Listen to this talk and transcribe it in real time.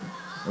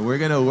And we're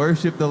going to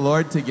worship the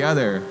Lord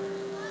together.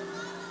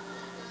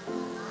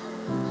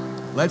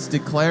 Let's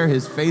declare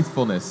his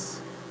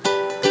faithfulness.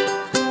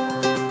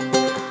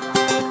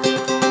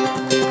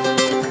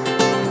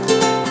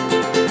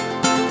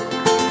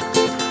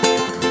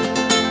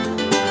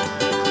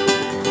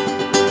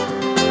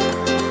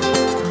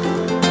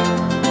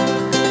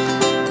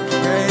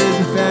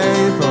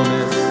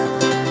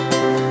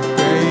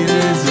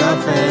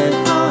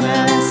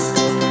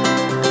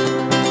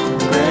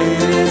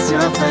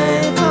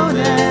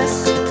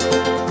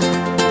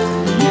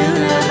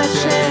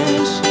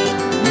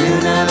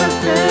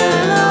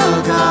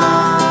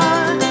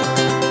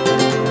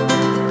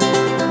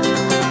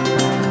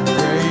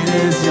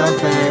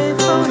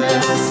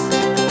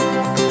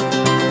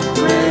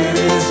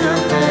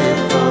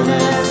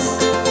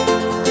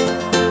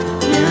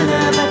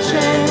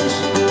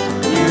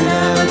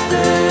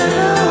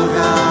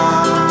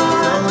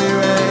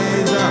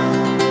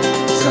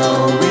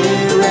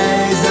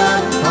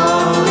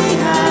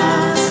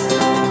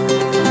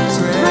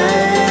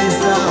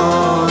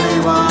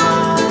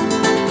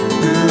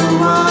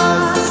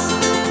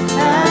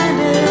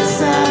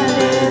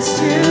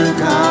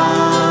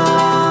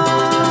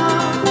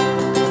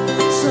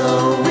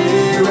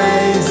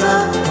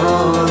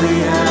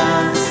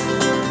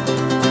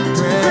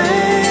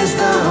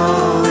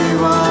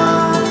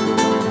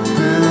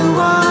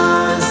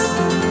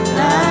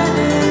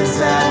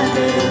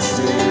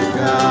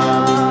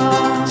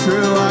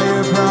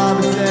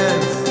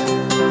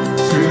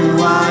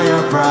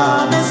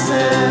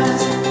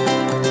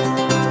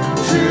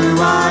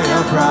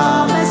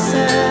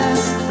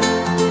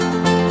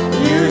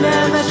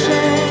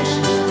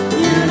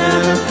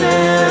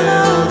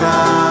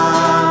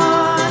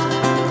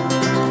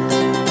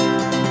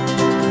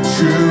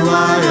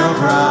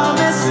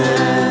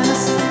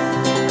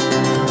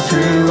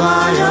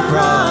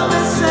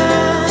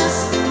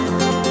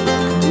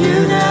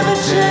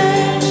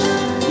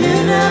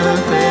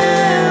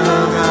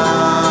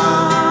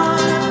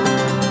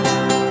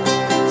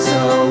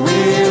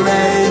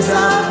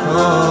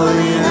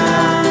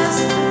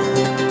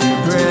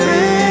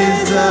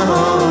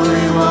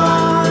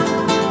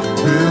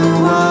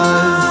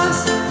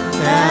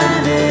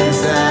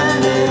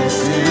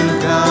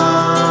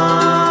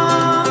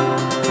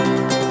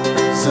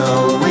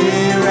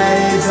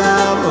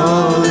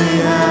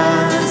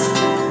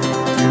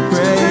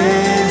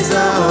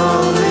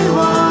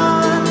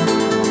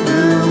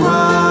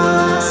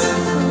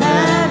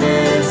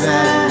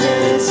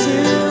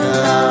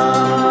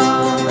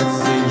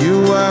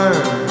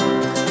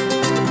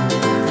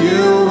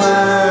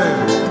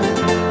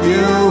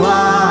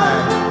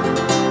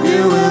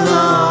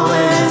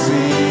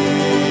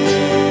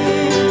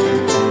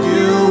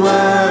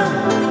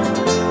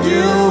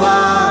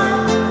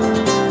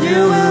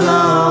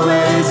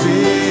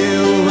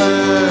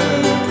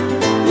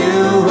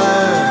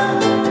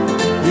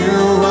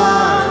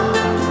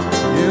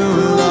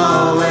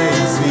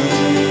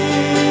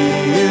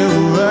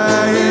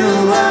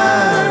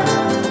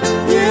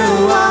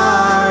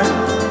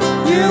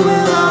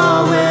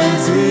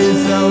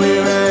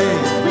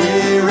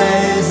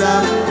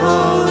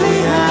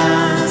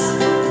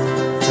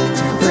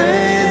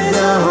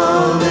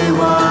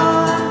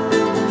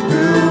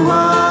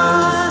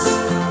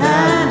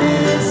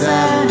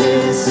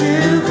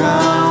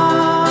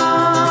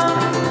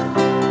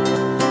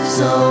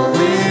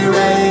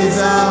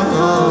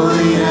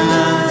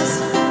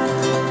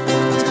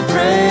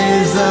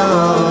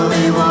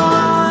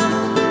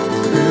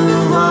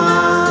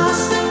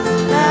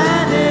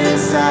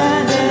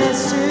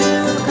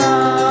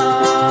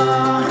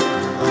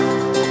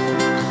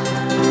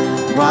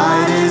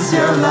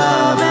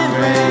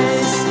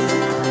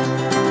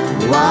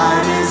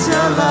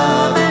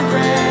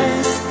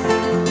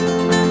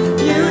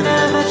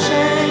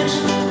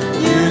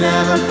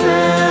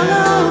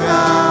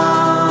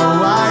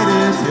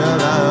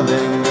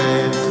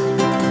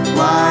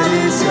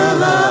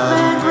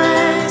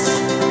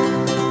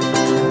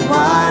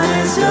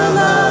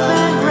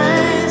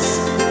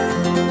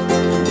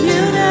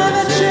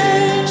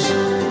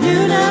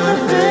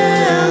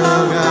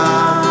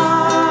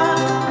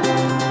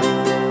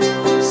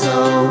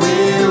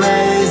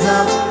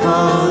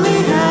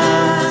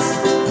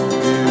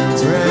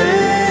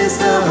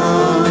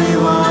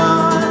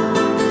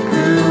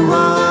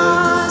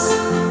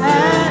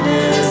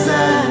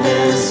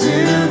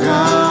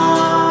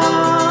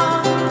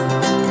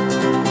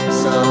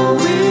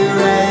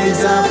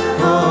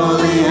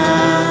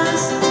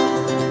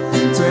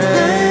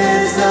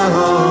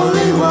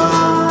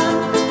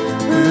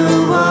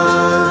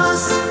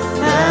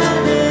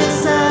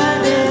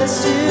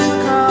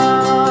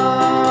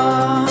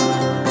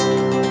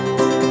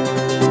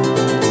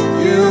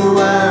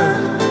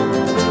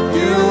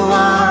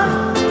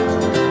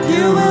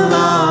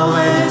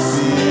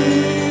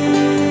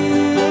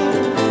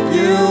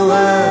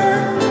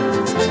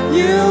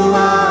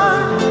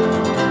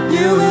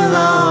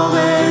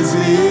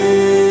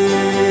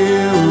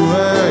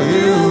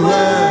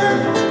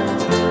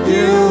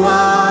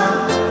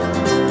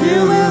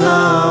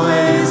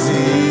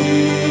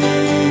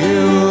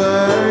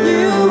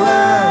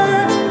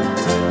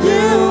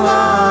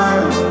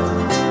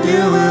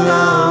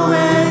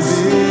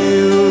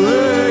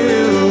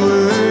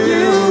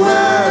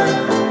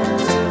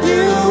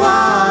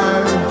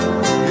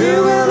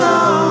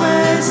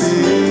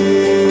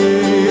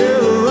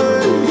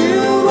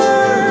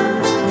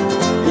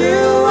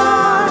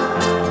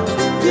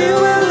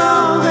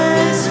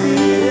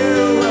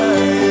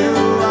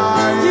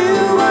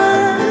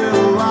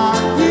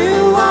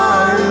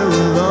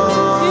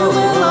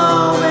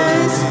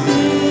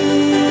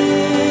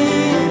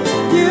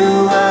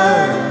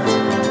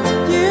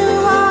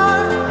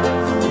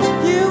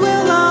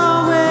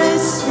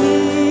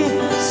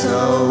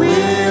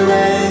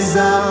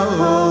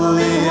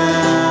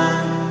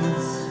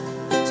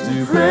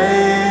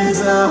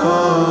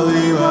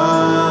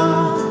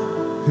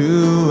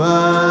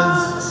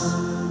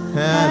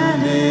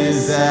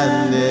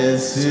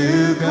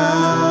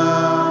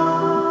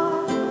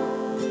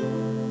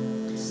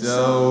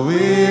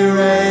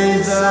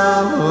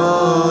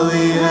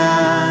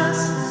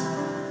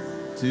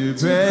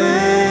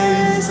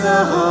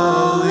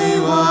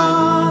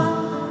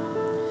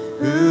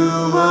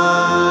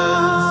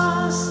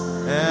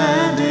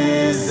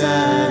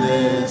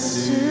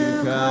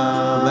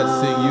 come.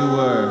 Let's sing You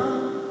Were.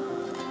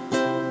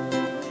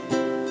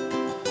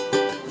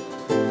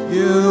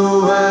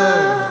 You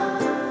were,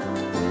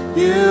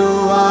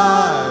 you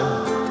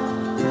are,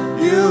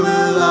 you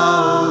will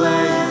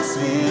always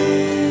be.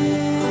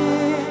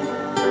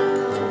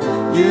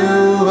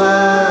 You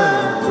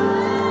were,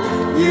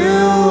 you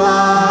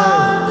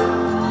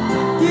are,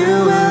 you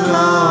will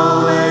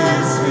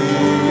always be.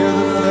 You're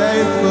the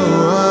faithful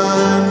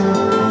one.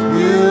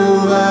 You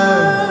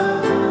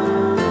were,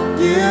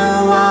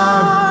 you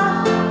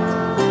are,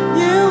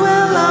 you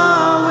will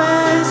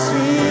always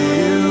be.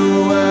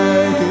 You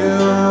were, you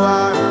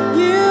are.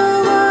 You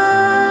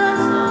were,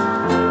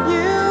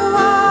 you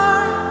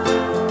are,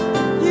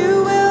 you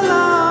will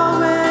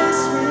always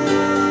be.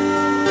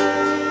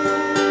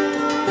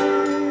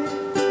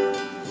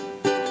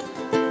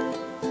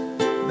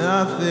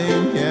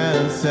 Nothing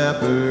can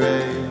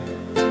separate.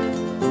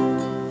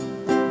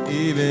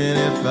 Even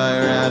if I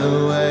ran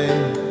away,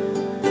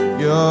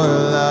 your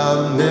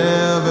love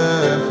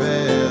never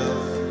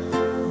fails.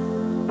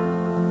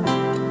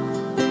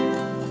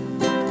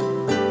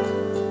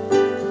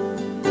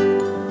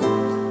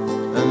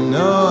 I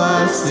know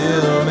I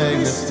still make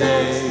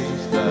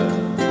mistakes, but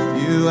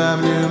you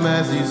have new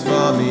mercies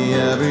for me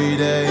every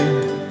day.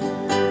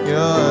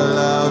 Your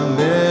love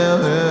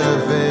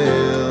never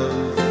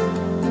fails.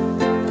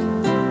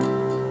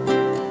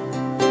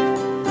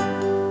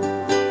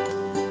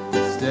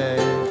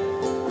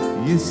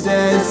 You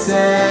stay the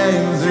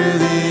same through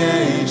the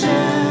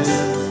ages.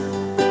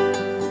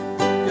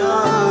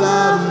 Your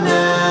love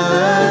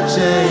never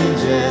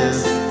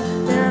changes.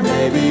 There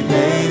may be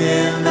pain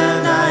in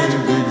the night,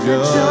 but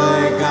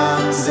joy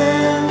comes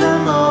in the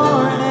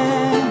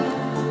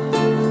morning.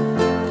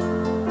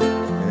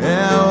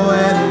 And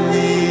when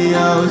the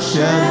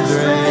oceans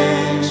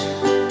rage,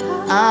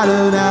 I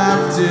don't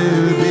have to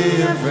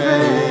be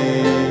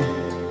afraid,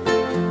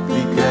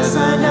 Because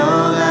I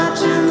know that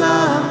you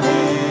love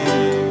me.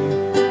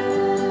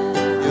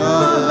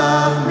 your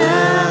love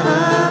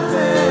Never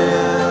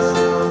fails.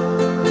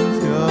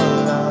 Your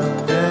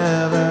love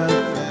never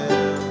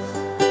fails.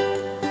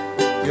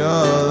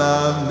 Your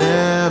love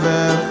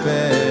never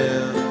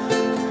fails.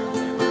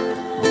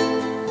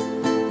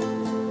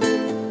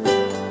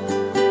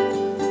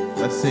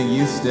 Let's sing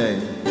You Stay.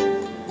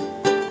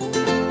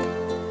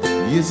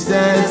 You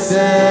stay the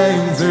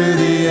same through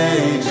the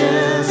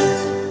ages.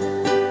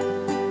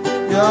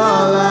 Your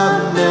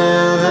love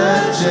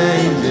never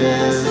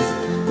changes.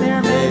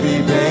 There may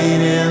be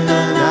pain in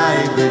the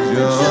night, but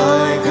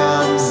joy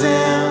comes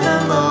in the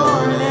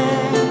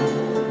morning.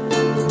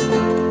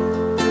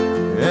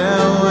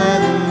 And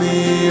when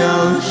the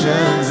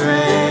oceans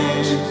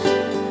rage,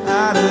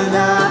 I don't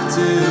have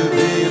to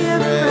be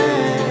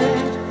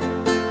afraid,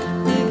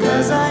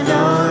 Because I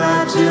know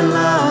that you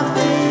love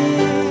me.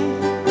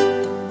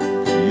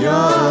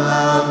 your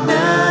love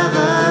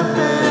never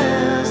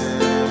fails.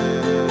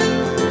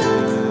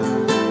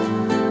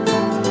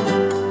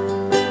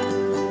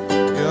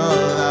 Your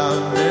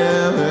love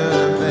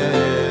never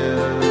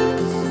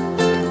fails.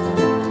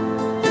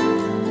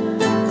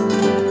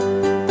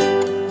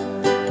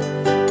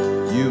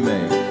 You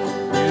make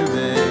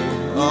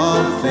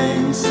all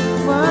things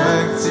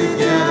work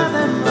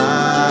together for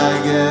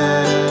my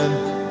good.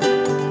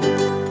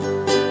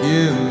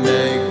 You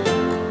make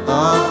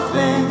all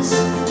things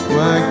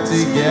work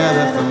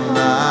together for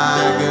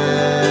my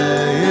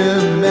good.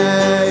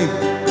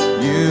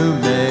 You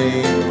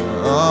make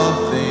all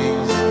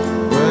things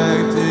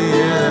work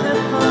together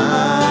for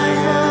my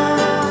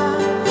good.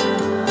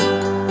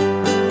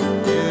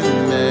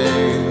 You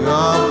make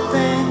all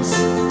things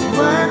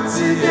work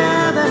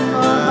together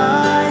for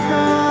my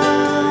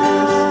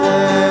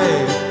good.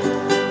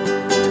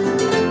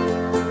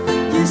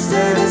 You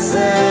stay the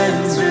same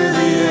through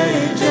the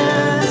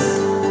ages.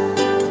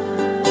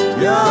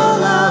 Your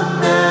love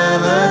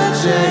never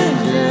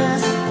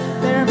changes.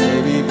 There may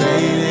be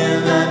pain in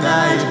the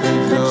night,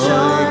 but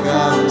joy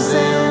comes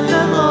in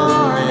the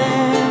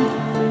morning.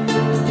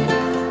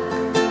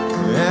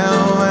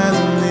 And when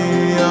the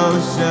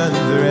oceans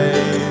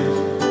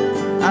rage,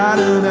 I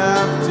don't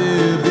have to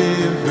be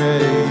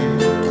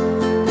afraid.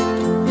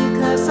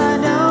 Because I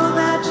know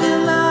that you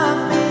love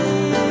me.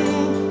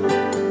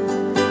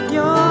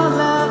 Your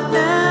love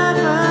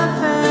never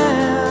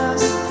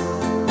fails.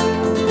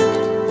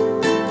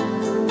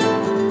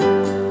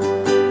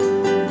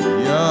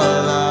 Your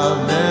love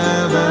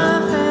never.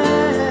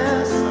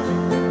 Fails.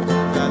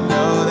 I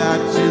know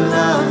that you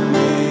love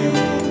me.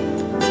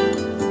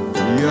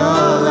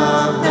 Your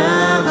love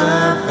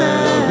never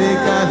fails.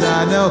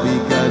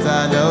 Because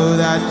I know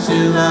that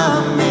you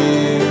love me.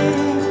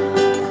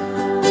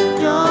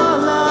 Your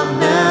love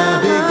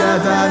never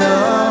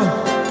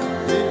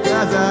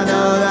Because I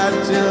know that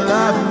you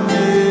love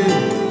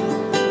me.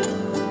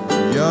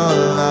 Your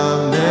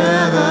love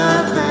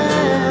never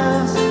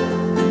fails.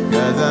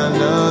 Because I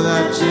know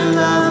that you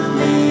love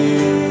me.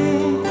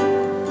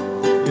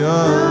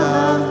 Your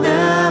love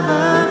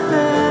Never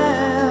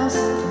fails.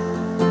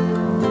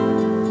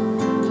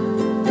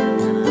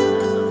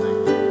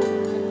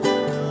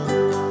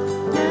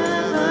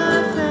 Never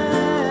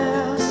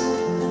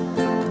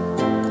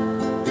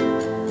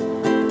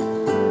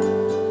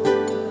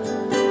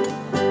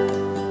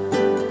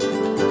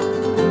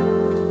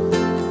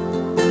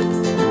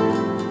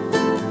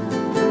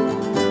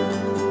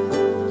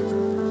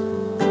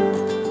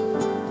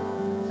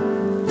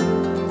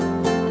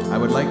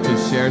I'd like to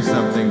share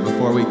something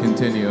before we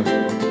continue.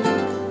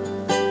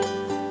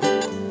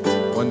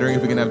 Wondering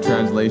if we can have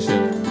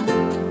translation.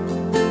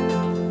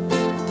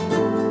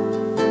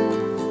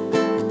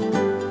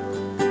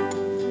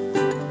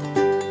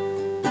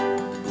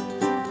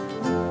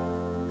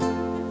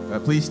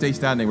 Please stay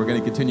standing. We're going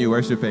to continue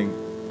worshiping.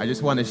 I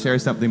just want to share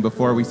something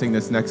before we sing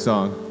this next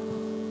song.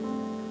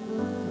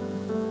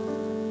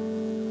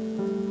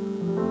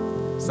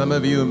 Some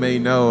of you may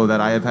know that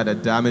I have had a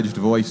damaged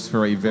voice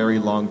for a very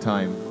long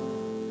time.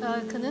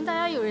 可能大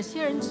家有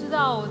些人知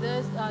道我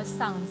的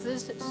嗓子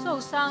受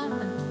伤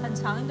很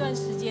长一段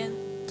时间，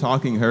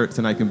 Talking hurts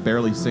and I can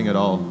barely sing at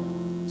all.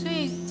 所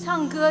以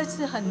唱歌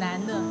是很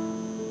难的。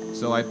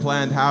 So I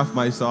planned half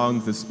my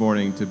songs this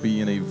morning to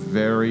be in a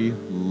very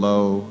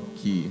low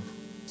key.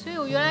 所以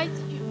我原来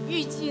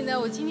预计呢，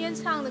我今天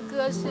唱的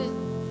歌是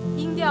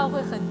音调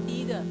会很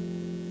低的。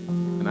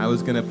 And I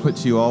was going to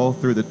put you all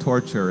through the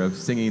torture of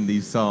singing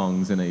these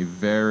songs in a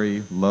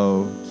very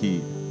low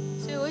key.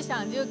 所以我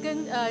想就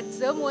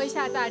折磨一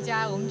下大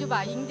家，我们就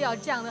把音调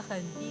降得很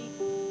低。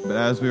 But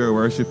as we were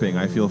worshiping,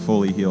 I feel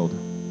fully healed.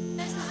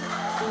 但是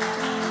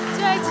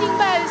就在敬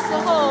拜的时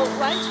候，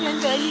完全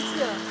得医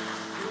治了。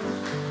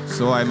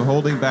 So I'm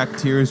holding back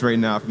tears right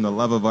now from the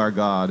love of our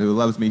God, who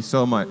loves me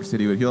so much that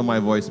he would heal my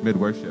voice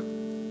mid-worship.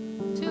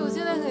 所以我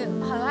真的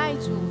很爱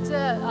主，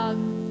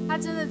他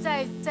真的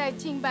在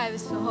敬拜的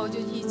时候就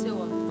医治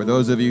我。 For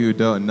those of you who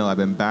don't know, I've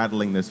been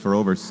battling this for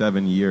over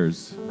 7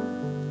 years.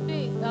 所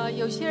以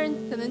有些人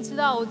可能知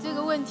道我这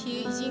个问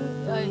题已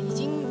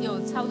经有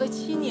差不多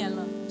7年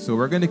了。 So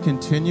we're going to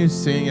continue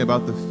singing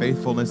about the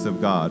faithfulness of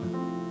God.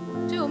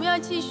 所以我们要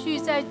继续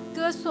在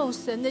歌颂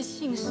神的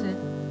信实。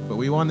 But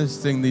we want to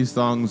sing these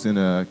songs in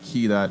a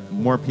key that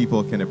more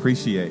people can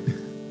appreciate.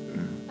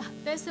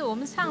 但是我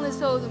们唱的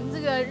时候，我们这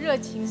个热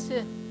情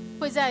是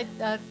会在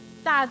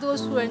大多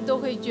数人都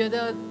会觉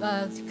得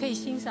可以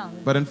欣赏的。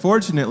 But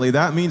unfortunately,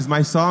 that means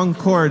my song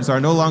chords are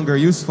no longer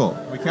useful.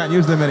 We can't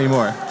use them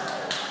anymore.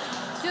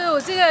 就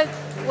是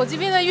我这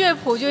边的乐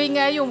谱就应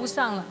该用不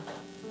上了。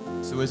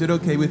 So is it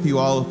okay with you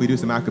all if we do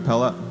some a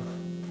cappella?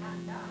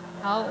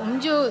 好，我们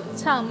就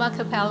唱 a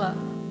cappella。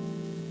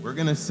 We're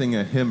going to sing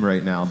a hymn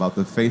right now about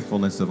the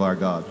faithfulness of our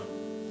God.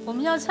 我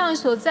们要唱一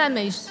首赞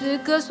美诗，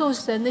歌颂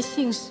神的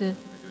信实。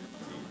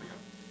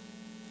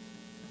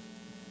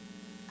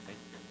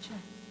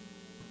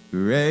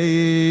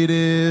 Great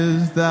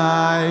is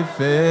thy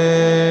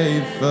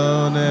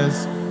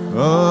faithfulness,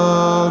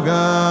 O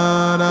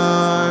God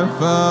our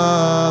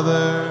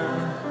Father.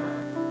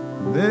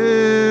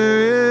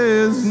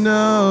 There is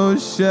no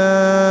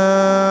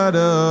shadow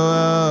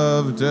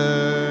of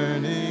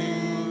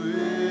turning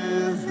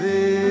with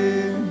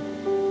thee.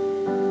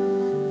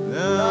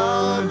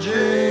 Thou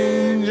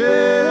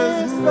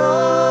changest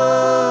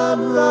not,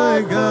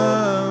 thy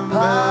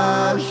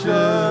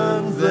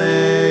compassions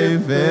they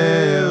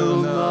fail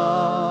not.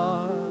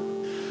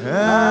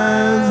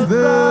 As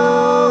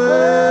thou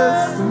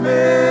hast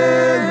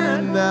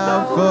been,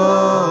 thou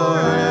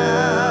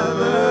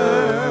forever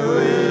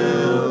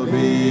will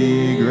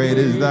be. Great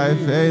is thy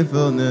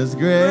faithfulness,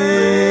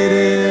 great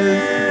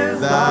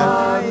is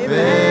thy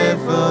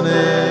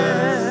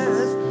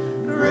faithfulness,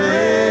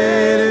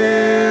 great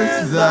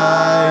is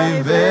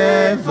thy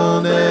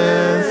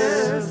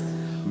faithfulness.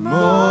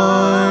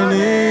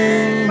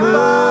 Morning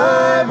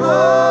by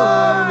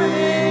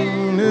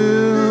morning,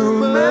 new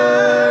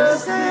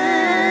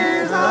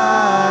mercies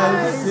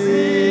I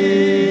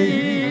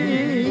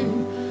see.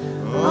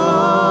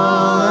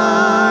 All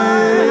I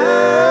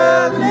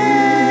have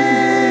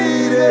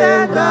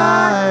needed,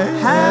 thy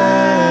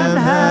hand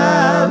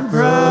hath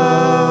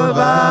provided.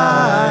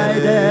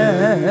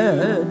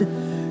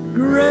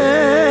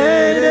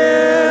 Great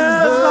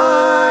is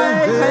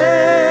thy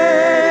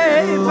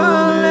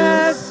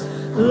faithfulness,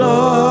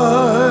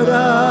 Lord,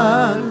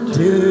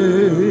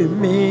 unto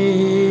me.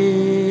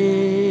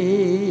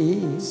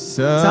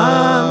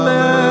 Summer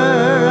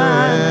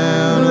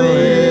and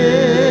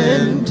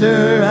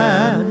winter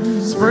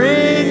and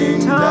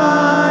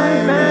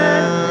springtime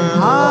and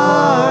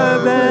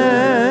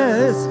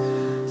harvest,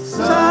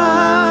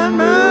 sun,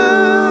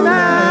 moon,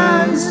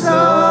 and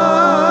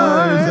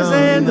stars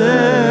in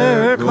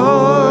their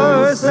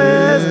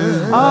courses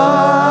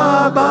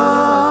above,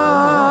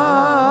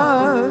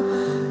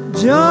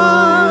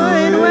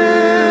 join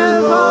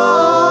with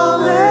all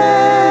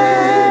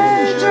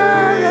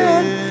nature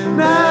in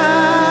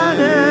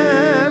manifold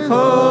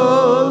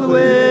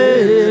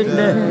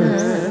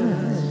witness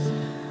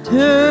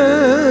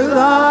to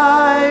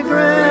thy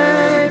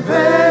great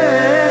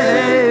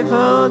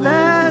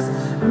faithfulness,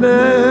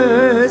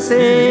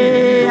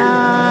 mercy,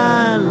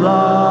 and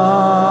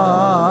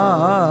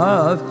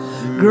love.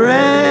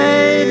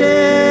 Great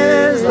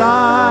is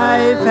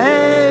thy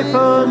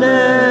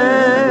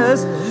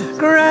faithfulness,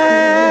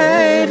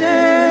 great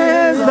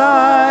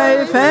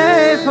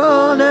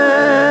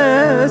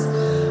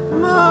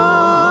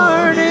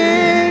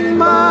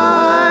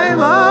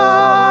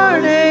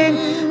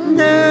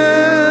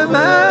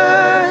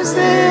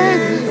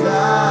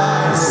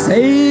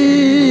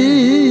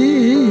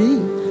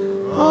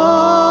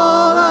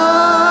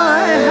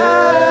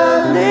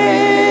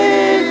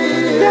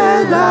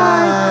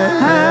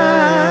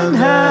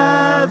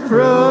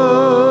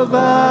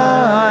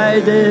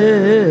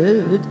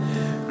provided.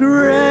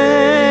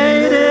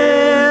 Great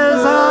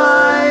is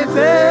thy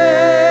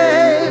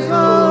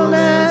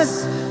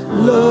faithfulness,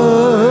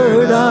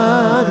 Lord,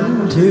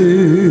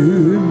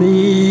 unto me.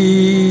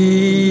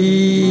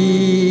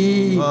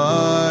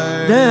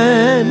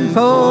 Then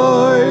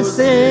for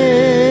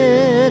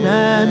sin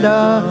and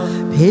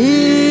a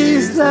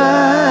peace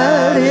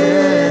that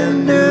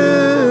endureth,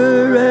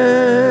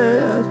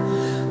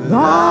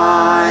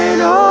 thine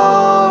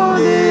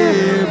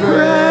holy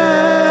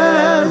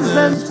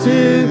presence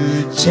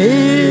to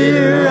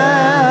cheer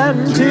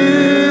and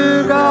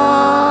to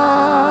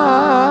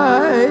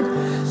guide,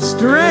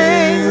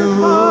 strength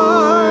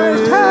for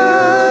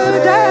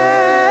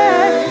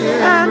today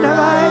and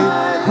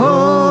I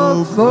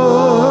hope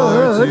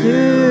for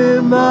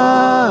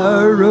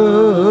tomorrow.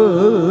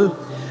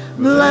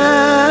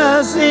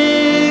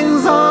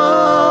 Blessings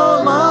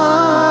all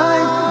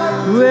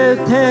mine with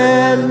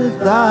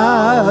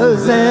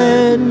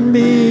 10,000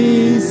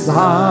 beside.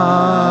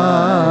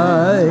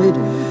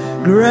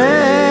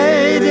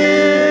 Great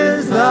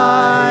is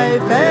thy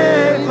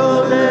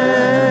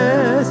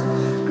faithfulness.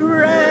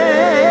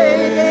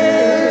 Great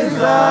is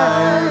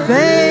thy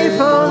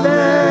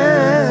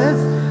faithfulness.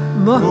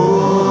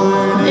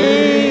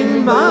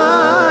 Morning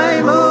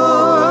by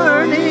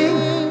morning,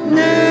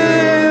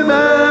 new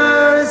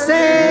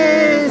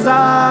mercies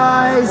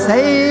I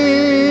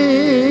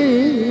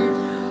see.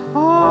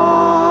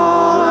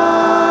 All I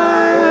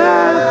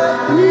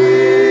have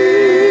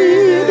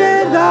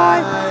needed, thy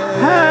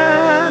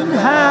hand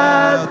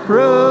hath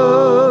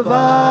provided.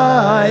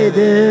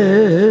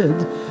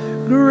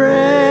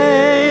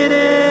 Great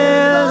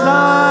is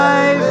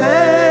thy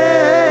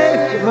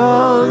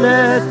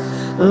faithfulness,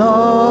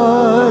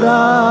 Lord,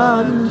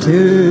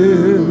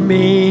 unto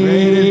me.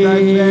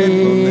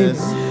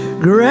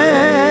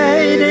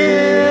 Great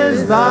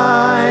is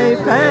thy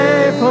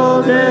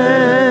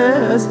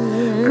faithfulness.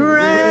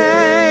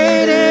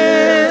 Great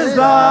is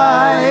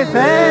thy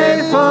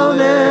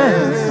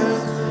faithfulness.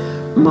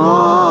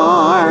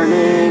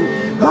 Morning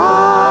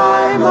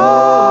by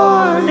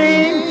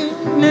morning,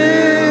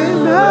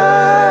 new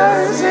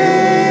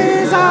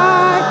mercies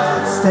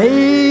I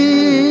see.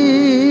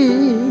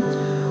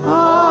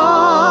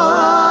 All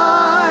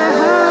I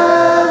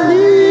have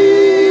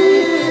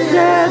needed,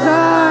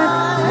 thy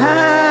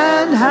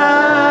hand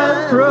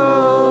hath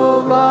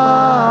provided.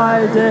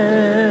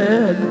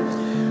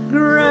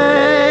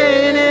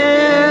 Great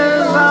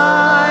is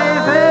thy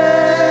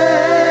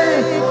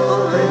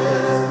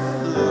faithfulness,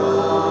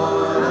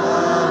 Lord,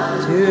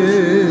 unto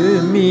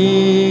me.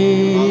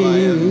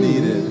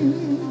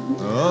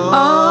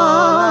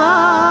 All I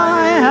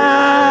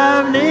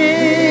have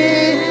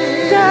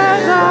needed,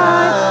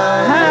 thy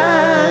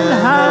hand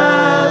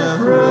hath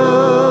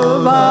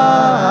provided.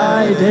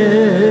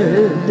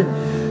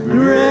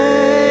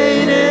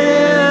 Great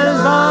is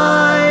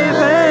thy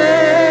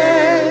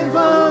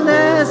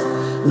faithfulness,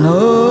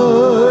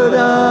 Lord,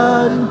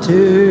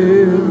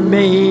 unto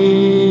me.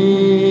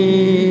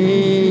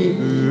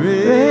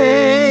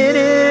 Great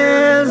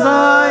is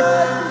thy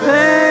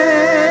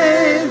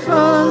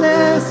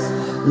faithfulness,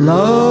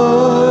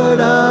 Lord,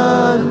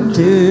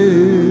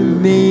 unto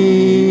me.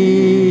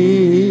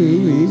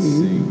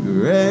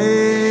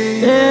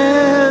 Great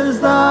is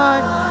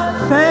thy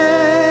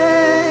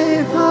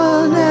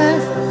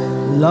faithfulness,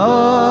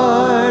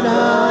 Lord,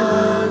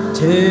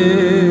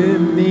 unto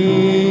me.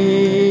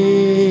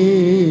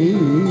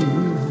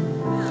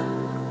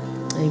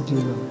 Thank you,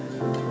 Lord.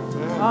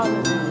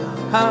 Hallelujah.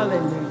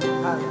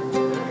 Hallelujah.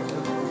 Hallelujah.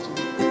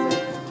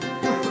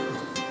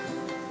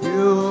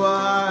 You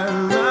are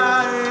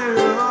my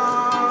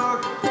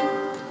rock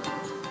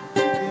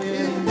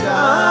in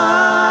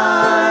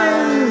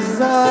Times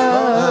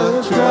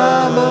of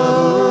trouble,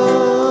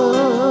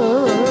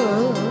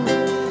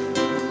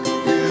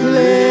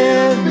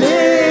 lift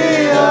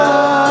me up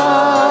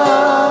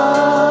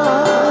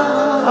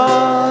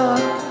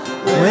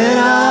when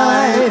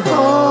I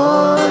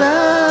fall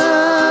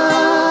down.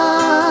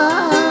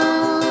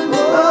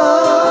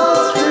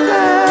 Oh,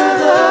 through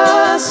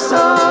the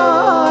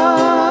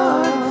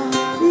storm,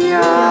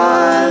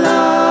 your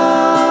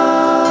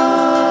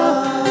love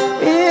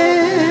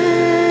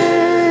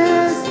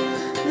is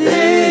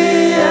the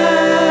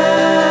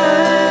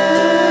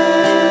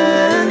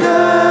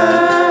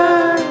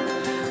anchor.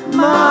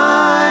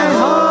 My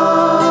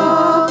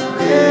hope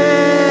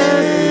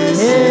is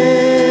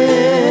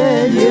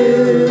in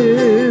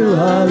you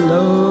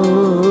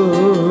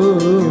alone.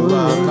 You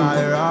are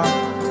my rock.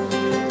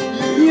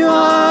 You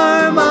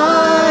are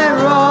my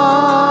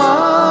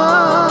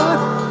rock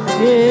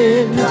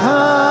in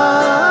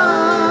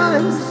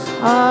times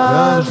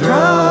of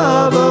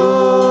trouble.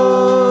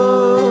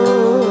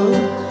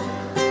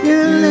 You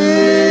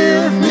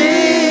lift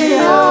me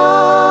up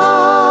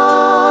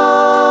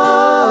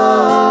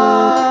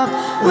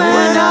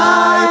when I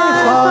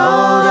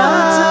fall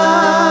down.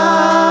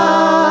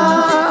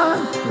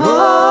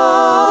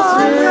 Oh,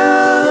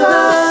 through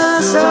the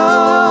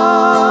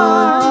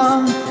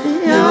storm,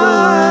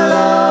 your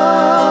love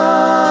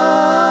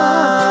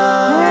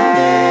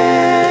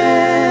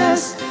is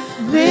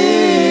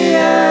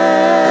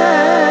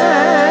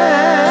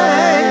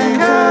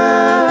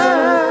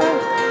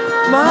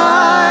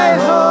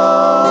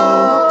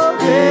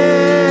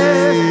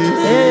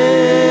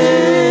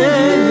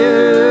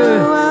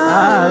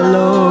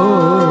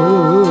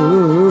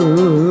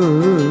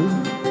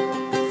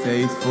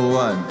faithful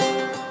one.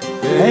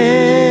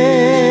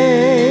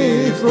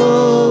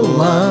 Faithful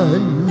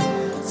one,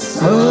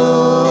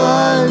 so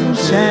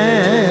unchanging,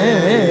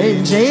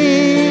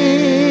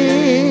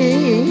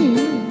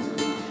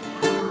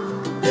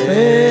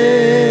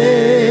 ageless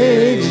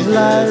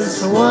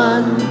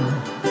one,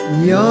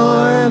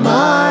 you're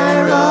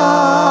my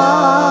rock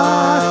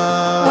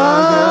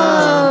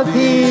of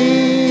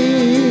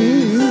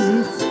peace,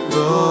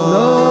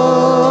 Lord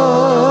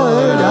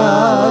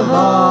of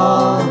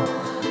all,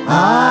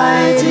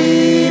 I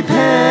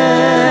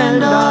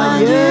depend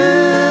on you.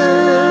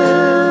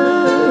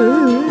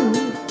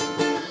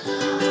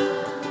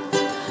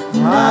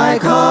 I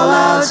call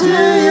out to you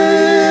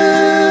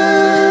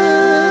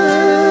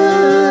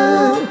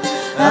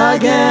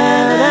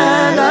again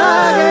and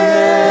again.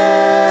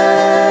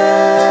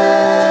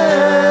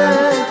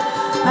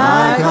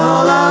 I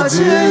call out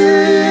to you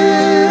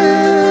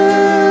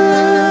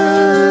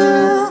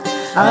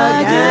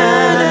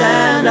again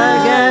and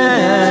again.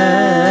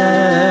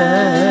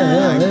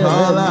 I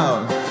call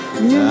out.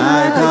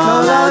 I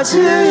call out to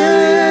you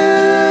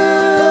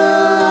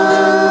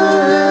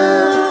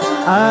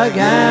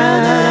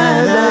again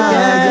and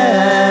again.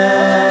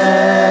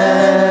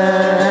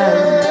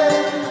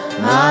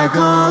 I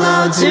call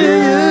out to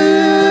you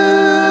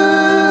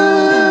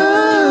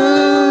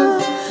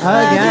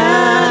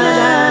again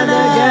and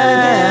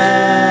again.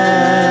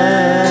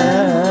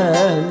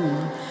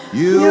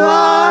 You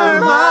are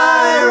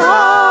my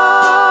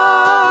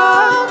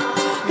rock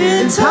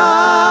in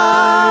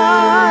times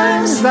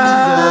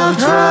of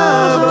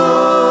trouble.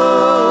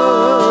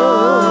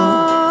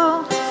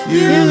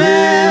 You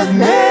lift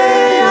me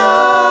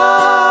up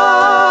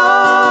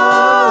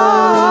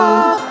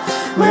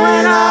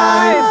when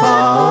I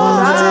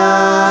fall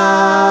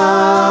down.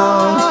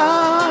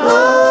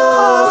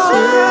 Oh,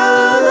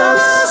 through the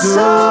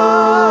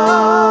storms,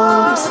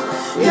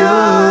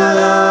 your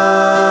love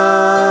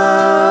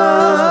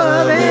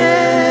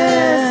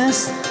is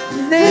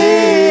the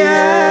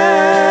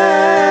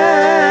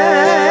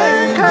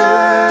anchor.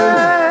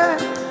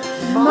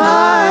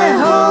 My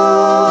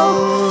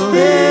hope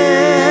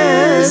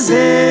is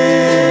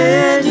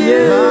in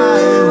you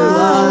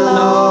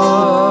alone.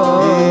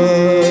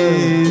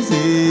 Is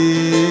in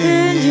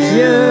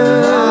You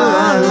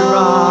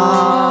alone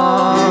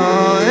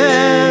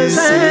is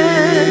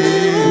in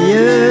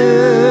you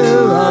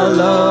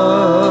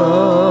alone.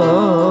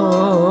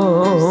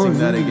 Sing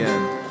that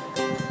again.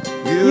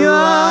 You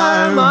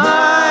are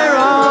my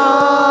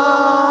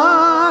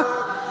rock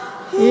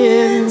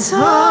in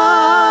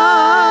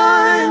times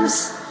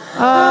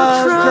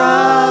of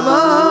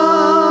trouble.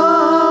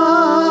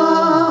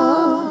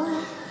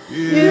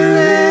 You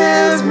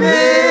lift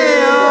me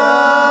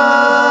up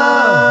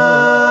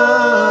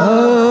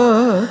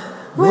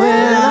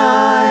when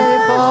I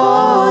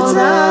fall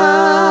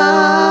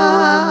down.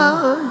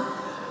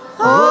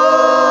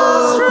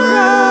 Oh,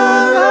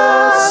 through the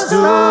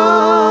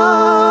storm,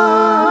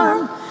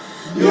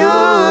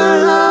 your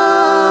love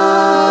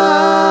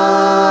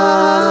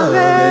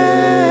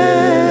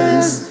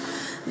is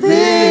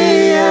the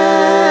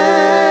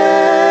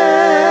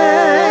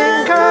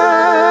anchor.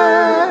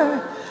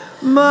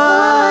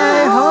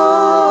 My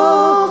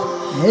hope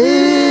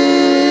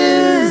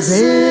is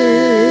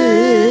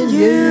in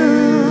you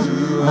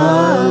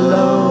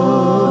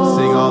alone.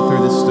 Sing all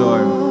through the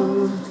storm.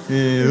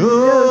 Through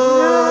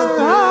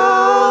the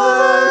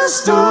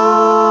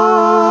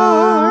storm,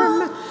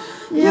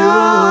 your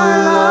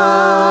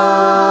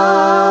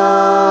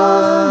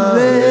love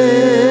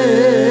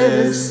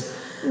is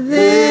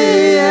the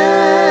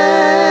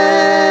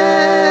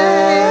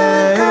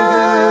anchor.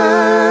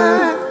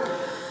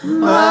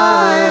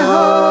 My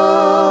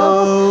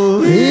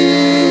hope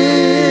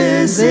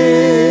is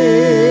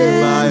in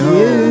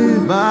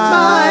you.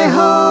 My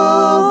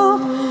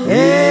hope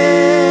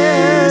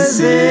is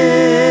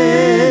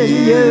in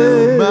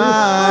you.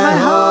 My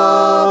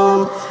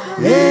hope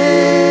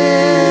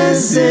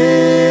is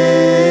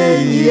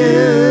in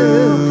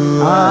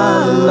you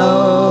alone.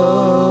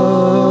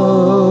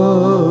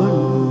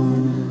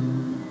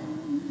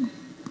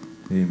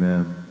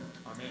 Amen.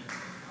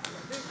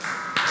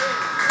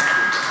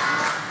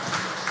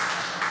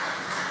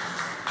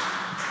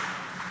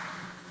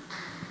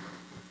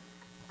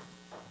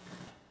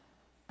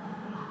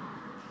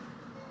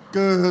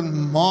 Good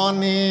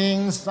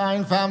morning,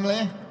 Sign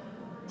family.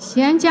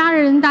 喜安家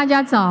人，大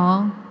家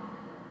早，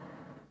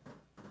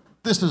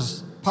 This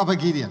is Papa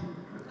Gideon.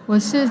 我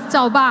是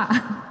赵爸。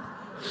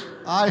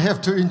 I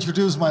have to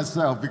introduce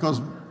myself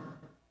because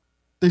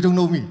they don't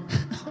know me.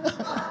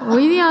 我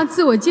一定要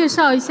自我介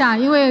绍一下，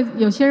因为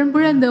有些人不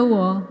认得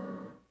我。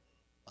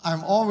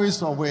 I'm always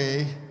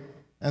away,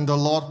 and the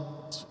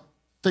Lord's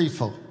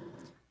faithful.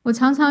 我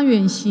常常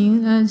远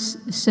行，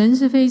神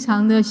是非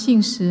常的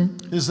信实。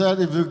 He said,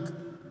 if you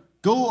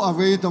go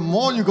away, the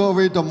more you go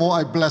away, the more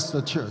I bless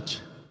the church.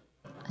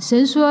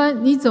 神说：“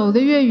你走得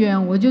越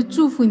远，我就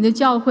祝福你的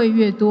教会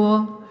越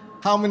多。”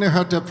 How many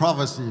heard that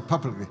prophecy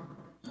publicly?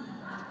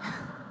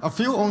 A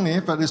few only,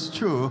 but it's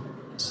true.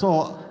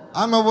 So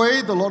I'm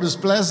away, the Lord is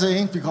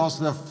blessing because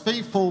there are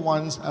faithful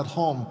ones at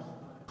home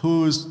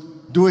who's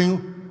doing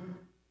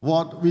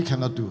what we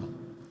cannot do.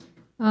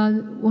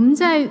 我们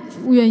在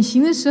远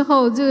行的时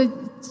候，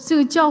这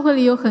个教会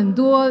里有很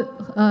多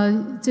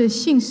这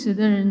信实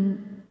的人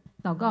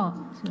祷告。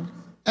是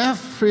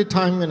Every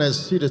time when I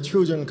see the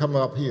children come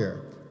up here,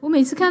 我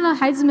每次看到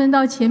孩子们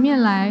到前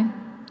面来，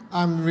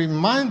 I'm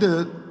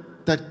reminded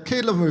that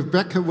Caleb and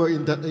Rebecca were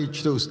in that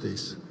age those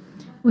days.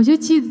 我就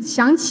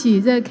想起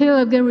在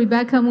Caleb 跟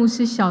Rebecca 牧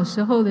师小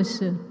时候的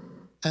事。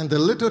 And the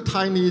little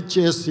tiny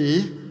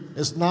Jesse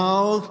is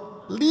now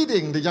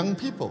leading the young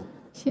people.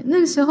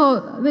 那个时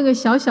候，那个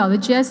小小的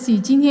Jessie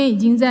今天已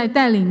经在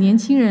带领年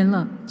轻人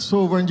了。 So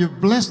when you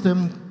bless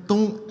them,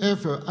 don't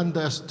ever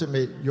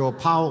underestimate your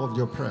power of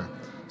your prayer.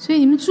 所以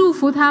你们祝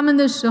福他们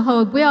的时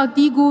候，不要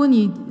低估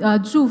你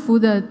祝福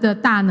的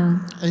大能。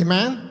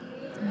 Amen?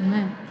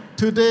 Amen.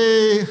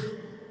 Today,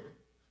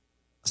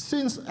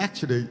 since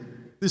actually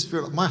this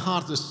period, my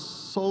heart is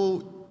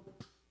so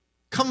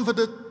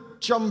comforted,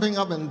 jumping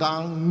up and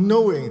down,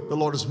 knowing the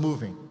Lord is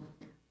moving.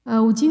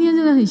 我今天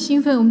真的很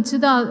兴奋，我们知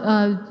道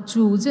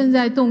主正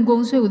在动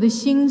工，所以我的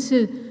心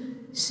是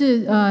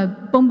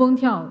蹦蹦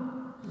跳。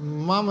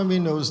 Mama Mi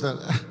knows that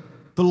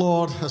the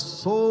Lord has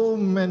so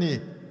many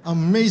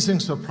amazing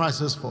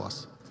surprises for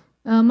us.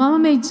 妈妈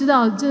妹知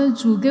道，这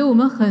主给我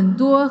们很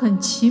多很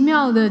奇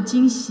妙的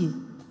惊喜。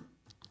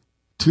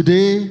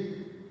 Today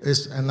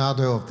is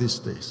another of these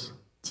days.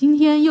 今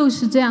天又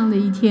是这样的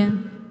一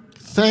天。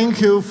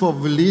 Thank you for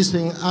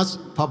releasing us,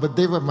 Papa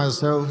David and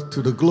myself,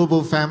 to the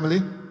global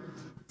family.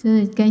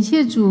 真的感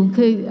谢主，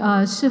可以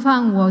释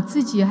放我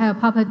自己还有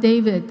Papa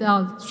David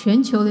到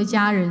全球的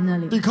家人那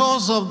里。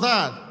 Because of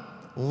that,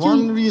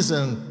 one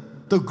reason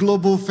the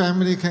global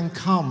family can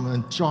come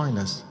and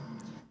join us.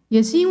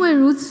 也是因为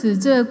如此，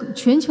这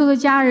全球的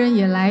家人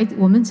也来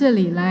我们这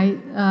里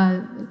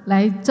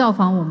来造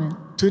访我们。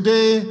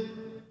 Today,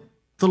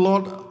 the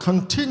Lord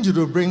continue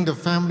to bring the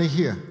family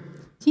here.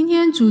 今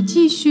天主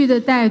继续的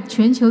带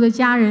全球的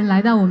家人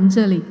来到我们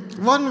这里。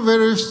 One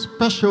very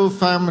special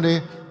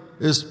family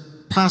is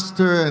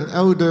Pastor and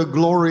Elder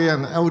Gloria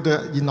and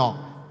Elder Enoch.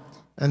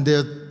 And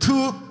they're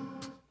two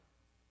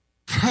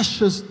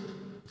precious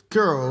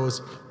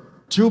girls,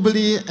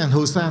 Jubilee and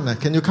Hosanna.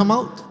 Can you come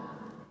out?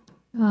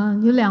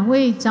 有2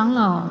位长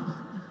老，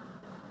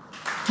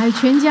还有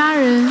全家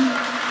人。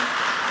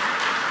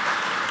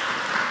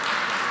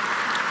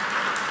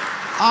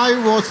 I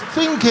was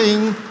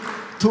thinking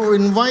to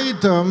invite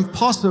them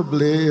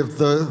possibly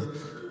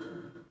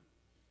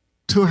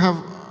to have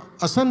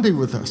a Sunday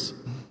with us.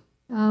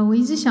 我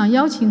一直想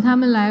邀请他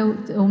们来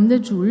我们的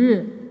主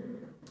日，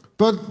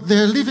 But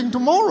they're leaving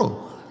tomorrow.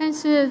 但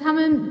是他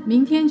们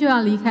明天就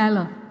要离开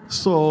了。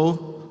 So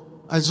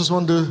I just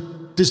want to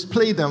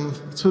display them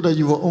so that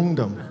you will own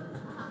them.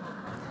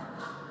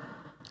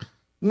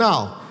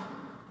 Now,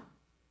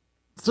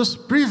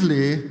 just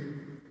briefly,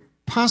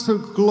 Pastor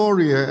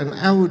Gloria and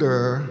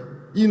Elder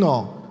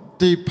Enoch,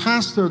 they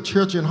pastor a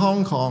church in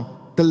Hong Kong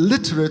that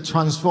literally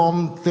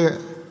transformed their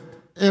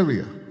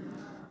area.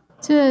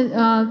 这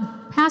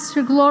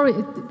Pastor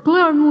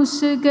Gloria 牧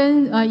师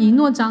跟以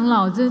诺长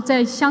老，这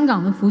在香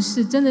港的服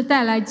事，真的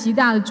带来极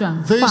大的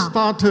转 They 化。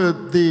 started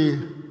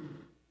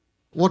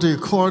what they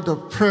call the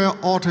prayer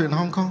altar in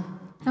Hong Kong.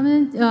 他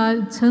们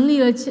成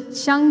立了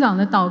香港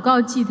的祷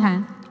告祭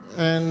坛。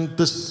 And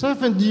the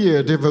 7th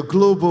year, they were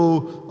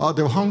global,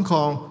 the Hong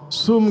Kong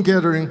Zoom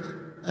gathering,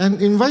 and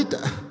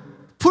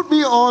put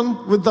me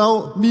on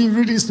without me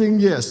really saying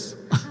yes.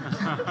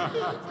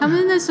 他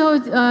们那时候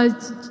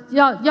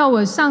要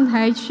我上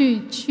台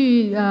去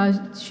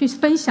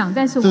分享，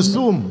但是我 The 们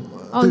Zoom.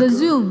 的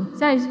Zoom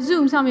在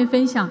Zoom 上面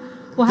分享，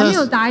我还没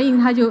有答应，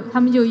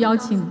他们就邀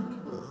请，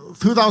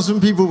 2,000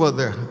 people were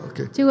there.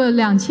 Okay. 结果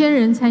2000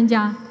人参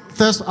加。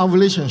 That's our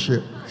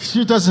relationship.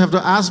 She doesn't have to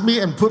ask me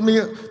and put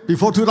me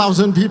before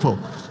 2,000 people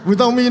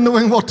without me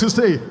knowing what to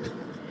say.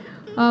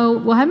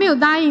 我还没有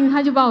答应，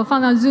他就把我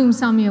放到 Zoom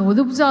上面，我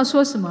都不知道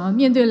说什么，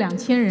面对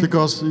2000人。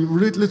 Because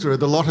literally,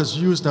 the Lord has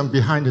used them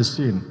behind the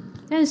scene.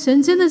 但是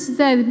神真的是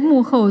在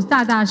幕后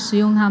大大使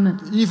用他们，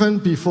 Even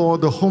before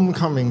the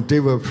homecoming,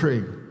 they were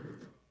praying.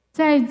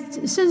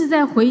 甚至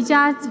在回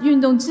家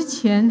运动之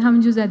前，他们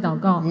就在祷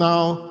告。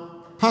 Now,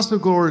 Pastor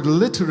Gloria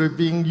literally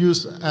being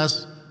used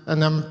as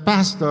an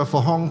ambassador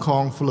for Hong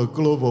Kong for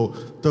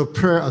the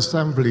prayer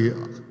assembly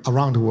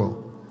around the world.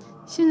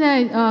 现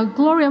在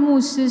Gloria 牧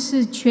师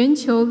是全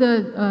球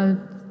的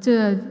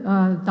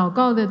祷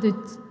告的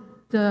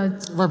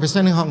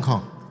Representing Hong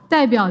Kong.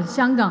 代表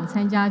香港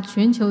参加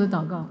全球的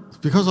祷告。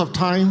 Because of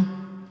time,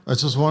 I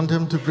just want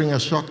him to bring a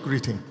short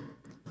greeting.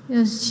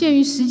 限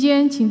于时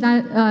间，请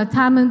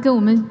他们跟我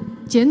们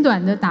简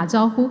短的打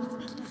招呼。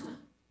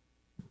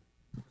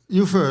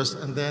 You first,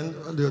 and then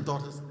your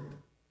daughters.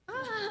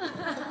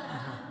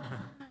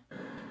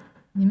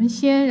 你们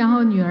先，然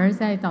后女儿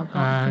再祷告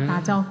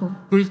打招呼。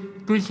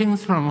 Greetings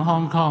from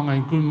Hong Kong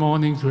and good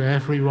morning to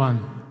everyone.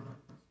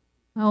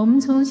 我们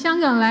从香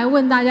港来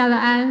问大家的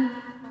安。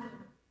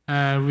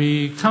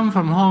 We come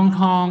from Hong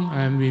Kong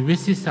and we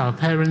visit our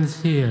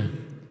parents here.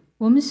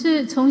 我们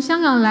是从香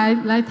港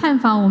来探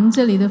访我们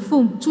这里的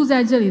父母，住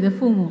在这里的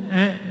父母。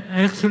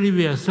Actually,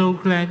 we are so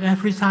glad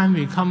every time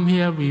we come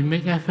here, we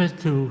make effort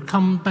to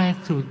come back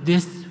to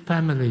this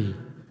family.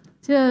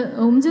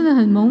 我们真的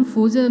很蒙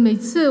福，这每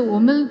次我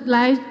们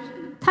来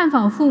探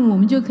访父母，我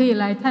们就可以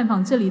来探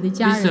访这里的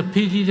家 It's a 人。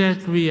 pity that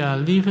we are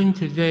leaving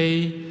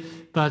today,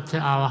 but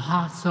our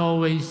hearts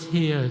always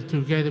here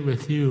together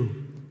with you.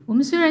 我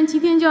们虽然今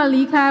天就要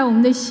离开，我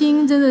们的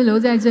心真的留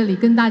在这里，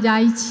跟大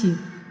家一起。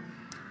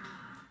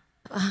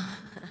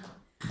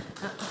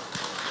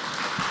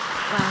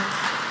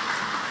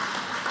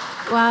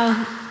Well,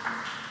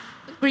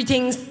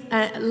 greetings.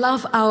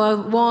 Love our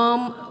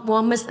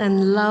warmest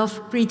and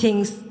love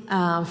greetings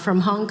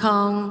from Hong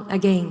Kong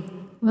again.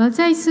 我要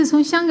再一次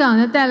从香港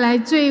呢带来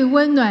最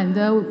温暖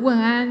的问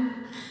安。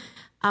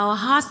Our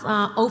hearts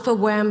are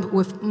overwhelmed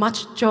with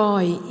much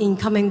joy in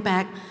coming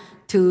back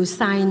to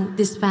sign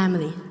this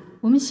family.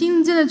 我们心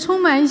里真的充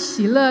满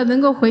喜乐，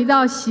能够回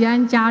到喜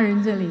安家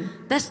人这里。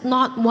That's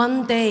not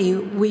one day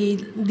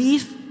we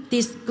leave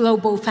this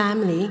global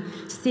family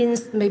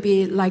since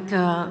maybe like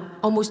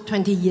almost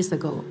 20 years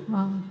ago.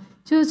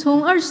 就是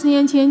从20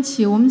年前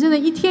起，我们真的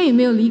一天也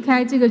没有离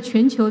开这个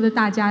全球的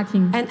大家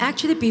庭。And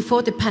actually,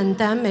 before the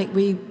pandemic,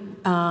 we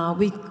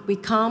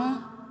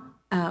come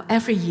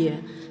every year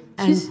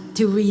and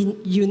to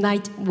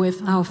reunite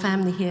with our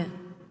family here.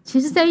 其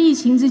实，在疫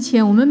情之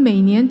前，我们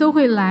每年都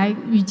会来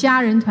与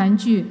家人团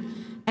聚。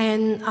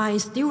And I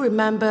still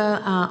remember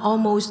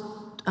almost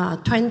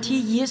 20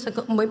 years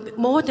ago,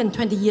 more than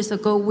 20 years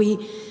ago,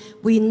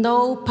 we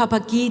know Papa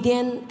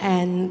Gideon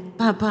and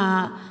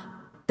Papa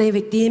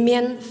David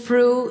Damian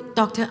through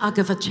Dr.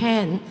 Agatha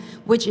Chan,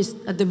 which is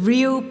the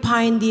real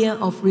pioneer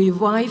of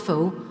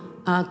revival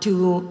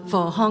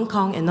for Hong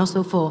Kong and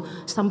also for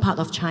some part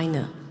of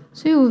China.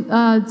 所以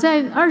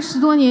在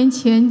20多年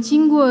前，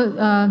经过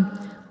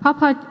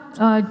Papa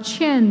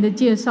Chan 的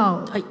介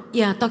绍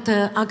，Yeah,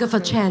 Dr. Agatha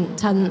Chan,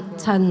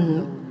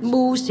 陈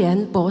木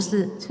贤博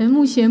士。陈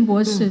木贤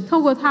博士，透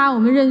过他，我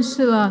们认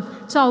识了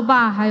赵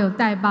爸还有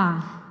戴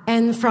爸。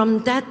And from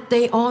that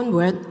day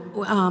onward,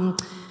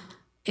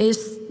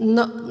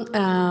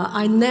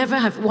 I never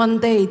have one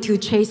day to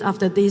chase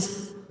after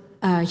these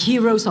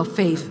heroes of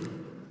faith.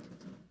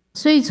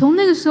 所以从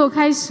那个时候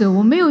开始，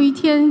我没有一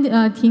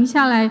天停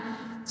下来，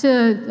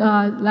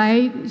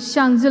来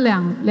向这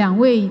两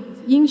位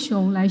英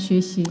雄来学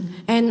习。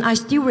And I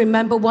still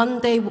remember one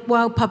day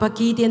while Papa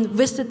Gideon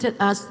visited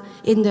us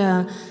in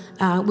the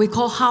we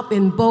call Harp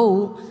and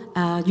Bowl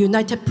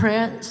United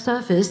Prayer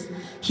Service.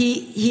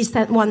 He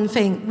said one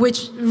thing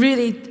which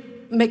really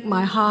make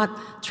my heart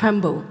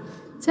tremble.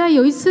 在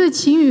有一次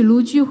晴雨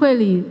炉聚会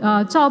里，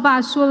赵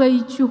爸说了一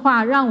句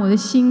话，让我的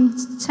心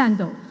颤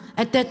抖。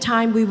At that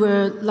time, we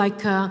were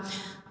like a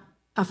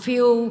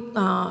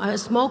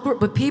small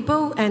group of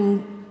people,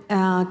 and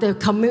the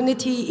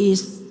community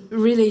is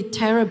really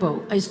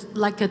terrible. It's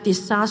like a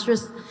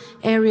disastrous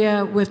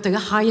area with the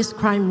highest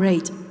crime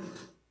rate.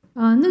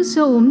 那个时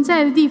候我们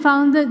在的地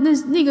方，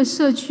那个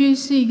社区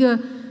是一个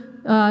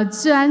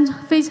治安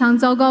非常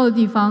糟糕的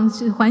地方，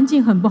是环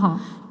境很不好。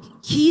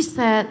He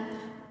said,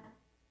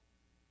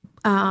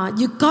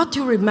 "You got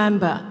to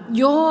remember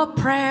your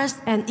prayers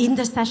and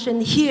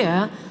intercession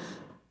here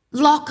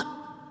lock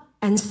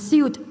and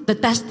sealed the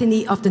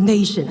destiny of the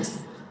nations."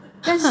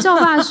 但是赵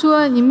爸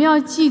说，你们要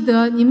记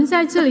得，你们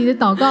在这里的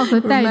祷告和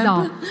代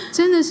祷，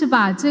真的是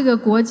把这个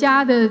国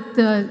家的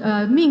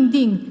命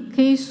定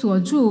可以锁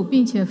住，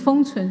并且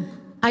封存。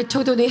I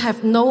totally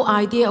have no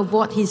idea of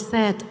what he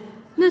said.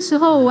 那时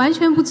候我完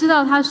全不知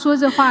道他说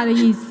这话的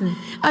意思。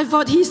I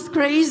thought he's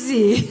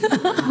crazy.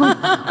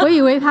 我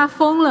以为他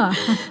疯了。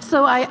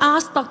So I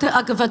asked Dr.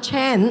 Agatha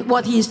Chan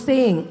what he's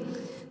saying,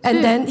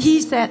 and then she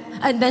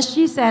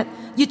said,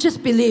 "You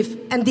just believe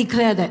and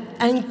declare that,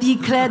 and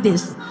declare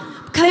this,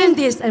 claim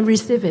this and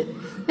receive it."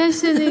 但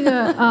是那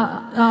个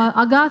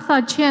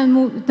Agatha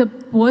Chan 的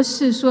博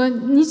士说，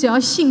你只要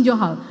信就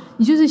好，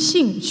你就是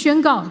信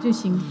宣告就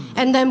行。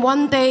And then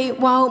one day,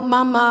 while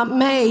Mama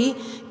May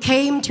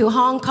came to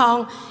Hong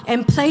Kong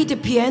and played the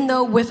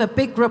piano with a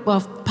big group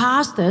of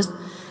pastors,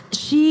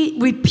 she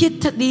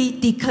repeatedly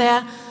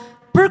declared,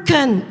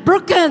 "Broken,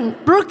 broken,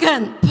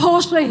 broken,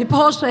 Porsche,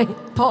 Porsche,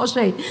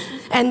 Porsche,"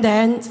 and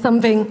then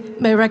something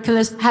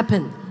miraculous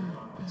happened.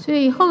 所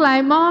以后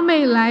来妈妈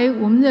妹来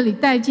我们这里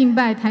带敬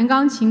拜弹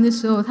钢琴的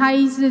时候，她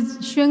一直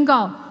宣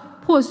告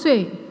破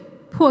碎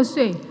破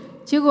碎，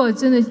结果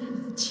真的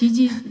奇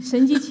迹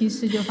神迹奇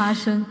事就发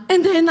生。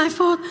And then I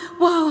thought,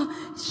 wow,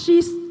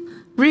 she's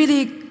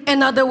really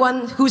another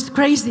one who's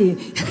crazy.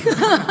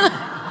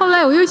 后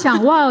来我又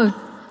想，哇，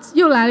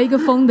又来了一个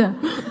疯的。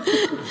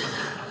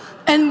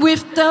And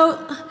with the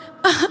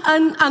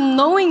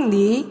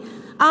unknowingly,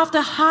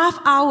 after half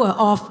hour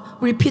of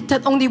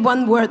repeated only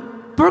one word,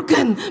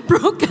 broken,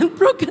 broken,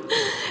 broken,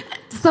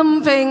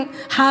 something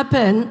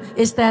happened.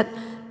 Is that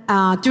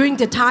during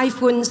the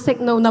typhoon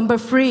signal number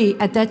 3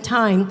 at that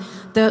time,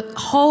 the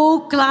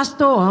whole glass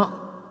door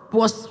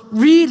was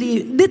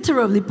really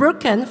literally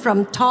broken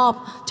from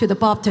top to the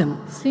bottom.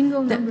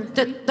 Single number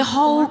 3. The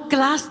whole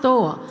glass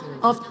door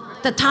of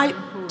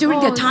during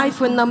the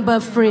typhoon number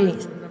 3.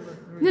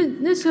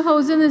 那时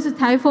候真的是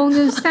台风，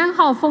就是3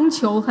号风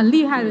球很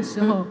厉害的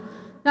时候。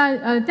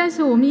但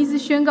是我们一直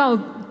宣告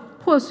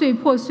破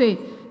碎，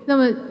那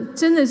么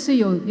真的是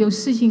有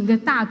事情一个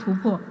大突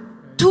破。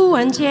突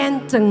然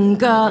间，整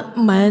个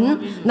门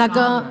那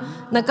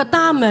个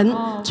大门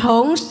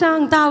从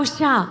上到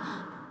下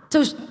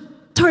就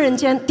突然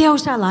间掉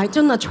下来，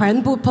真的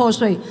全部破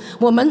碎。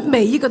我们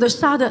每一个都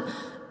杀得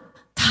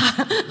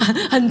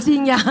很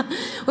惊讶。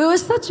It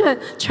was such a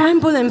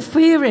trembling and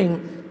fearing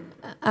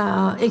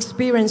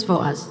experience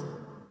for us.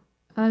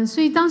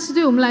 所以当时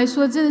对我们来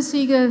说，真的是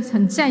一个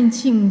很战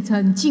兢、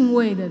很敬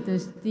畏的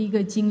一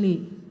个经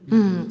历。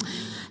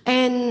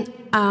And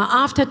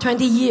after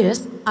 20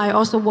 years, I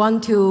also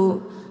want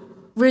to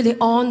really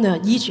honor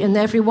each and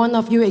every one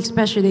of you,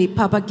 especially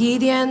Papa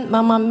Gideon,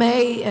 Mama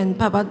May, and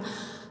Papa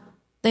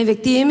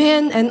David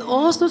Damian, and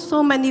also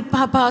so many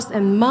papas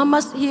and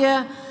mamas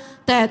here,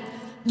 that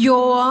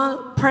your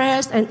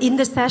prayers and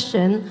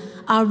intercession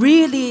are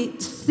really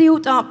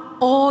sealed up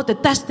all the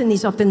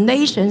destinies of the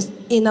nations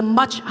in a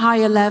much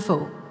higher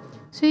level.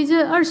 所以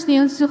这20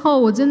年之后，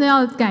我真的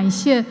要感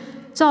谢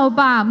赵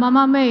爸、妈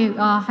妈妹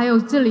还有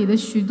这里的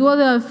许多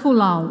的父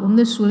老，我们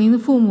的属灵的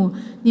父母，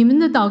你们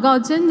的祷告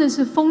真的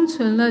是封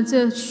存了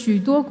这许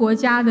多国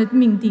家的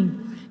命定。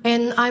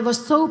And I was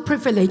so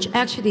privileged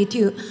actually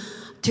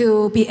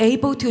to be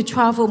able to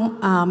travel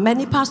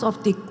many parts of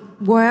the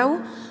world,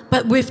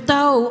 but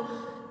without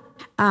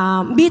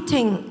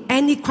meeting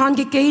any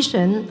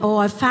congregation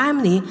or a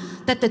family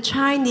that the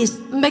Chinese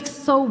mix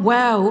so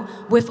well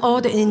with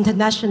all the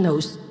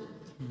internationals.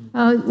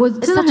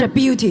 It's such a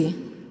beauty.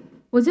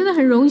 我真的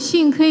很荣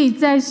幸可以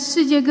在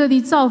世界各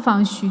地造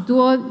访许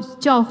多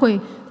教会，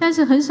但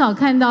是很少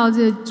看到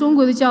这中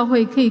国的教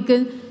会可以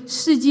跟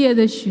世界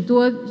的许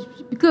多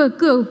各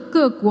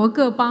国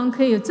各邦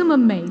可以有这么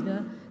美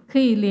的可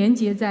以连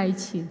结在一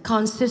起。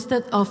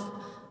Consisted of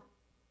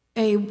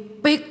a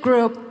big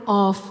group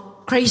of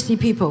crazy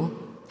people.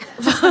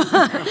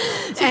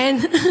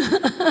 And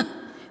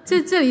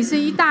这里是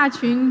一大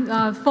群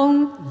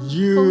疯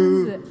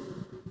子。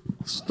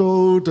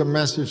Stole the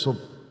message of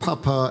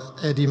Papa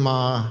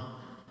Edima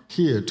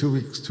here 2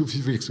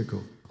 weeks ago.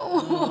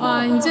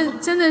 你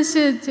真的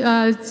是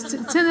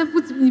真的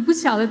你不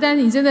晓得，但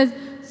是你真的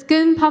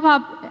跟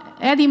Papa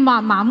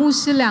Edima 马牧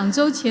师2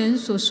周前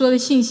所说的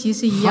信息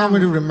是一样的。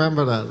How many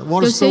remember that?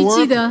 What 有 is the 谁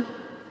记得 word?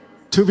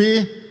 To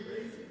be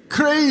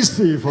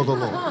crazy for the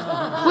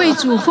Lord. 为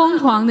主疯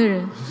狂的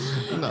人。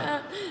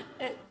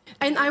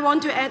And I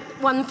want to add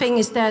one thing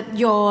is that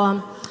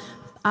your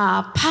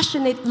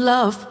passionate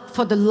love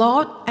for the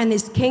Lord and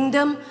His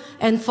kingdom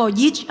and for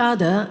each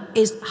other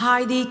is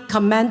highly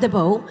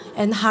commendable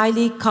and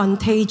highly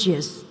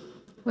contagious.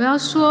 我要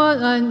说，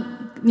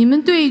你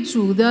们对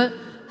主的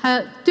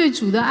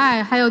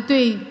爱，还有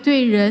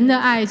对人的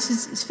爱，是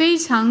非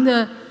常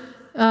的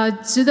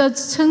值得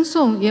称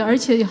颂，而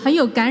且很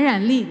有感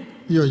染力。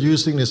You're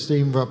using the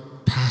same word,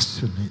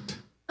 passionate.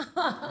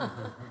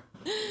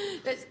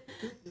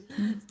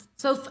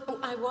 So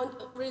I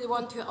really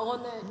want to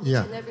honor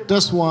Yeah, everyone.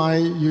 that's why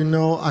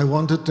I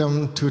wanted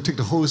them to take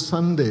the whole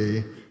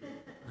Sunday,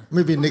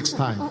 maybe next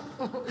time,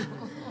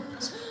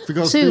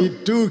 because they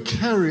do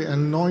carry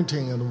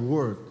anointing and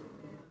word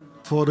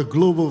for the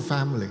global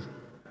family.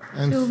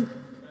 And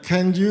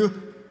can you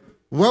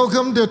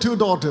welcome their 2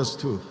 daughters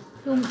too,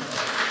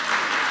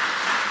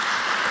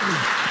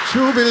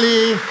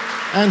 Jubilee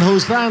and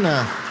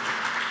Hosanna?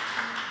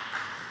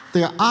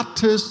 They are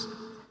artists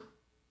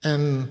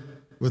and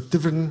with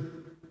different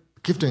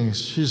giftings.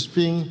 She's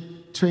being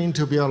trained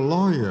to be a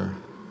lawyer.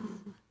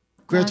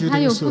 他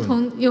有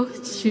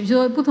许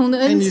多不同的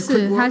恩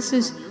赐，他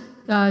是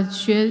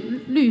学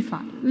律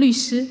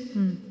师。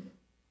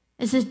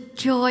It's a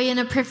joy and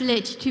a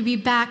privilege to be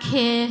back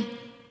here,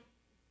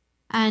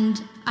 and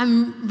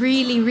I'm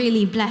really,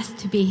 really blessed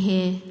to be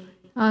here.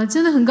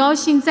 真的很高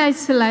兴再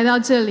次来到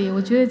这里，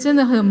我觉得真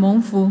的很蒙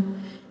福。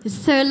It's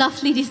so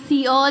lovely to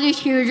see all the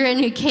children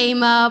who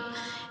came up.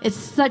 It's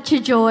such a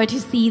joy to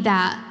see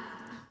that.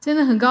 真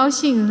的很高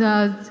兴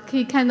可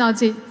以看到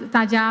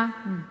大家。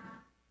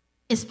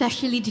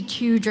Especially the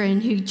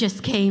children who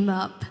just came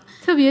up.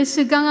 特别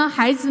是刚刚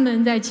孩子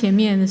们在前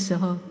面的时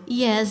候。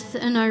Yes,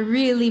 and I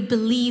really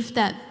believe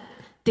that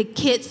the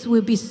kids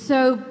will be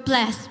so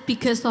blessed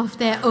because of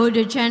their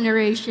older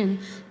generation,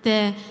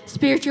 their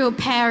spiritual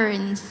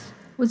parents.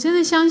 我真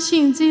的相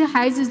信这些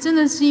孩子真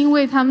的是因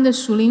为他们的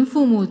属灵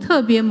父母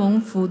特别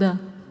蒙福的。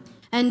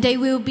And they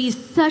will be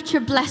such a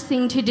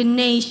blessing to the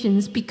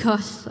nations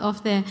because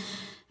of their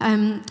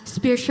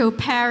spiritual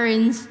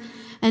parents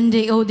and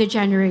the older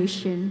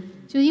generation.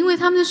 就因为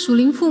他们的属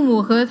灵父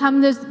母和他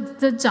们的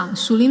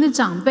属灵的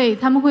长辈，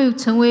他们会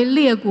成为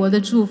列国的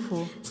祝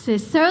福。So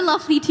it's so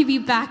lovely to be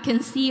back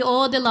and see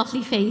all the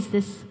lovely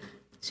faces.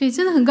 所以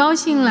真的很高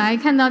兴来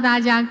看到大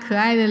家可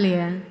爱的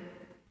脸。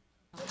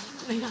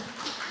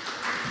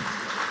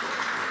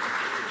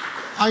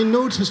I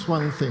noticed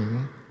one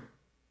thing.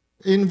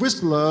 In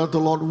Whistler, the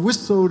Lord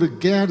whistled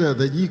together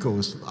the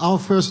eagles, our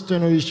first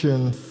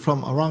generation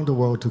from around the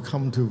world to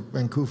come to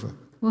Vancouver.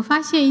 我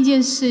发现一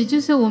件事，就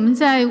是我们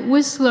在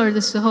Whistler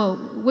的时候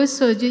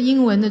 ，Whistler 就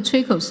英文的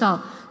吹口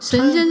哨，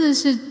神真的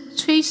是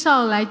吹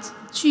哨来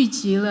聚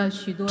集了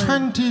许多人。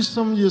 20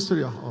 some years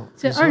ago,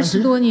 在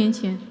20多年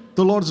前，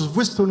 the Lord is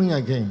whistling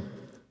again.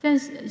 但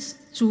是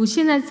主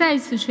现在再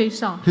次吹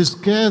哨， He's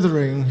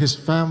gathering His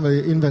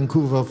family in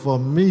Vancouver for a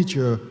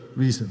major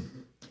reason.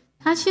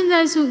 他现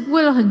在是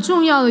为了很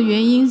重要的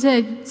原因，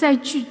在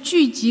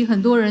聚集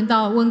很多人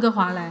到温哥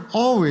华来。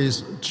 Always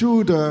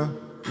Judah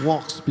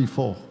walks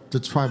before the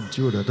tribe of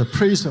Judah, the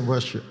praise and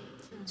worship.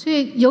 所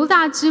以犹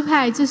大支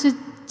派这是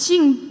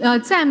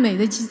赞美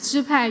的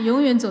支派，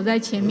永远走在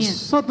前面。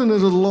 Suddenly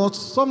the Lord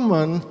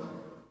summoned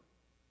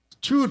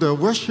Judah,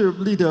 worship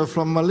leader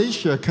from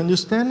Malaysia. Can you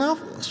stand up?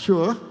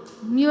 Sure.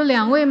 我们有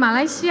2位马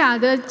来西亚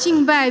的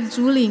敬拜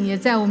主领也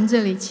在我们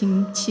这里，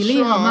请起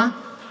立好吗？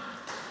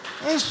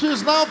 And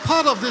she's now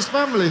part of this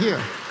family here.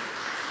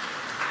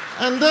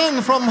 And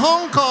then from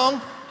Hong Kong,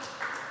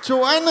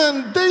 Joanna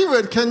and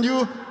David, can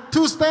you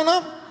two stand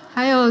up?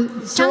 还有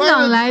香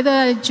港来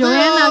的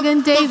Joanna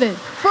跟 David，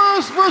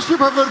 First worship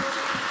of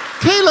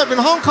Caleb in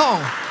Hong Kong.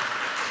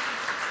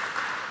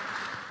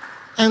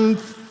 And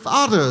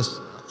others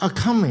are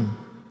coming,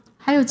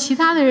 还有其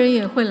他的人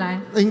也会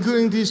来，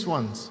 including these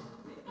ones.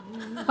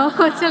 包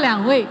括这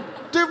2位，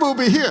 They will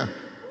be here.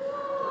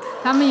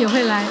 他们也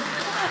会来。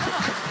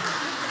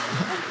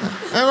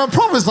 And I'm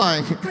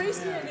prophesying.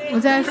 我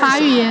在发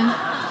预言，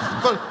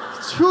 But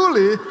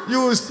truly, you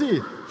will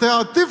see there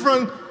are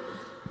different,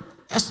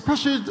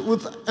 especially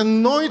with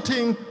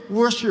anointing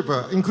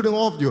worshiper, including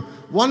all of you.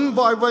 One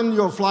by one,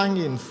 you're flying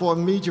in for a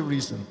major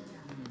reason.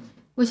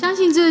 我相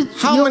信这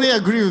How many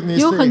agree with me?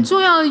 有很 Saying, 重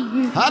要的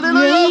原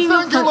Hallelujah, 因，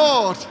 thank you,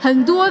 Lord.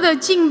 很多的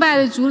敬拜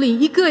的主领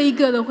一个一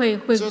个的会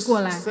Just 过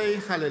来。 say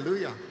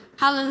hallelujah.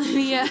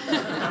 Hallelujah.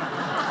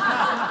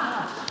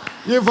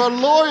 If a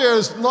lawyer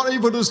is not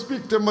able to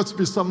speak, there must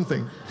be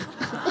something.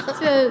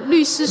 这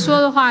律师说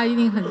的话一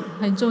定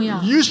很重要。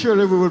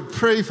 Usually we would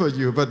pray for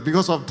you, but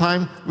because of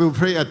time, we'll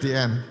pray at the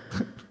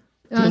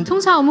end.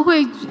 通常我们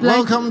会来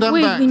Welcome them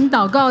为 back. 您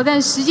祷告，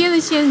但时间的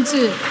限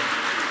制，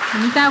我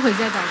们待会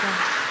再祷告。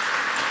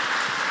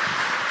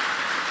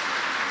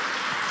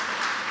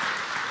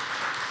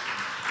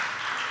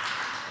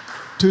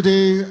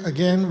 Today,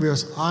 again,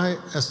 I,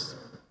 as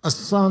a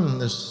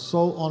son, is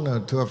so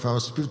honored to have our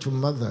spiritual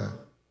mother,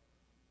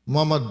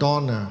 Mama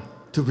Donna,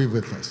 to be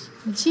with us.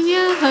 今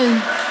天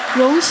很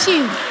荣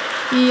幸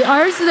以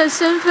儿子的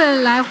身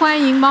份来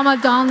欢迎妈妈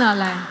Donna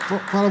来， But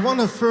I want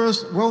to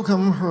first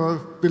welcome her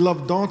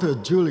beloved daughter,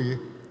 Julie.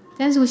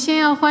 但是我先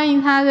要欢迎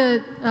她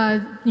的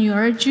女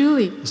儿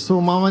Julie。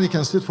 So, Mama, you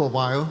can sit for a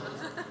while.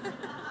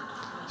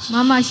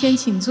 妈妈先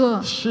请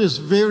坐， She is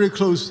very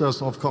close to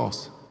us, of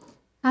course.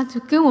 她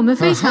跟我们 Her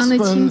非常的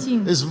亲 husband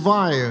近。 is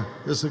Vi,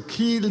 is a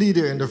key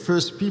leader in the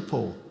First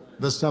People,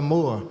 the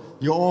Samoa.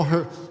 You all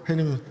heard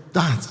him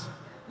dance.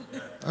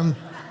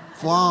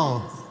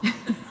 Wow.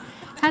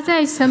 她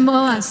在萨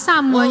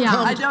摩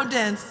亚 I don't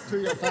dance. To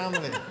your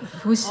family.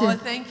 不是 Oh,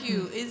 thank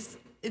you.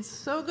 It's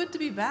so good to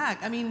be back.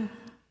 I mean,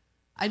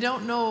 I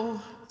don't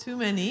know too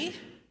many,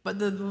 but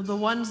the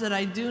ones that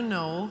I do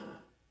know,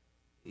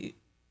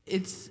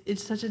 it's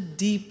such a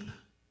deep.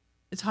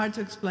 It's hard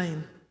to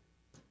explain.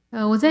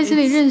 我在这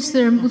里认识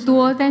的人不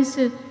多，但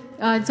是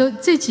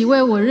这几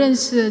位我认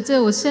识的，这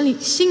我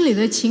心里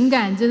的情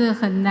感真的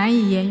很难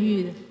以言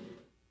喻的。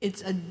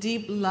 It's a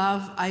deep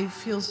love. I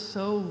feel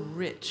so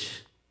rich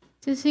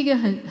这是一个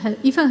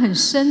一份很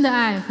深的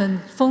爱，很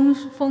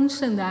丰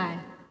盛的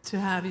爱。 to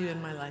have you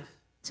in my life.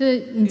 这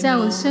你在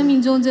我生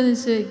命中真的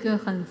是一个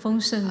很丰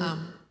盛的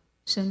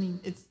生命。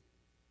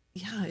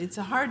It's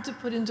hard to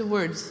put into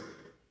words.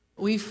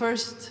 We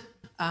first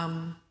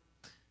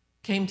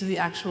came to the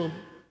actual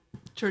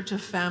Church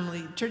of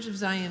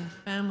Zion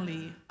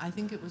family. I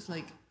think it was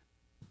like.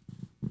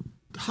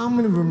 How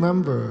many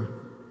remember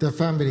the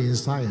family in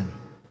Zion?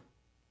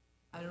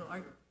 I don't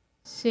know.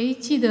 谁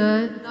记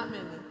得 Not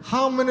many.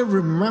 How many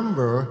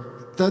remember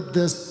that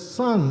the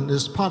son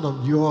is part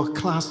of your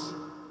class,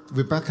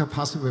 Rebecca,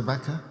 Pastor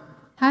Rebecca?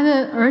 他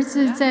的儿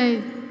子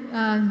在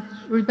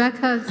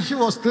Rebecca He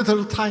was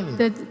little tiny.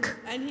 的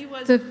And he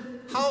was. 课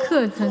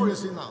How 程 old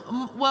is he now?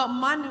 Well,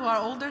 Manu, our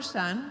older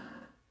son,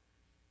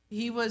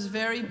 he was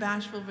very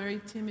bashful,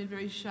 very timid,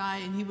 very shy,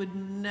 and he would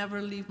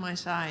never leave my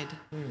side.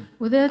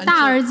 我的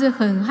大儿子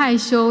很害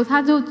羞，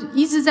他就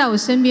一直在我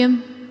身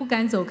边，不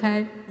敢走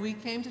开。 We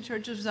came to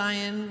Church of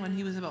Zion when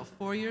he was about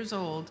 4 years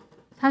old.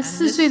 他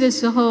4岁的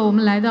时候，我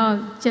们来到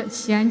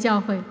西安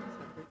教会。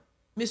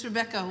 Miss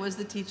Rebecca was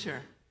the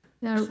teacher.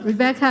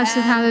 Rebecca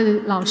是他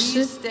的老 We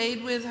师。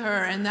 stayed with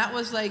her, and that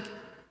was like,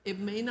 it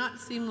may not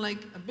seem like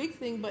a big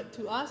thing, but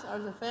to us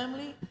as a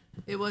family,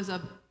 it was a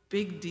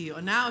big deal.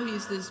 And now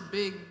he's this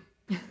big.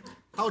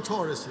 How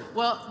tall is he?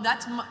 Well,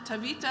 that's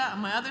Tavita,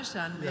 my other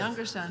son, the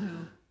younger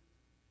son,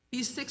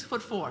 he's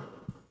 6'4".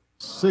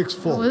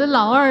 6'4". 我的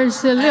老二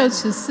是6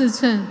尺4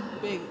寸，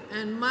 Big.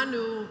 And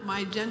Manu,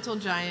 my gentle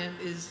giant,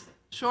 is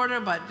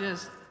shorter, but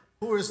just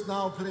Who is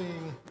now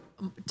playing?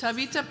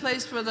 Tavita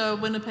plays for the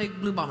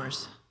Winnipeg Blue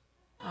Bombers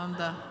on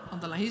the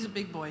line. He's a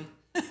big boy.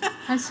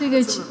 他是一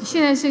个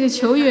现在是个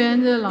球员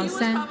的老 He was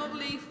三。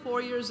 probably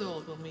 4 years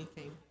old when we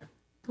came here.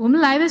 我们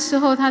来的时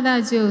候，他大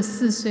概只有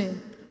4岁。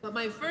 But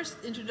my first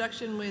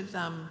introduction with,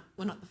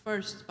 well, not the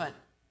first, but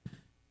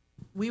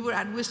we were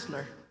at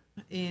Whistler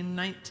in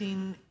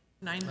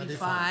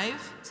 1995.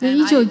 所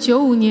以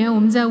1995年我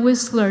们在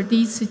Whistler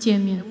第一次见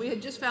面。 And we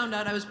had just found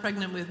out I was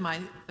pregnant with my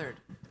third.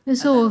 那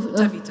时候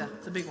Tavita,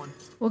 the big one.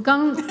 我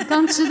刚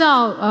知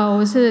道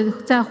我是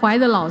在怀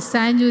的老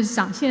三，就是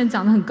现在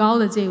长得很高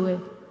的这位。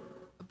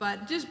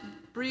 But just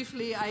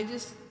briefly,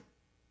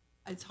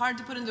 it's hard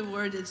to put into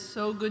words. It's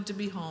so good to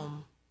be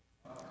home.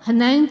 很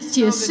难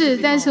解释，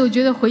但是我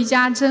觉得回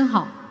家真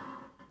好。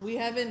 We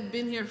haven't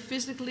been here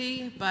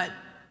physically, but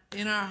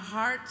in our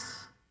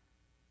hearts,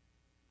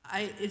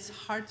 it's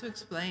hard to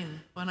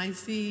explain. When I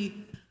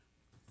see,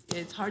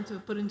 it's hard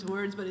to put into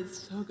words, but it's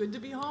so good to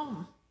be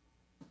home.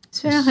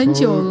 虽然很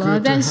久了，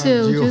但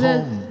是我觉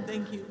得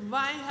Thank you.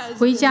 Vi has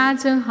回家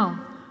真好。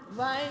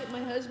 Vi,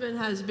 my husband,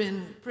 has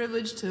been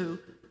privileged to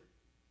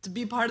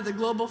be part of the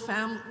global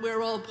family.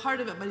 We're all part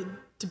of it, but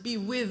to be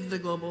with the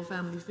global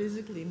family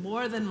physically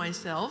more than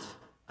myself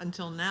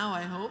until now,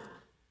 I hope.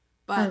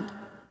 But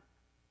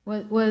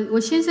我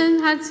先生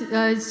他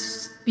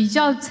比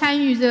较参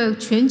与这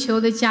全球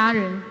的家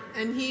人。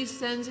 And he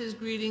sends his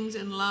greetings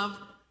and love.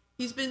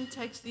 He's been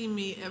texting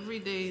me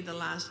every day the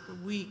last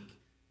week,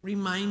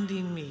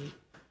 reminding me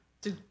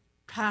to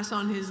pass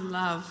on his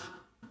love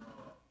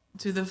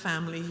to the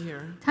family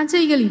here. 他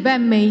这一个礼拜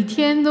每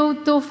天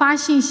都发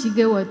信息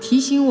给我，提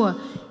醒我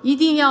一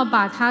定要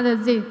把他的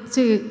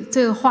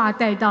这个话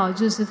带到，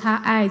就是他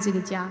爱这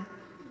个家。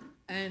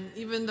 And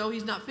even though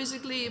he's not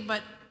physically,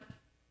 but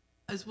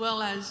as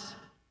well as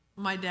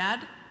my dad,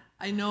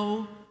 I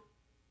know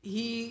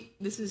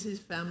this is his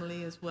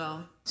family as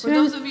well. For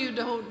those of you who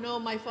don't know,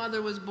 my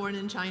father was born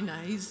in China.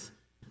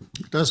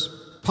 That's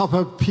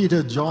Papa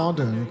Peter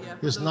Jordan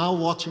is now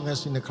watching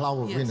us in the cloud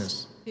of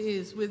witness.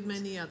 He is with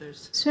many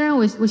others. 虽然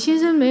我先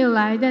生没有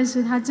来，但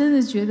是他真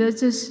的觉得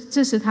这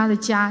是他的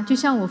家，就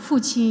像我父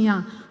亲一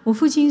样。我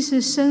父亲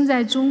是生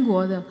在中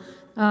国的，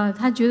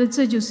他觉得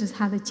这就是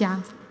他的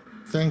家。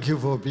 Thank you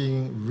for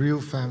being real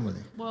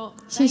family. Well,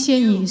 谢谢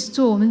你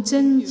做我们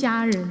真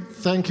家人。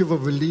 Thank you for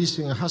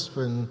releasing a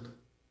husband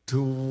to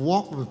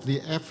walk with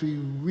me every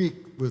week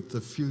with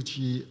the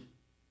Fuji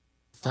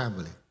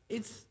family.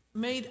 it's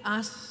made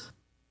us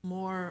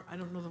more, I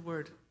don't know the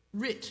word,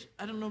 rich.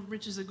 I don't know if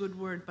rich is a good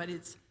word, but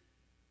it's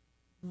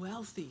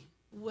wealthy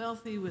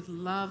with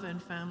love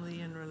and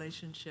family and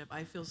relationship.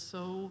 I feel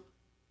so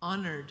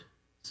honored,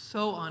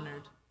 so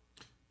honored.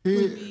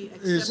 He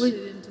is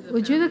我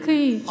觉得可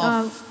以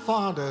a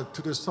father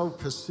to the South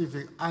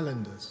Pacific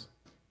Islanders.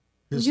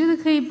 我觉得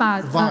可以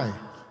把 Why?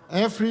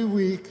 Every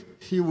week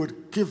he would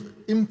give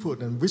input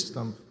and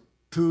wisdom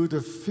to the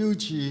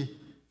Fuji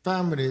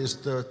families,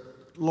 the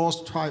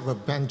lost tribe of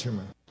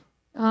Benjamin.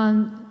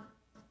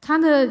 他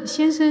的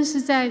先生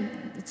是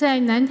在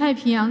南太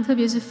平洋，特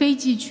别是斐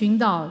济群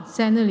岛，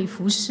在那里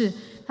服侍。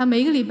他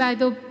每个礼拜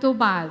都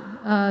把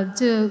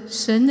这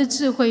神的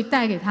智慧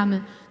带给他们。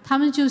他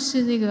们就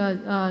是那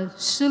个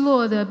失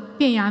落的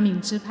便雅悯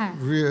支派。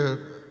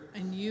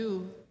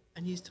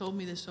And he's told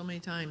me this so many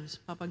times.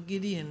 Papa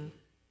Gideon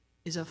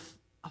is a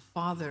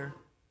father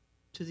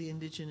to the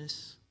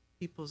indigenous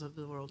peoples of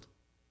the world.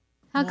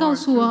 他告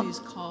诉我 these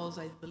calls,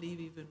 I believe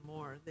even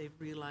more, they've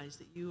realized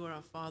that you are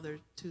a father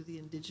to the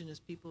indigenous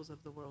peoples of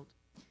the world.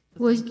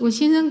 我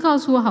先生告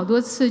诉我好多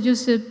次，就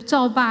是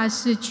赵爸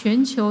是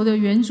全球的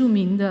原住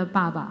民的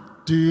爸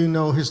爸。 Do you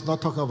know he's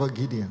not talking about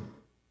Gideon?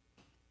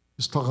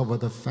 He's talking about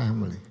the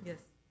family. Yes.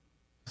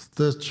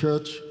 The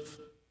church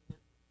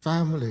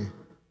family.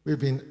 We've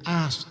been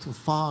asked to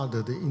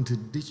father the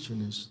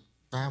indigenous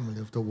family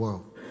of the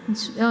world.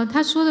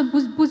 他说的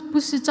不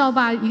是赵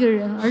爸一个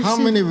人，而是 How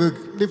many will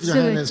lift your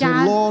hand and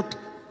say, Lord,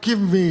 give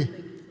me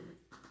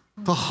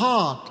the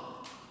heart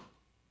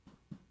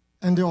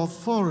and the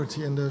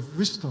authority and the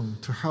wisdom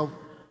to help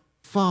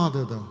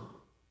father them?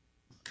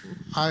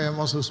 I am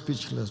also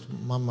speechless,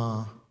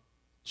 Mama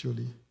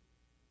Julie,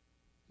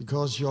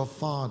 because your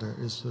father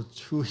is a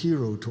true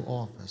hero to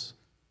all of us.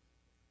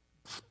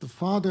 The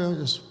father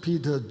is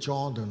Peter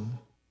Jordan.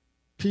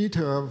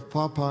 Peter,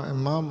 Papa,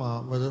 and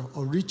Mama were the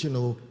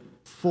original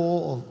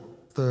four of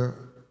the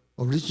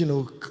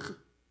original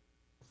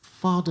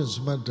father's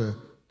mother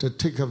to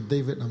take of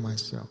David and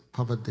myself,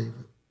 Papa David.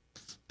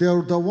 They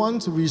are the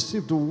ones who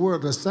received the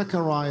word of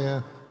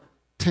Zechariah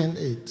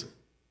 10:8.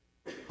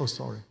 Oh,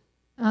 sorry.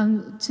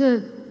 这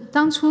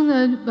当初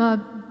呢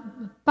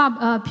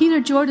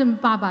，Peter Jordan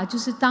爸爸就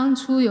是当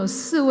初有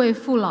4位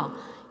父老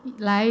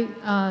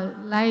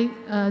来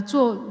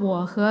做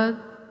我和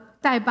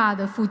代爸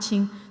的父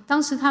亲。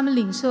当时他们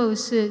领受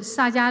是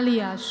撒迦利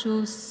亚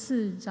书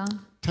4章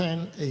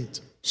10:8.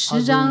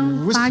 10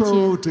章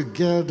8节。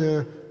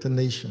Together the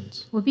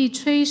nations. 我必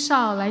吹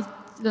哨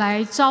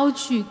来招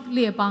聚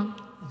列邦。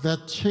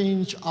 That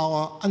change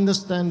our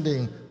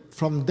understanding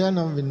from then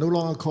on, we no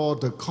longer call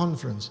the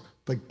conference,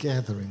 but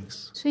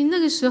gatherings. 所以那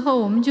个时候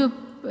我们就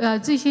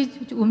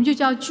我们就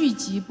叫聚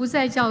集，不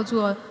再叫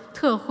做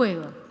特会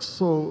了。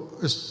So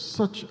it's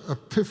such a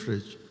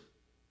privilege,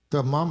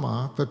 the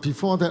Mama. But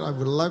before that, I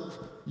would like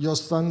your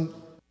son,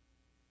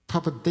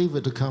 Papa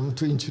David, to come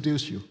to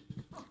introduce you.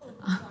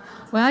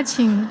 我要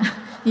请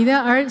你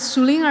的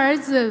属灵儿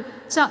子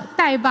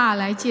代爸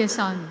来介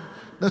绍你。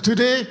Now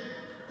today,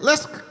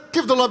 let's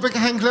give the Lord a big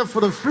hand clap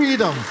for the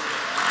freedom.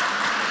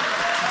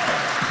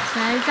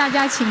 来，大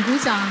家请鼓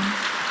掌。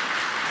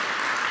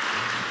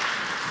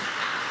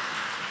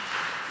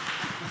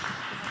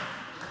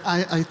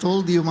I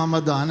told you,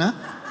 Mama Donna,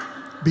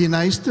 be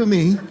nice to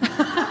me,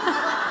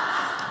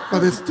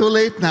 but it's too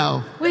late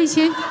now. 我以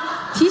前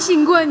提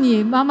醒过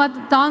你，妈妈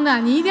Donna，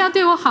 你一定要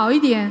对我好一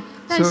点，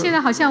但现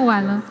在好像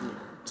晚了。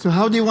So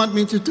how do you want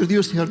me to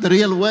introduce her? The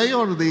real way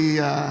or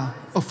the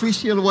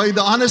official way,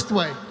 the honest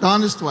way? The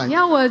honest way. 你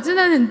要我真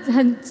的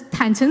很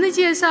坦诚的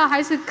介绍，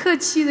还是客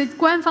气的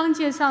官方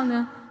介绍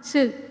呢？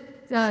是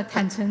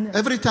坦诚的。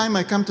Every time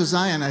I come to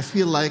Zion, I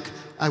feel like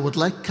I would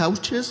like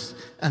couches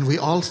and we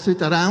all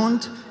sit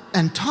around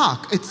and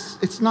talk.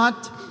 It's not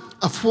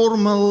a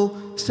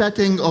formal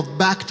setting of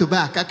back to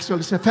back.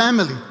 Actually, it's a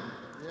family.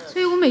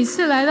 所以我每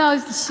次来到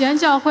喜安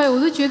教会，我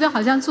都觉得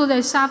好像坐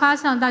在沙发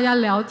上，大家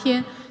聊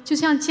天，就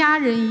像家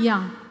人一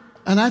样。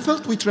And I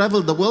felt we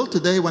traveled the world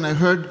today when I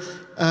heard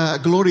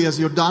Gloria's,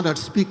 your daughter,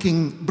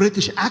 speaking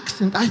British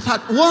accent. I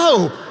thought,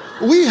 wow,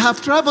 we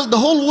have traveled the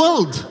whole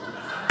world.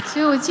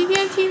 所以我今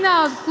天听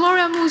到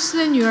Gloria 牧师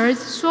的女儿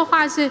说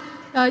话是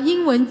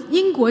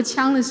英国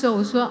腔的时候，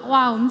我说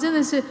哇，我们真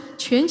的是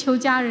全球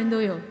家人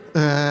都有。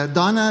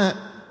Donna,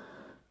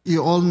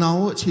 you all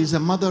know she's a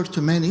mother to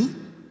many.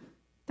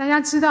 大家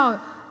知道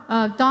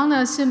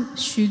Donna 是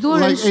许多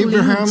人属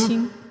灵母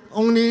亲。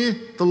Only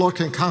the Lord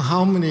can count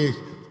how many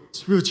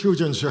spiritual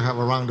children she have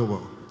around the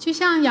world. 就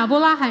像亚伯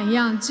拉罕一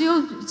样，只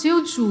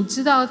有主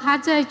知道他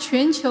在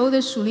全球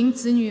的属灵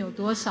子女有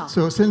多少。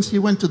So since he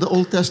went to the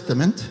Old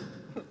Testament,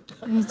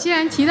 你既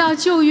然提到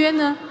旧约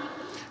呢？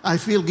 I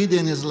feel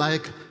Gideon is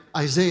like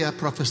Isaiah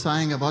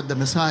prophesying about the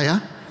Messiah.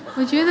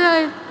 我觉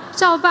得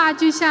赵爸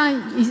就像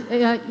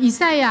以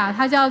赛亚，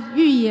他叫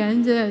预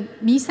言着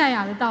弥赛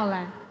亚的到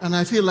来。And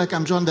I feel like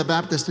I'm John the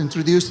Baptist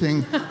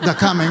introducing the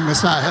coming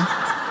Messiah.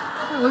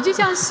 我就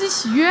像施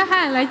洗约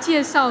翰来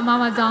介绍妈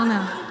妈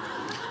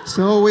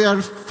Donna。So we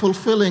are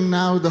fulfilling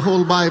now the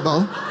whole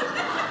Bible.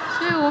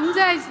 所以我们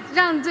在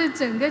让这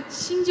整个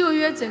新旧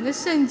约、整个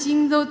圣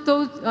经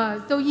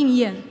都应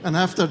验。And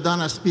after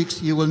Donna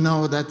speaks, you will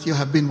know that you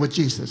have been with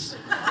Jesus.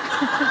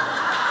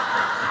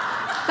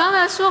 当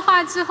他说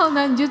话之后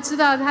呢，你就知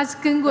道他是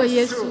跟过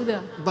耶稣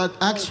的。But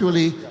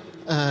actually,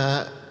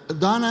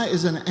 Donna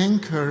is an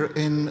anchor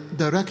in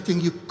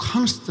directing you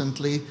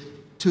constantly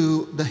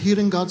to the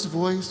hearing God's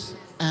voice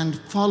and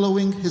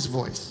following His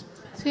voice.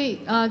 所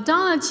以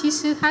Donna 其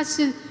实他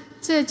是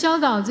在教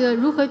导着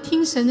如何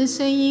听神的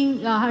声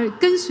音，还有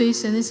跟随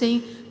神的声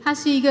音。他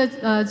是一个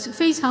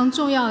非常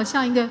重要的，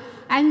像一个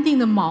安定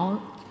的锚。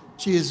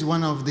She is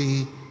one of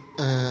the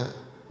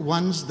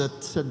ones that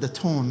set the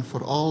tone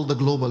for all the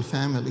global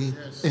family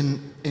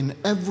in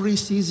every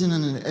season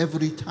and in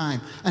every time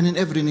and in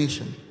every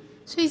nation.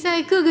 所以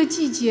在各个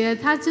季节，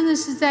他真的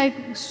是在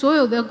所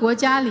有的国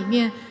家里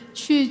面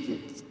去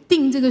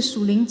定这个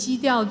属灵基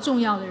调重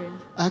要的人。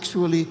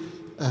Actually,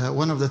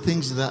 one of the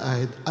things that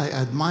I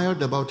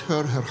admired about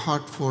her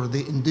heart for the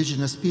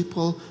indigenous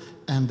people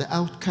and the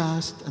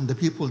outcast and the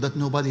people that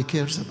nobody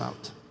cares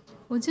about.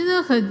 我真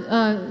的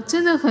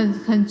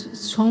很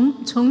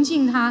崇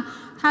敬他，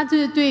他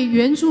这对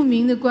原住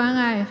民的关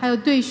爱，还有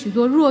对许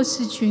多弱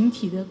势群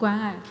体的关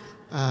爱。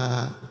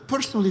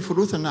Personally, for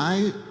Ruth and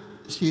I,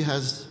 she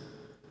has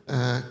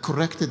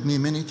corrected me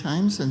many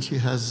times and she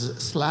has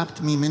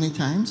slapped me many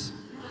times.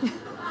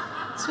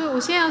 所以我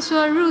现在要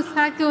说 ，Ruth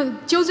她给我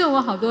纠正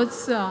我好多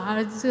次啊，还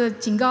有这个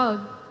警告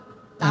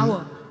打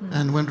我。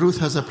And when Ruth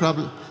has a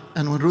problem,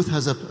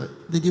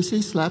 did you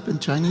say slap in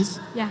Chinese?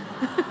 Yeah.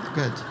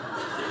 Good.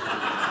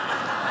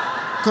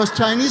 Because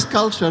Chinese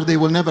culture, they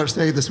will never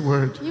say this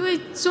word. 因为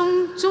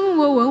中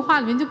国文化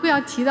里面就不要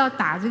提到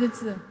打这个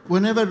字。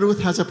Whenever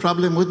Ruth has a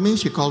problem with me,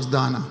 she calls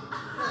Donna.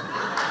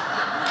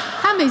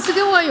 她每次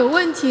跟我有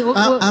问题，我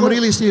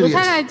really serious. 我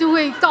太太就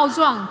会告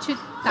状去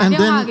打电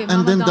话给妈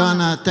妈 And then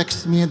Donna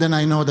texts me, and then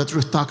I know that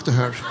Ruth talked to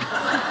her.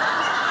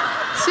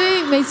 所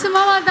以每次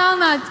妈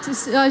妈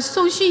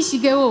送讯息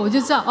给我，我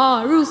就知道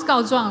哦 ，Ruth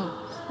告状了。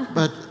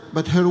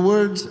But her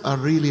words are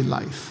really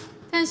life.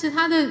 但是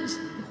她的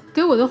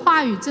给我的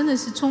话语真的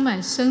是充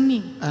满生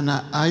命。And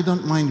I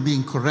don't mind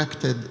being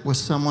corrected with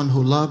someone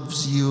who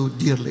loves you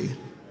dearly.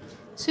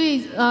 所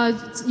以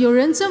有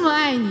人这么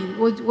爱你，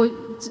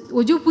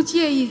我就不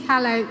介意他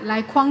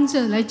来匡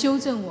正、来纠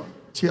正我。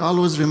She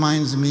always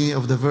reminds me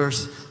of the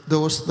verse,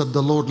 "Those that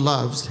the Lord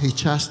loves, He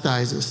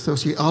chastises." So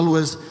she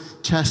always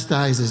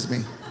chastises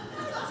me.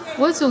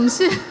 我总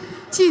是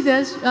记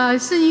得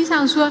圣经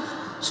上说，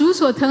主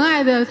所疼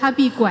爱的，他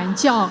必管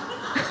教。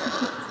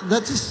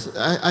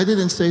I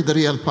didn't say the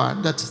real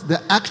part. That's the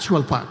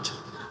actual part.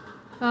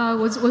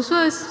 我说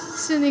的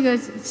是那个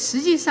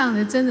实际上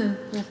的真的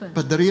部分。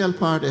But the real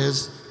part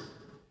is,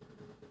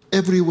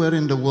 everywhere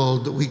in the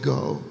world we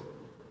go,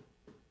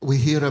 we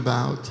hear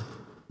about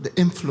the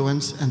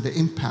influence and the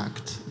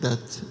impact that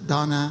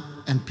Donna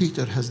and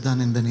Peter has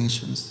done in the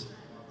nations.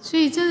 所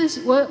以真的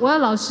是我要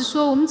老实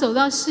说，我们走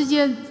到世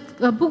界，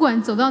不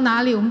管走到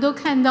哪里，我们都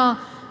看到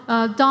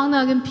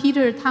Donna 跟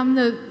Peter 他们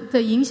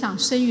的影响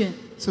深远。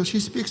So she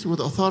speaks with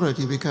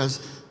authority because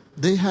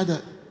they had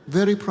a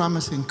very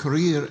promising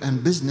career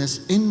and business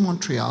in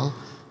Montreal.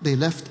 They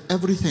left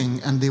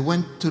everything and they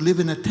went to live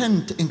in a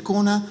tent in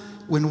Kona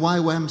when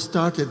YWAM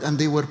started, and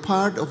they were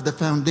part of the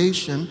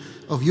foundation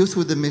of Youth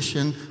with a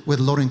Mission with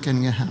Lauren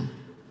Cunningham.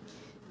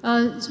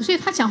 所以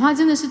他讲话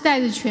真的是带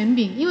着权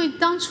柄，因为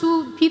当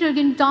初 Peter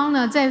跟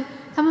Donna 在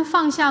他们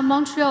放下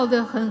Montreal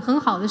的很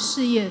好的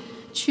事业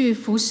去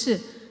服侍，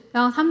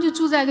然后他们就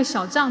住在一个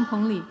小帐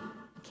篷里。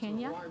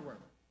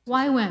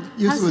YWAM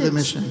Youth with a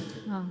Mission.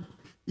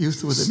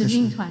 Youth with a 使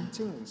命 Mission. 团，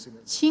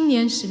青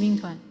年使命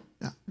团。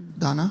Yeah.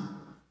 Donna?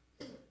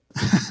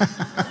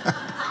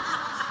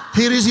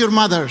 Here is your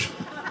mother.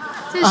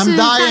 这 I'm 是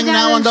大 dying 家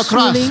now on 的 the 属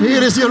cross. 灵。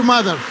 Here is your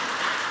mother.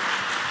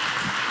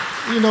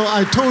 You know,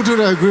 I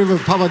totally agree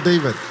with Papa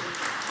David.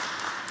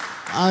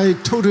 I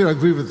totally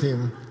agree with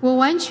him. 我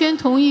完全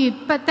同意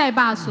代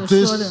爸所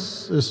说的，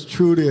 This is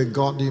truly a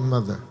godly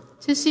mother.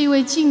 这是一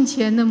位敬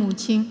虔的母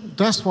亲。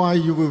 That's why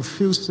you will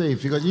feel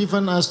safe, because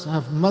even us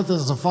have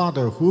mothers and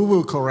father who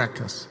will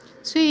correct us.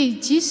 所以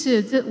即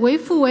使这为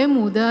父为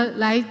母的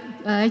来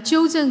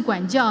纠正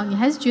管教，你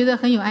还是觉得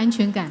很有安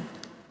全感。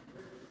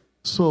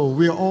 So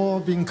we are all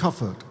being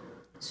covered.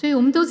 所以我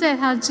们都在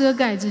他的遮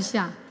盖之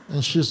下。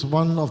 And she's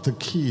one of the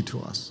key to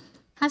us.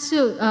 他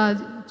是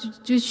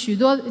就许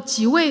多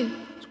几位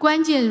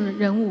关键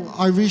人物。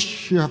 I wish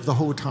she have the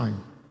whole time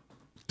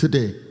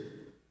today.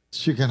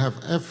 She can have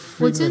every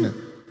我真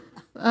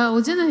minute. 我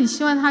真的很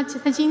希望他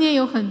今天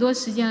有很多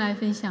时间来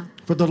分享。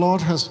 But the Lord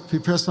has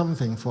prepared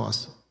something for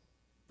us.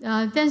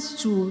 但是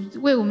主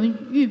为我们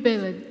预备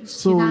了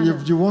其 So 他的。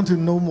 if you want to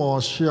know more,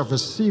 she have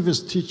received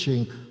his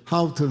teaching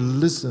how to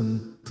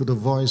listen to the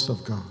voice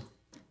of God.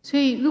 所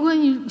以，如果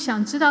你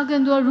想知道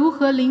更多如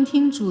何聆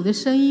听主的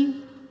声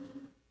音，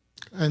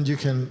 And you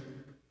can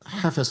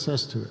have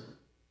access to it.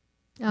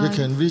 You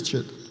can reach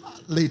it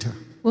later.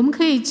 我们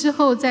可以之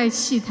后再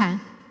细谈。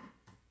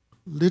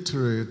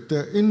 Literally,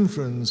 their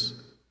influence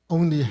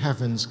only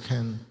heavens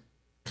can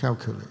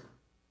calculate.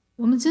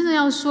 我们真的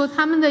要说，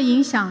他们的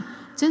影响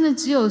真的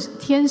只有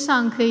天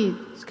上可以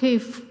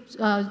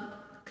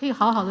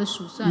好好的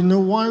数 You 算。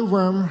 know,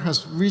 YWAM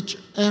has reached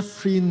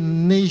every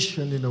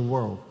nation in the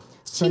world,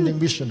 sending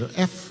mission to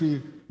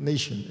every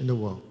nation in the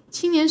world.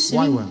 青年使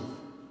YWAM.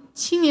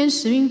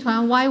 命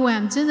团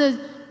YWAM 真的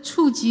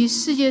触及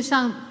世界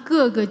上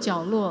各个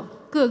角落、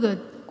各个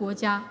国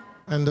家。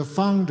 And the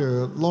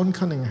founder, Lon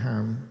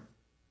Cunningham,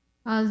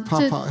 这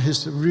Papa,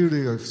 his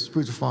really a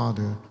spiritual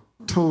father,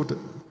 told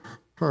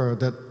her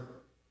that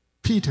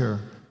Peter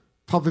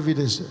probably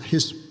is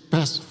his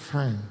best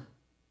friend.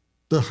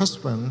 The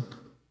husband,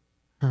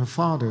 her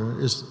father,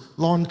 is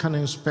Lon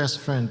Cunningham's best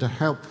friend to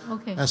help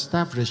Okay.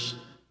 establish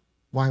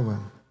YWAM.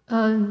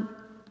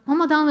 王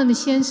茂当人的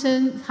先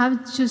生，他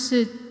就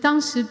是当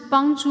时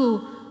帮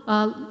助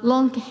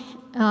Lon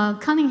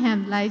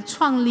Cunningham 来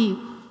创立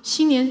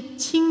青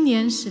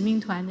年使命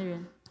团的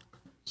人，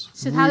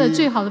是他的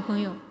最好的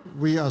朋友。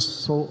 We are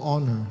so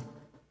honored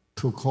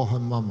to call her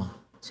Mama.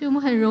 所以我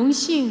们很荣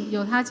幸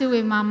有他这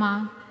位妈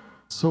妈。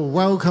 So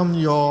welcome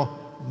your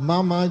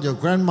Mama, your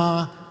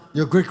Grandma,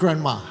 your Great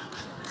Grandma.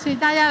 所以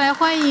大家来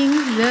欢迎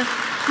你的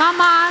妈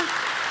妈、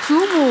祖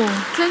母、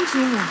曾祖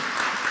母。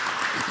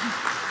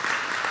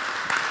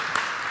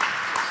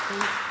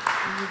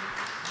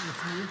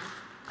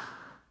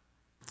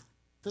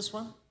 This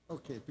one?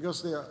 Okay,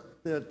 because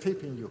they are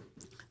taping you.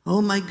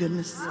 Oh my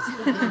goodness.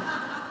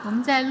 我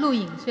们在录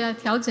影，所以要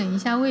调整一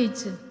下位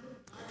置，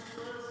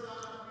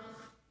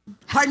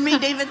 Pardon me,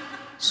 David.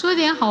 说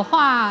点好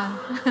话。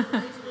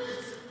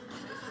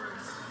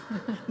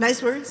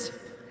 Nice words.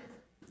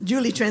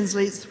 Julie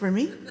translates for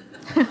me.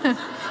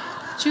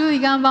 Julie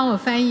刚刚帮我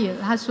翻译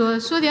了，她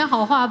说点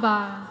好话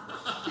吧。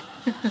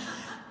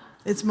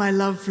 It's my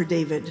love for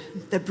David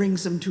that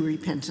brings him to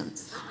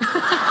repentance.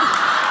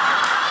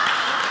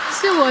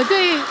 是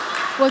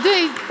我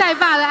对代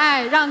爸的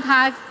爱，让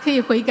他可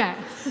以悔改。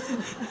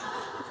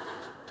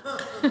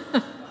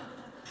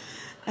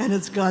 And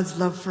it's God's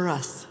love for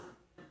us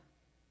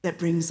that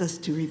brings us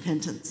to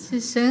repentance. 是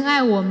神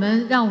爱我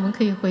们，让我们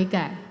可以悔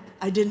改。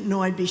 I didn't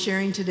know I'd be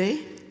sharing today,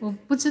 我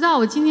不知道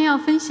我今天要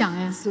分享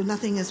哎， so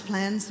nothing is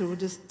planned, so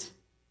just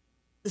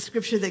the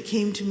scripture that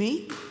came to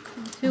me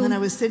所以 when I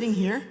was sitting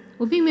here.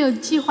 我并没有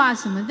计划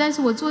什么，但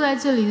是我坐在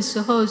这里的时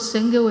候，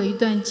神给我一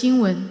段经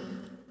文。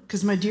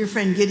 Because my dear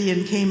friend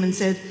Gideon came and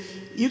said,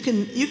 you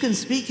can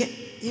speak,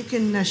 you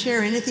can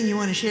share anything you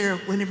want to share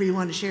whenever you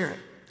want to share it.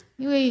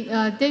 因为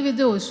David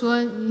对我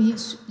说，你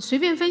随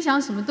便分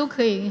享什么都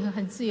可以，你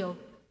很自由。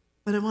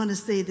 But I want to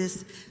say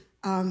this,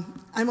 I'm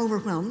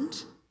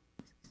overwhelmed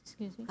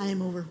I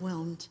am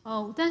overwhelmed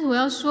哦，但是我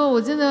要说，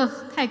我真的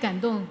太感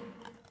动。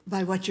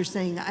 by what you're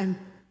saying.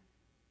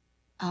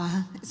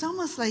 It's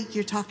almost like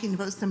you're talking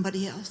about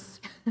somebody else.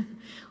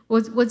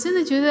 我真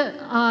的觉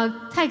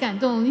得太感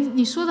动，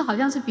你说的好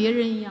像是别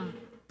人一样，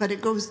 But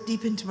it goes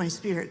deep into my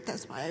spirit.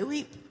 That's why I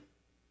weep.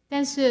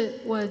 但是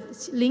我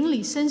灵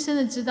里深深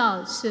的知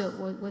道是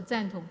我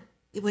赞同。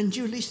 When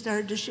Julie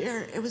started to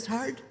share, it was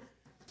hard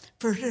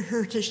for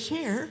her to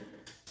share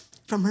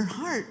from her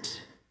heart.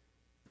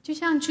 就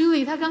像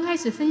Julie 她刚开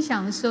始分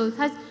享的时候，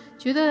她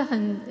觉得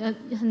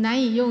很难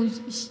以用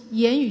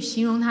言语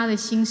形容她的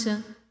心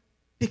声，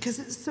 Because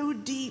it's so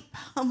deep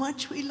how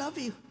much we love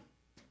you.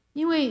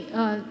 因为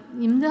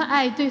你们的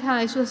爱对她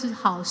来说是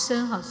好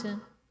深好深。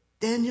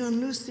 Daniel and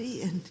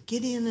Lucy and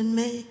Gideon and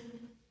May,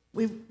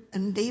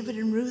 and David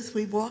and Ruth,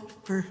 we walked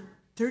for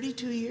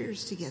 32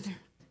 years together.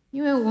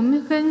 因为我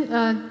们跟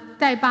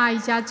戴爸一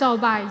家、赵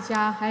爸一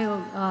家，还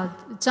有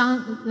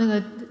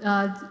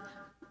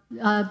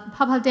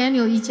Papa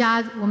Daniel 一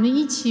家，我们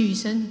一起与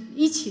神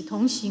一起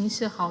同行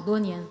是好多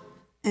年。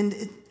 And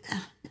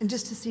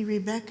just to see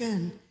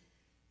Rebecca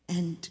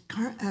and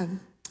Carmen,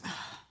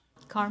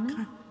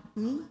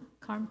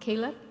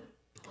 Caleb,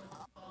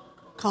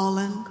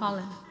 Colin.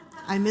 Colin.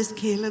 I miss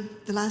Caleb.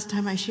 The last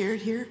time I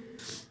shared here,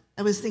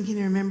 I was thinking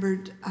I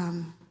remembered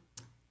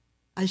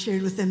I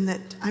shared with them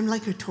that I'm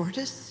like a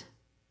tortoise.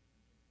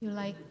 You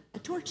like? A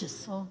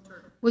tortoise. 哦，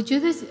我觉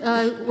得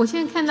我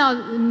现在看到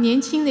年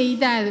轻的一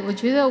代，我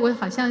觉得我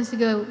好像是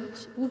个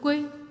乌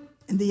龟。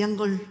 And the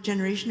younger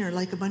generation are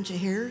like a bunch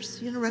of hares,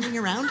 running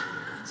around.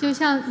 就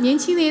像年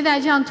轻的一代，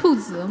就像兔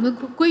子，我们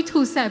龟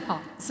兔赛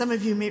跑。 Some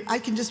of you I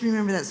can just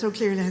remember that so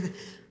clearly.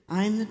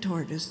 I'm the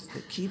tortoise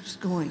that keeps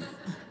going.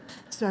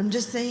 So I'm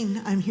just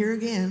saying, I'm here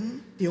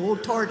again. The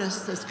old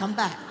tortoise has come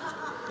back.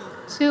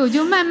 所以我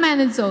就慢慢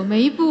的走，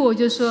每一步我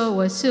就说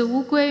我是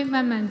乌龟，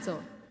慢慢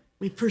走。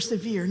 We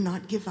persevere,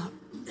 not give up.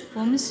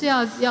 我们是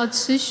要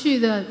持续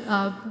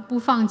的不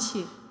放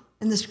弃。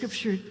 And the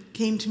scripture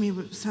came to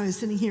me, so I was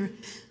sitting here.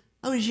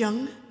 I was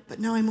young, but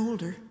now I'm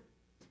older.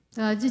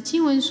 这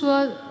经文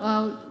说，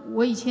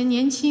我以前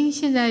年轻，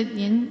现在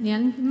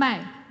年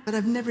迈， But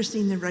I've never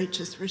seen the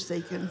righteous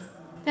forsaken,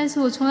 但是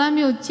我从来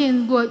没有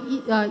见过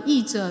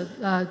义者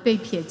被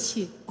撇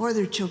弃， or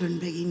their children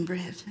begging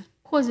bread.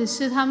 或者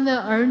是他们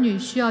的儿女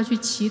需要去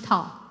乞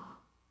讨。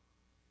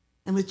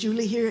 And with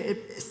Julie here,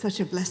 it's such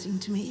a blessing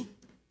to me.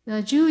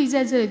 Julie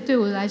在这里对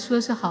我来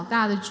说是好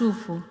大的祝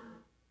福。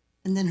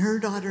 And then her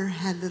daughter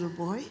had a little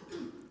boy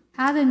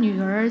她的女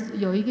儿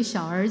有一个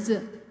小儿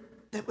子，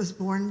 that was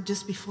born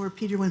just before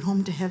Peter went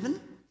home to heaven.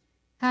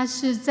 他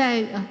是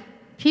在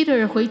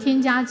Peter 回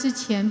天家之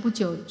前不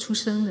久出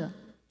生的。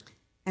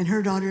 And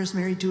her daughter is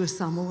married to a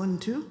Samoan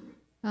too.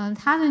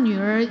 她的女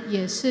儿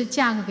也是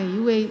嫁给一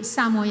位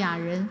萨摩亚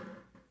人。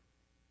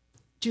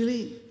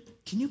 Julie,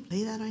 can you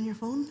play that on your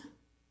phone?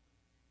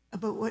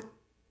 About what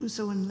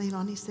Uso and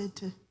Leilani said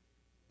to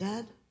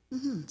Dad?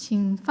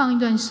 请放一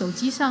段手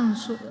机上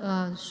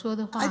说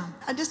的话。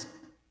 I just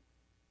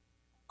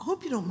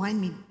hope you don't mind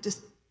me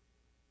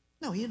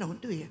No, you don't,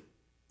 do you?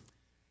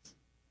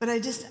 But I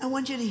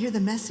want you to hear the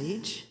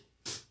message.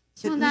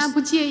 希望大家不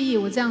介意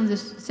我这样子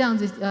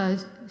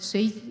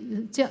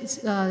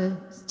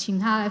请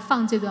他来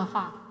放这段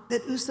话。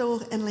 That Uso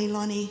and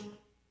Leilani,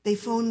 they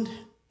phoned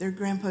their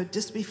grandpa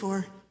just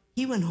before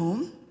he went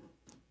home.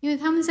 因为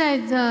他们在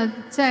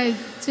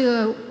这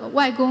个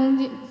外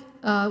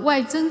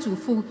曾祖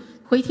父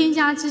回天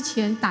家之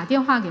前打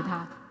电话给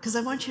他。 Because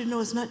I want you to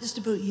know it's not just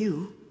about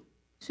you.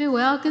 所以我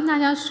要跟大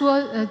家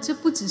说，这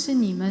不只是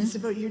你们， It's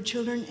about your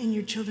children and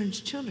your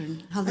children's children,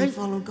 how they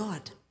follow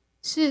God.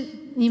 是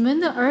你们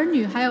的儿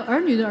女，还有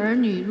儿女的儿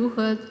女如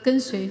何跟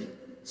随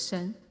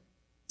神。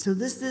 So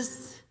this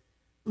is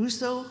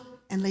Uso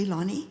and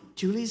Leilani,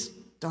 Julie's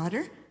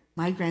daughter,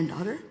 my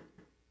granddaughter.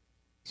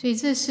 所以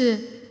这是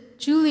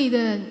Julie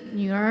的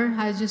女儿，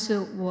还有就是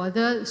我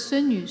的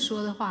孙女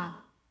说的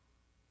话。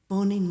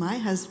 Phoning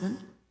my husband,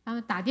 他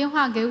们打电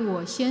话给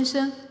我先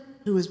生，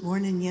 who was born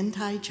in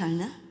Yantai,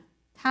 China,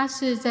 他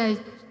是在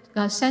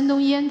山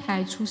东烟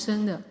台出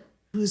生的。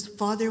 whose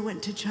father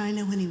went to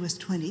China when he was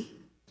 20,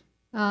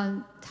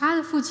 他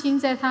的父亲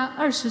在他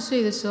20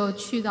岁的时候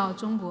去到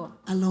中国，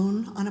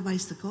 alone on a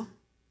bicycle.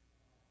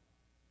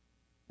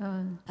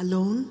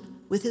 Alone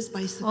with his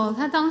bicycle,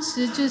 他当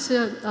时就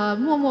是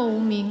默默无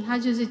名，他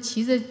就是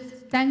骑着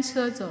单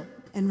车走，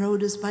 and rode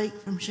his bike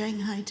from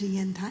Shanghai to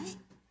Yantai.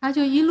 他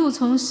就一路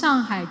从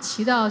上海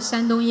骑到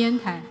山东烟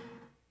台，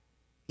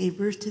 Gave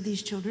birth to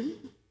these children.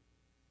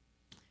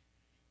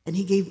 And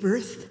he gave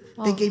birth,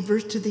 they gave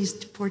birth to these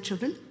 4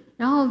 children.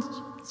 然后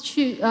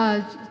去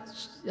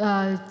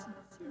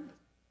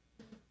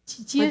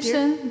接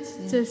生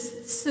这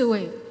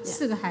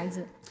4个孩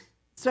子，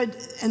 So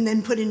and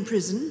then put in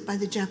prison by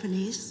the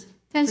Japanese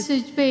但是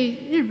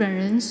被日本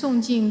人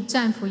送进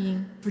战俘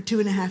营， for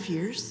 2.5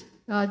 years.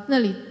 那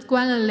里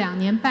关了2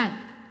年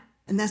半。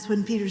 And that's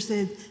when Peter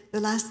said,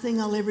 the last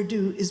thing I'll ever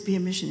do is be a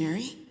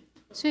missionary.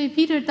 所以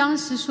Peter 当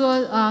时说，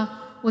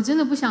我真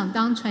的不想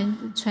当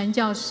传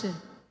教士。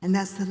 And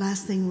that's the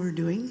last thing we're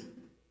doing.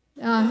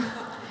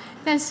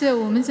 但是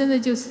我们真的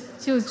就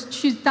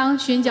去当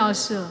宣教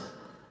士了。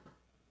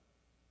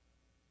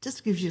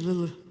Just gives you a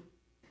little,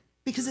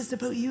 because it's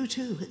about you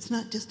too. It's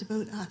not just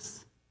about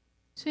us.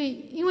 所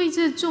以，因为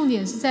这重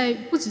点是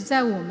不止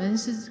在我们，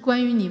是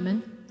关于你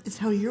们。It's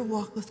how your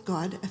walk with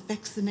God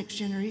affects the next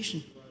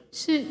generation.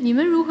 是你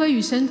们如何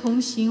与神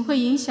同行，会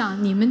影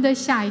响你们的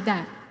下一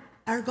代。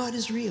Our God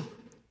is real.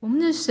 我们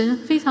的神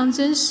非常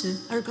真实。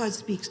Our God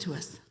speaks to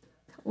us.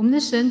 我们的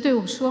神对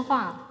我说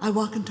话。I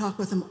walk and talk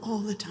with Him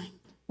all the time.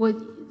 我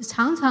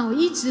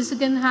一直是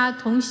跟他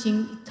同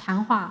行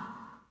谈话。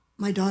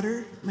My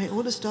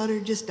oldest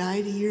daughter, just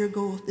died a year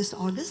ago this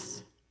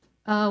August.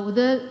 我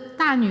的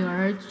大女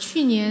儿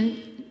去年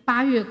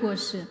8月过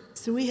世。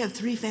So we have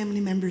 3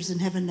 family members in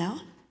heaven now.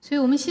 所以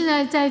我们现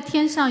在在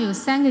天上有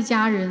3个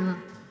家人了。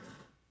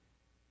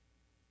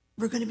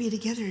We're going to be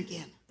together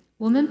again.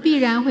 我们必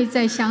然会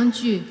再相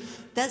聚。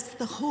That's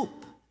the hope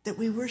that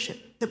we worship,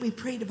 that we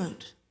prayed about,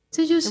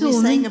 这就是 that we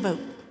sang about.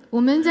 我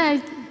们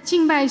在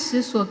敬拜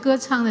时所歌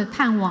唱的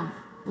盼望。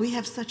We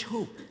have such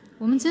hope.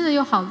 我们真的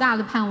有好大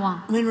的盼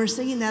望。When we're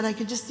singing that, I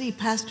could just see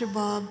Pastor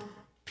Bob,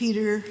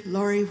 Peter,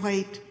 Laurie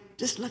White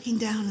just looking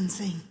down and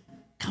saying,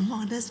 "Come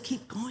on, let's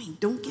keep going.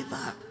 Don't give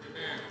up."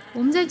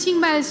 我们在敬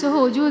拜的时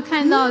候，我就会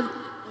看到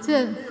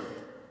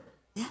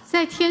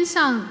在天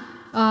上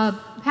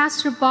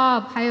，Pastor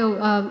Bob 还有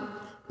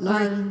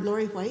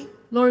Laurie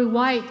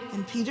White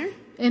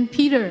and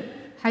Peter，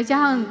 还加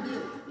上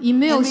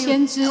Emil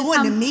先知，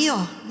他们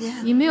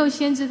Emil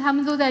先知，他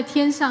们都在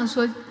天上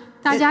说，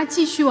大家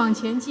继续往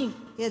前进。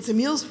Yeah, it's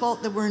Emil's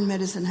fault that we're in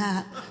Medicine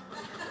Hat.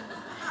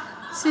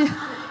 是，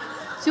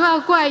就要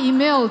怪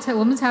Emil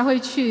我们才会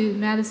去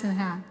Medicine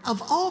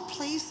Hat。Of all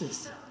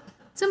places.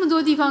 这么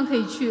多地方可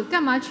以去，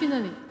干嘛去那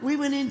里 We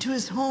went into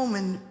his home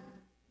and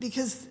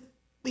because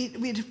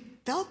we'd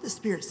felt the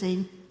Spirit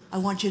saying, "I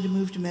want you to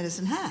move to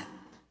Medicine Hat."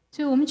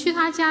 所以我们去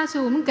他家的时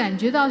候，我们感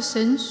觉到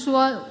神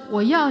说：“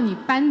我要你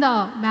搬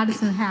到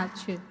Medicine Hat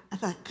去。” I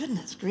thought,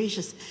 goodness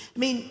gracious. I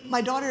mean,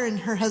 my daughter and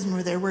her husband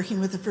were there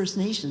working with the First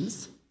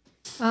Nations.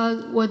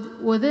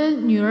 我的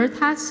女儿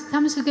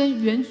他们是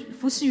跟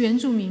服侍原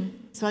住民。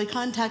So I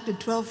contacted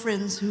 12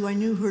 friends who I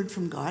knew heard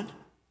from God.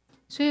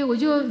 所以我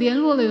就联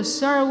络了有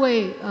12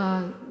位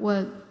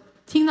我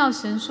听到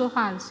神说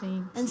话的声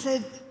音。And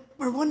said,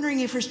 "We're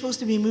wondering if we're supposed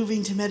to be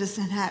moving to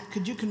Medicine Hat.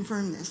 Could you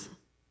confirm this?"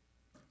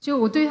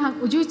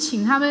 我就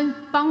请他们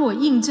帮我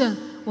印证，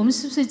我们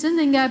是不是真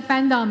的应该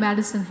搬到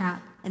Medicine Hat？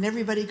 And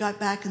everybody got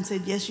back and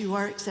said, "Yes, you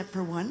are, except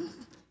for one."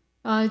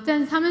 但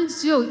是他们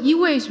只有1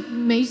位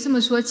没这么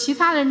说，其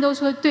他人都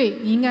说对，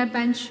你应该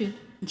搬去。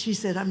And she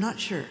said, "I'm not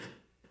sure."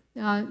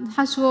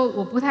 他说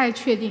我不太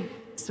确定。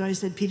So I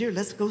said, "Peter,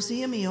 let's go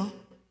see Emil."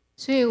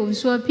 所以我们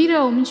说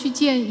Peter， 我们去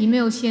见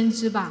Emil先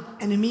知吧。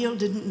And Emil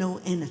didn't know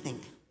anything.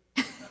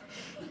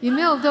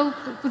 Emil 都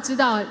不知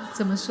道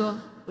怎么说。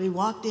We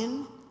walked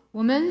in.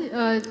 我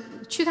们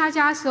去他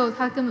家的时候，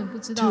他根本不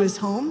知道。To his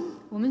home.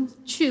 我们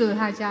去了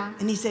他家。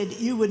And he said,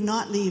 "You would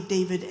not leave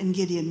David and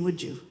Gideon,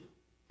 would you?"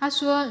 他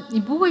说：“你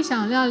不会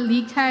想要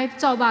离开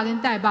赵爸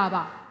跟戴爸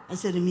吧？” I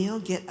said, "Emil,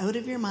 get out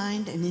of your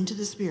mind and into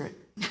the Spirit."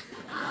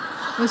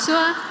 我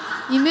说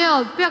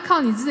：“Emil，不要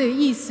靠你自己的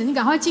意思，你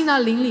赶快进到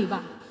灵里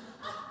吧。”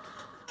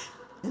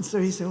 And so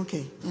he said,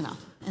 "Okay, you know."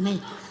 And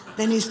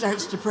then he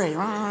starts to pray,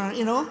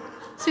 you know.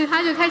 所以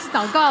他就开始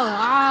祷告了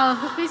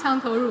啊，非常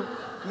投入。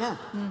Yeah.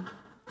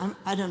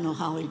 I don't know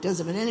how he does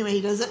it, but anyway,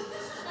 he does it.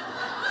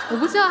 我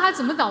不知道他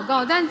怎么祷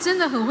告，但真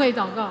的很会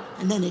祷告。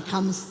And then he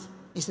comes,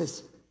 he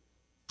says,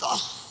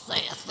 "Thus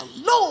saith the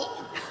Lord."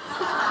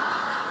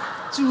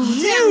 主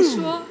这样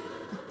说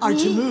are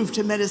to move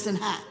to Medicine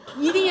Hat.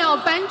 一定要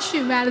搬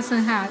去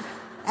Medicine Hat.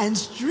 And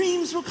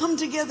streams will come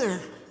together.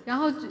 然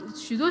后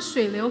许多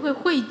水流会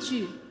汇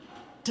聚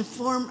to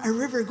form a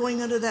river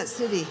going out of that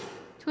city.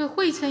 会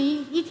汇成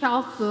一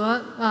条河，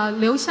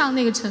流向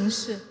那个城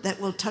市 that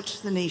will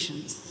touch the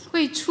nations.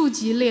 会触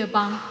及列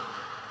邦。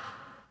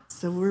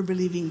So we're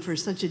believing for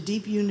such a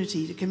deep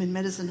unity to come in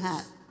Medicine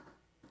Hat.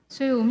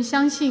 所以我们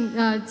相信，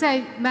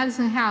在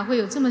Medicine Hat 会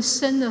有这么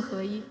深的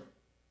合一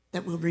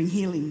that will bring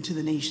healing to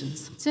the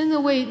nations. 真的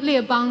为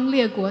列邦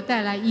列国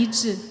带来医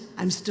治。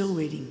I'm still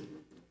waiting.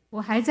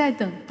 我还在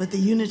等。But the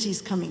unity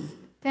is coming.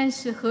 但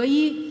是合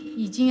一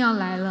已经要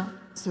来了。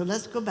So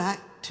let's go back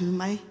to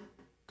my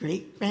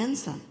great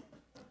grandson.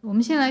 我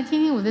们先来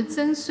听听我的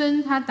曾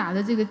孙他打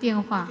的这个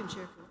电话。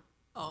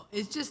Oh,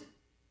 it's just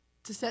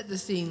to set the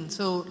scene.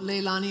 So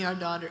Leilani, our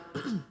daughter,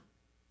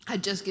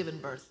 had just given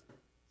birth.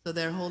 So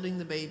they're holding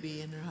the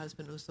baby, and her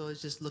husband Uso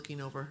is just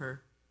looking over her.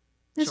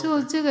 那时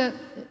候这个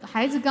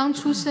孩子刚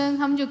出生，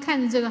他们就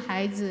看着这个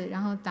孩子，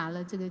然后打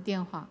了这个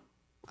电话。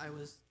I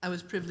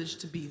was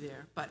privileged to be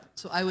there, but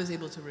so I was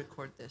able to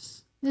record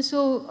this. 那时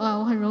候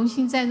我很荣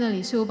幸在那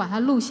里，所以我把它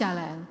录下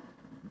来了。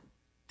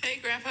Hey,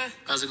 Grandpa.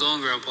 How's it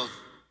going, Grandpa?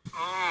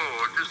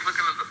 Oh, just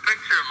looking at the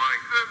picture. My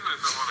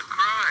goodness, I want to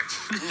cry.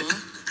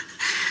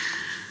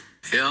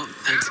 Yeah,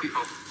 that's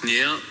beautiful.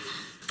 Yeah,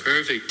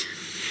 perfect.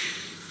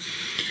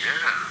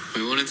 Yeah.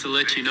 We wanted to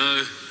let you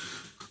know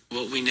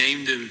what we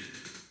named him.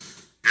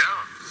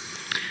 Yeah.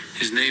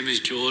 His name is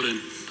Jordan,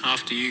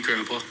 after you,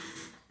 Grandpa.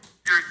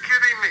 You're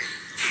kidding me.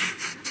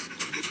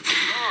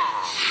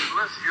 Oh,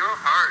 bless your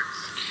hearts.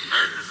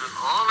 That is an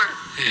honor.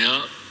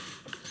 Yeah.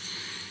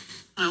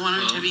 I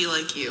want him to Well, be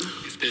like you.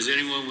 If there's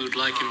anyone we would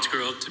like him to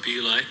grow up to be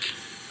like,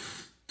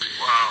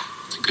 Wow.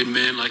 it's a good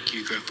man like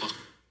you, Grandpa.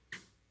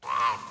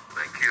 Wow.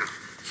 Thank you.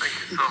 Thank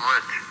you so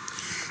much.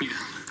 Yeah.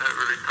 That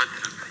really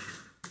touches me.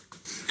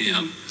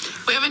 Yeah.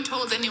 We haven't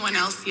told anyone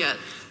else yet.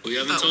 We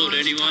haven't but we told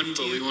wanted to anyone, talk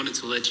to but you. we wanted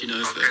to let you know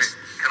Okay. first.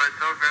 Can I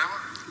tell Grandma?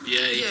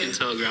 Yeah, you Yeah. can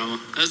tell Grandma.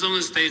 As long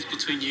as it stays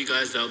between you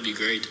guys, that would be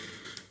great.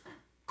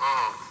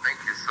 Oh,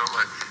 thank you so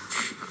much.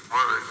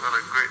 What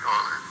a great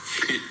honor.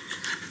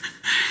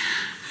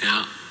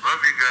 Yeah.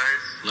 Love you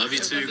guys. Love you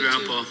too, love you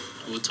Grandpa.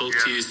 We'll talk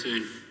to you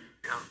soon.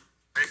 Yeah.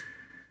 Hey.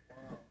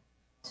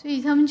 所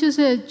以他们就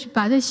是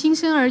把这新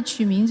生儿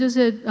取名，就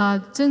是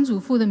曾祖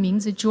父的名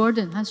字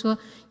Jordan。他说，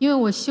因为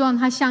我希望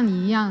他像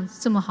你一样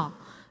这么好。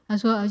他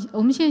说，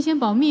我们现在先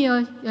保密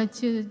哦，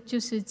就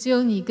是只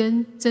有你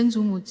跟曾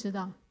祖母知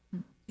道。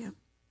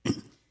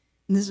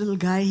And this little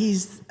guy,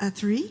 he's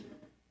 3,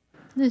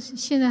 那是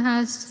现在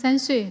他3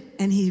岁，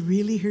 and he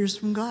really hears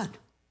from God.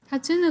 他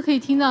真的可以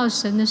听到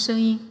神的声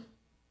音。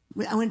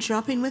 I went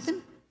shopping with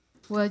him,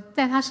 我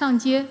带他上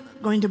街，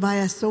 going to buy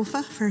a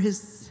sofa for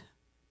his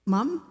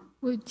mom.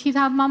 我替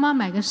他妈妈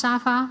买个沙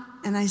发。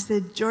 And I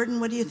said, Jordan,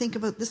 what do you think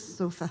about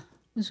this sofa?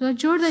 我说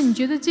Jordan， 你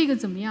觉得这个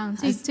怎么样？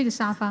这个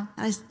沙发？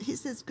 He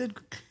says, good.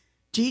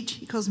 Jeej,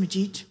 he calls me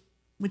Jeej,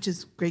 which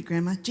is great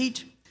grandma.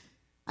 Jeej.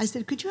 I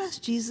said, could you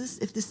ask Jesus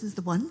if this is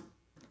the one?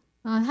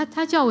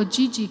 他叫我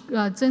Gigi，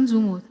 曾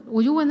祖母，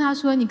我就问他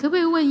说，你可不可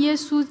以问耶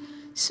稣，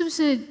是不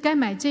是该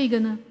买这个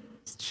呢？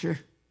 Sure.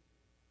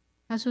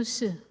 他说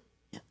是。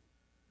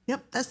 Yep,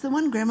 that's the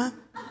one, Grandma.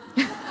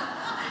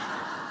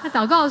 他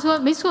祷告说，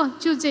没错，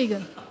就这个。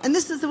 And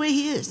this is the way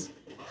he is.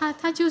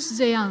 他就是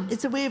这样。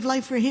 It's a way of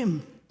life for him.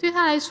 对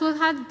他来说，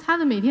他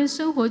的每天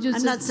生活就是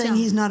I'm 这 not saying 样。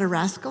 he's not a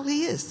rascal,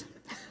 he is.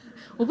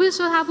 我不是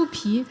说他不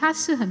皮，他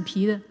是很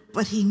皮的，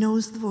 But he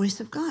knows the voice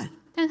of God.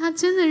 但他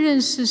真的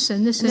认识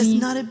神的 And 声 it's 音，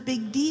 not a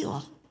big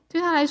deal. 对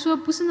他来说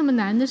不是那么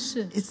难的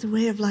事， It's the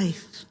way of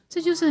life.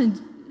 这就是很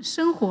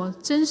生活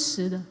真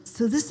实的。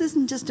 So this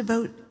isn't just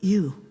about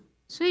you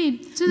所以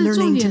真的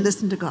重 learning to 点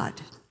listen to God.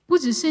 不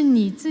只是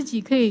你自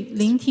己可以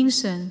聆听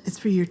神， It's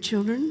for your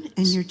children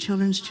and your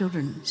children's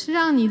children. 是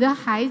让你的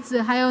孩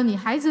子还有你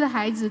孩子的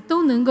孩子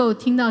都能够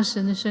听到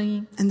神的声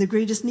音。 And the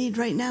greatest need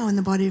right now in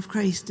the body of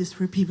Christ is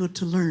for people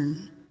to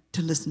learn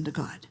to listen to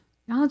God.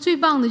 然后最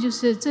棒的就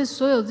是这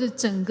所有这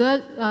整个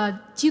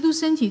基督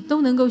身体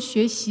都能够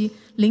学习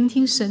聆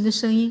听神的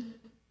声音，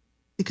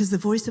 Because the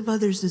voice of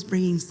others is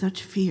bringing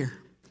such fear.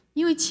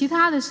 因为其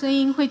他的声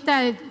音会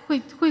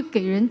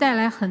给人带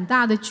来很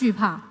大的惧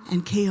怕，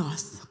 And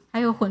chaos. 还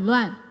有混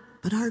乱。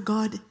 But our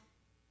God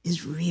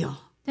is real.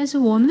 但是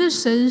我们的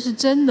神是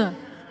真的，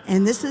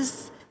 And this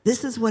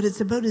is what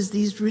it's about, is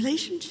these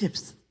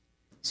relationships.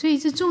 所以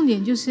这重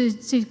点就是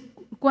这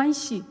关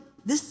系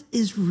This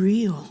is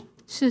real.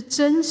 是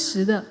真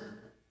实的。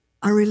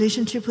 Our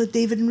relationship with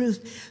David and Ruth.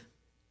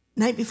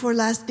 Night before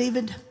last,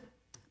 David,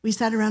 we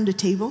sat around a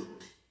table.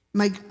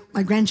 My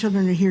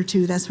grandchildren are here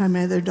too. That's why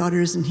my other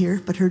daughter isn't here,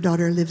 but her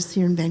daughter lives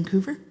here in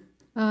Vancouver.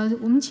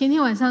 我们前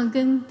天晚上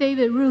跟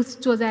David Ruth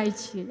坐在一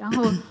起，然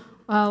后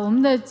我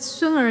们的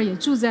孙儿也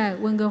住在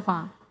温哥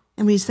华，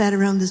 And we sat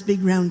around this big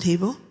round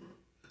table.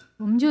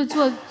 我们就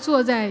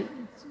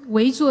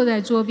围坐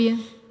在桌边。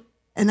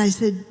 And I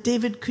said,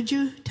 David, could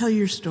you tell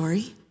your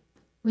story?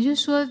 我就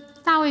说，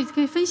大卫可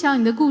以分享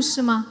你的故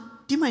事吗？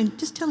 Do you mind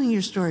just telling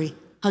your story,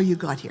 how you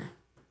got here?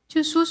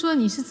 就说说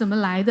你是怎么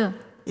来的，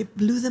 It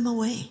blew them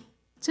away.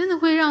 真的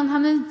会让他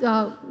们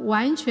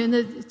完全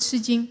的吃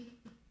惊。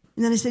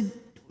 And then I said,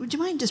 would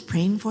you mind just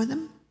praying for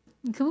them?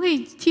 你可不可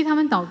以替他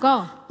们祷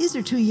告？ These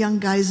are 2 young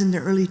guys in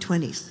their early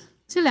 20s.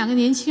 这2个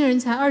年轻人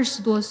才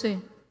20多岁，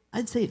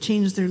 I'd say it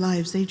changed their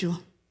lives, eh, Joel?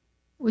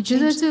 我觉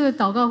得这个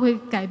祷告会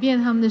改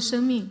变他们的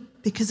生命，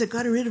 Because it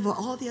got rid of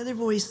all the other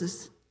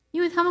voices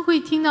因为他们会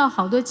听到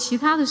好多其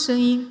他的声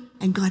音，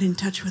 and got in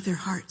touch with their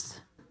hearts.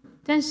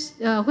 但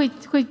是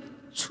会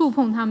触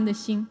碰他们的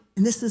心。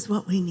 And this is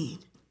what we need.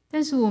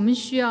 但是我们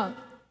需要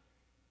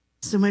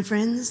So, my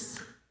friends,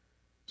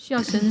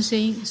 神的声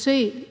音，所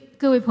以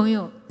各位朋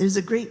友， there's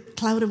a great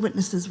cloud of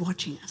witnesses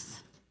watching us.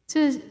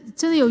 这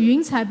真的有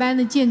云彩般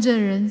的见证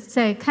人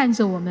在看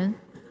着我们。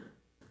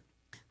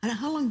 And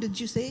how long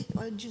did you say?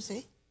 What did you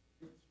say?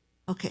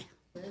 Okay.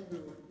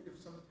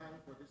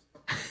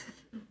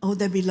 Oh,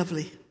 that'd be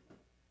lovely.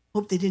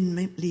 Hope they didn't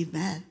leave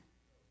mad.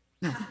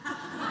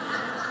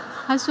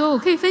 他说：“我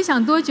可以分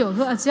享多久？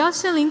说只要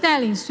圣灵带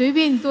领，随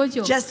便多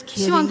久。 Just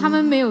kidding. 希望他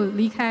们没有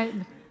离开，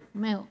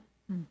没有。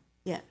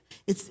 Yeah.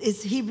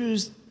 It's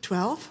Hebrews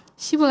 12.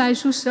 希伯来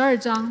书12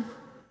章。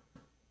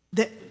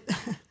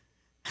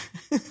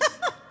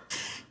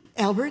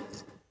 Albert,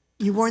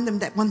 you warned them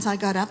that once I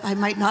got up, I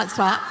might not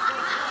stop.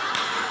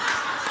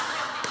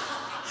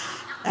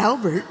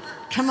 Albert,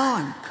 come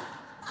on.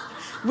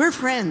 We're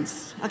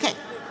friends. Okay.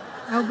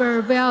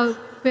 Albert，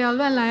不要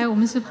乱来，我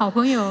们是好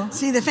朋友。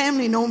 See, the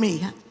family know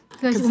me.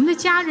 对，我们的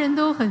家人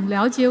都很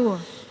了解我。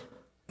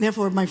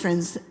 Therefore, my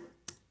friends,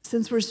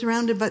 since we're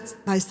surrounded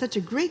by such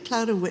a great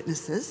cloud of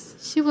witnesses,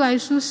 希伯来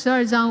书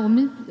12章，我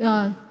们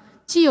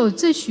既有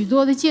这许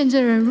多的见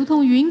证人，如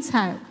同云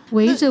彩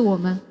围着我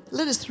们，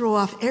 let us throw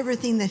off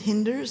everything that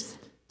hinders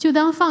就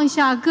当放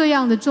下各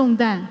样的重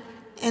担，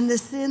 and the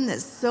sin that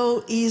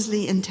so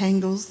easily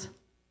entangles.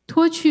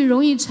 脱去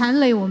容易缠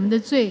累我们的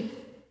罪。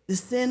 The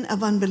sin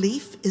of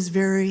unbelief is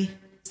very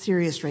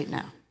serious right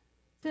now.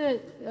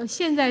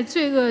 现在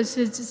罪恶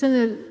是真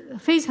的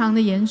非常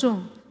的严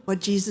重。 What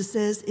Jesus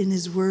says in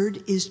his word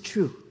is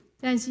true.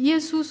 但是耶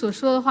稣所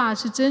说的话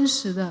是真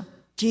实的。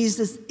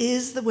 Jesus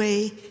is the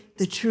way,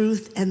 the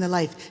truth, and the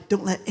life.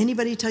 Don't let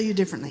anybody tell you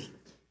differently.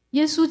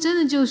 耶稣真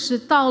的就是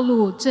道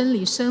路、真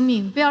理、生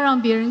命，不要让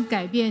别人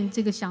改变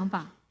这个想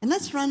法。 And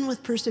let's run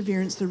with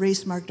perseverance the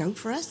race marked out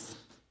for us.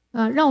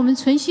 让我们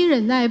存心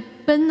忍耐，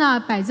奔那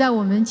摆在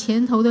我们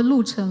前头的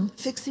路程。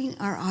 Fixing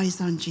our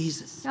eyes on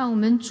Jesus. 让我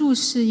们注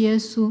视耶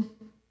稣。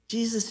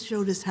 Jesus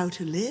showed us how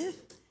to live,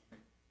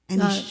 and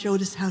he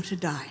showed us how to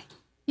die.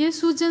 耶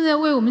稣真的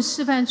为我们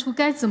示范出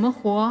该怎么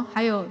活，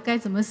还有该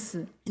怎么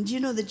死。 And do you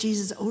know that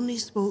Jesus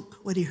only spoke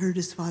what he heard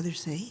his Father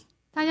say?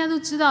 大家都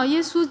知道，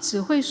耶稣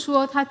只会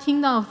说他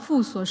听到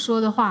父所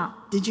说的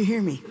话。 Did you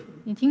hear me?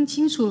 你听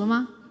清楚了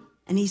吗？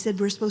 And he said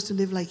we're supposed to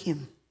live like him.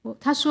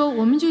 他说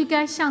我们就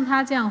该像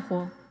他这样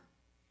活。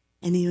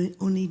 And he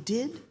only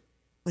did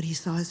what he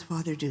saw his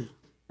Father do.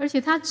 而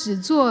且他只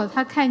做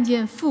他看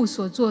见父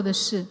所做的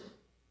事。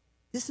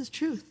 This is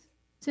truth.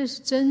 这是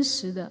真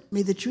实的。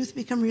 May the truth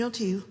become real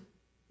to you.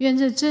 愿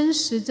这真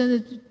实真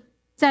的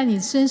在你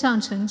身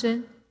上成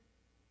真。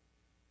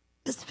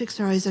 Let's fix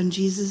our eyes on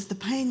Jesus, the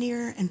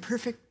pioneer and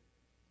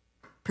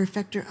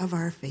perfecter of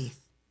our faith.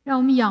 让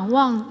我们仰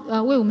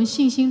望为我们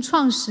信心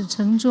创始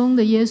成终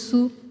的耶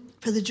稣。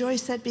 For the joy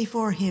set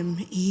before him,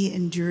 he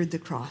endured the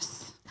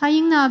cross. 他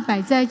因那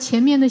摆在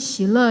前面的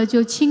喜乐，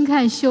就轻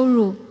看羞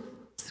辱，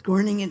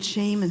 Scorning its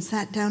shame and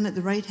sat down at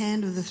the right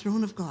hand of the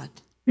throne of God.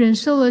 忍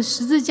受了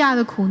十字架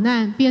的苦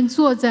难，便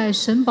坐在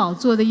神宝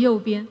座的右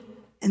边。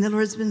 And the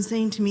Lord's been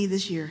saying to me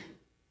this year,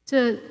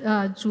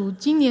 主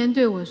今年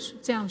对我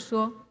这样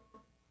说。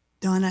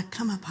 Donna,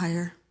 come up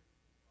higher.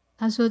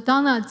 他说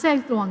 ：“Donna， 再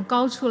往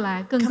高处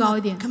来，更高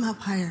一点， Come up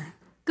higher.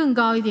 更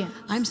高一点。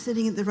 I'm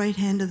sitting at the right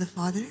hand of the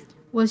Father,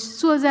 我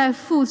坐在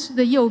父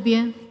的右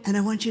边， and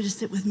I want you to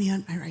sit with me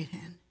on my right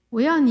hand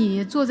我要你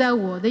也坐在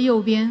我的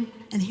右边。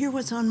 and hear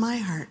what's on my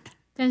heart.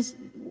 但是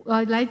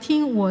来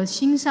听我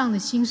心上的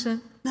心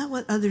声。 Not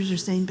what others are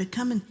saying, but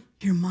come and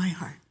hear my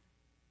heart.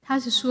 他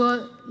是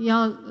说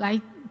要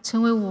来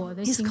成为我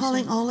的 He's 心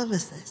calling 声。 all of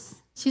us this.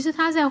 其实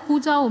他在呼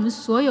召我们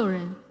所有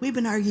人。 We've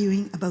been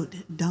arguing about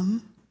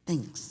dumb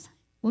things.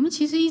 我们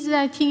其实一直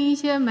在听一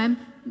些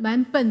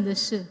蛮笨的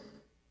事，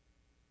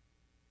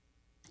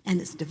 And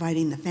it's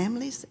dividing the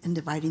families and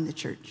dividing the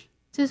church.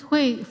 这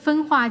会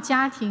分化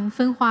家庭、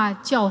分化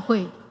教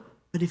会。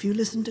 But if you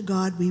listen to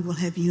God, we will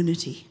have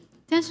unity.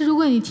 但是如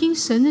果你听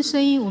神的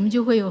声音，我们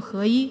就会有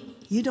合一。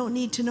 You don't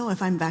need to know if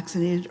I'm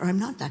vaccinated or I'm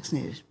not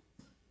vaccinated.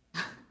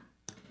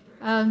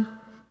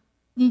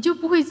 你就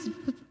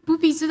不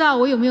必知道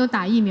我有没有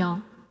打疫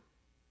苗，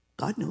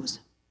 God knows.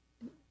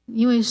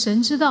 因为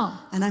神知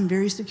道， And I'm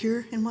very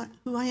secure in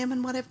who I am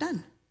and what I've done.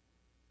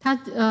 他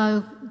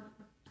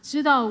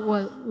知道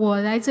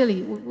我来这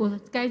里，我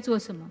该做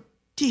什么，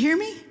 Do you hear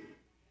me?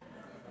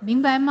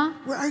 明白吗？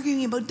 We're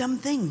arguing about dumb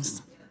things.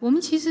 我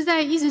们其实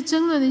在一直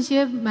争论那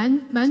些蛮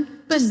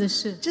笨的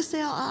事， Just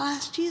say, I'll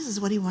ask Jesus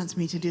what he wants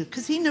me to do,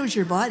 because he knows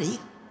your body.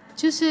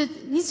 就是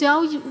你只要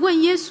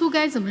问耶稣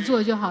该怎么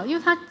做就好，因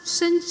为他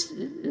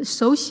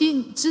熟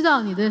悉知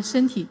道你的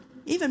身体。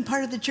 Even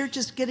part of the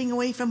church is getting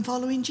away from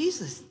following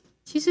Jesus.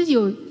 其实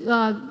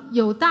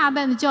有大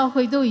半的教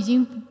会都已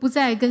经不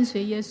再跟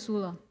随耶稣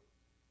了。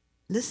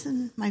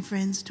 Listen, my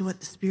friends, to what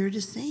the Spirit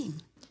is saying.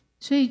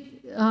 所以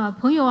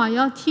朋友啊，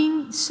要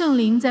听圣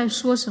灵在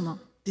说什么。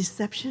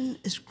 Deception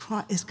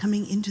is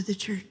coming into the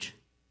church.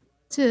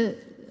 这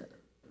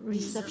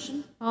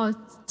Deception?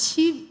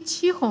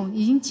 欺哄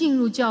已经进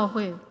入教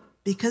会，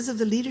 Because of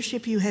the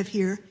leadership you have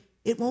here,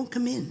 it won't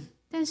come in.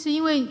 但是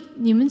因为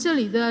你们这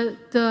里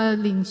的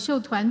领袖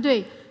团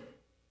队，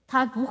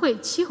他不会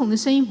欺哄的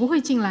声音不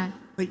会进来。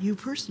 But you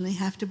personally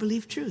have to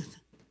believe truth.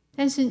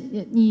 但是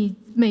你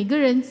每个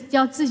人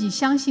要自己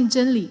相信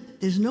真理，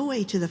 There's no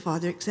way to the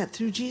Father except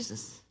through Jesus.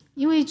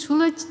 因为除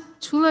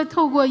了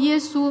透过耶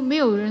稣，没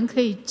有人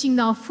可以进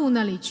到父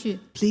那里去。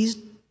 Please,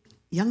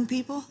 young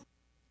people,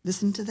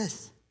 listen to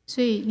this.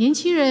 所以年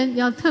轻人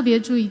要特别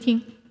注意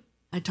听。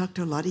 I talk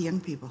to a lot of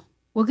young people.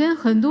 我跟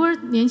很多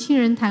年轻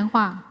人谈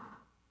话，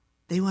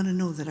 They want to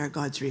know that our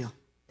God's real.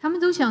 他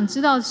们都想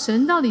知道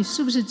神到底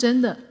是不是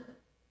真的。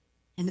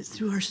 And it's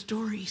through our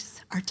stories,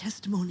 our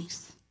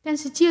testimonies, 但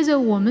是借着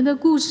我们的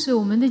故事、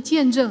我们的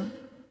见证，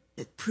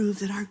 that prove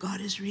that our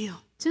God is real.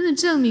 真的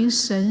证明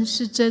神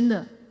是真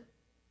的。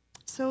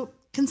 So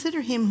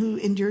consider him who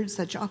endured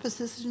such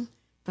opposition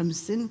from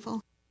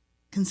sinful.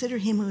 Consider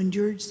him who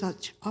endured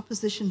such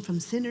opposition from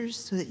sinners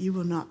so that you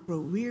will not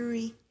grow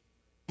weary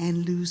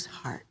and lose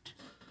heart.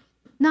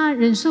 那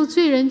忍受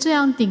罪人这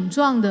样顶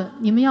撞的，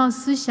你们要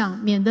思想，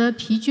免得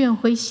疲倦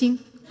灰心。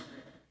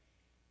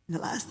 The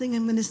last thing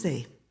I'm going to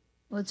say,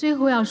 我最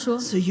后要说，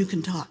 so you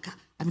can talk,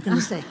 I'm going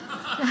to say.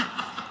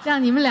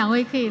 让你们两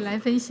位可以来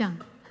分享。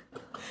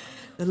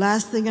 The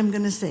last thing I'm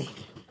going to say.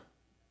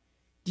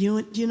 Do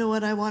you know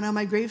what I want on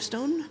my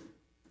gravestone?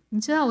 你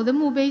知道我的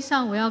墓碑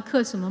上我要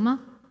刻什么吗？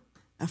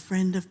 A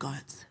friend of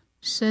God's.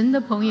 神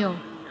的朋友，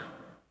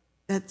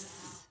 That's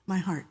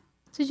my heart.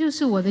 这就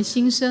是我的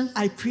心声。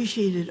 I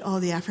appreciated all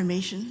the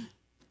affirmation.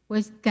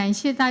 我感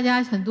谢大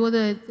家很多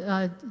的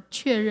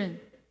确认。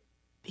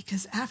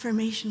 Because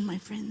affirmation, my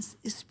friends,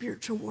 is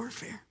spiritual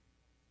warfare.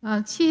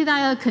 谢谢大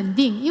家的肯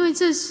定，因为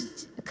这是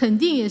肯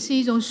定也是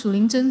一种属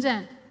灵征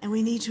战。 And we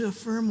need to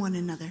affirm one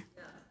another.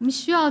 我们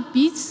需要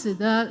彼此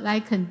的来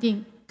肯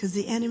定。 Because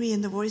the enemy and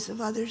the voice of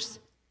others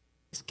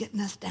is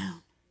getting us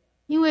down.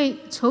 因为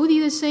仇敌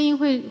的声音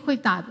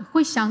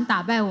会想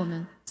打败我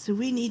们。 So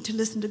we need to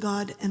listen to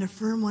God and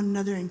affirm one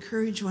another,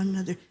 encourage one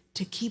another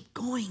to keep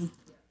going.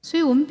 所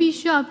以我们必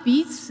须要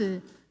彼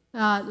此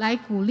来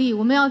鼓励，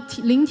我们要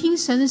聆听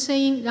神的声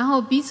音，然后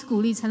彼此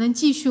鼓励，才能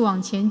继续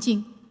往前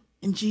进。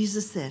 And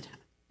Jesus said,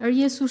 而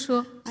耶稣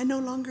说 I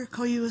no longer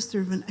call you a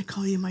servant, I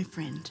call you my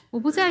friend. 我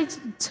不再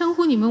称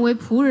呼你们为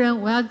仆人，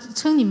我要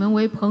称你们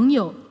为朋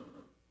友。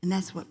 And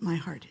that's what my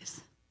heart is.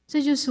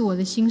 这就是我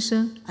的心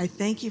声。 I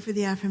thank you for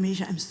the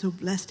affirmation. I'm so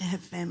blessed to have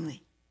family.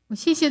 我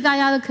谢谢大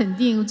家的肯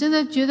定，我真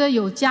的觉得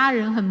有家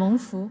人很蒙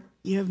福。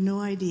 You have no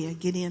idea,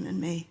 Gideon and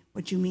May,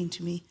 what you mean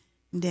to me,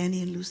 and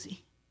Danny and Lucy.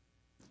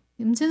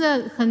 你们真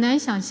的很难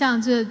想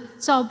象，这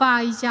赵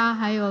爸一家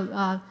还有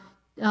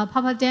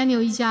Papa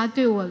Daniel 一家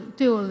对我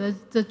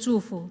的祝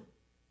福。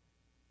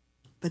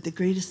 But the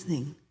greatest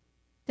thing,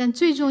 但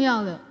最重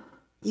要的，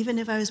 even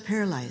if I was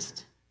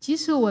paralyzed, 即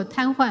使我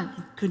瘫痪，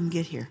 couldn't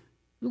get here,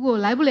 如果我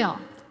来不了，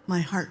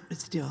 my heart would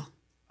still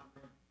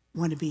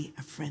want to be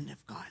a friend of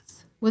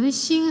God's. 我的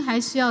心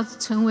还是要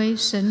成为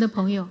神的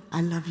朋友。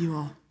 I love you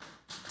all.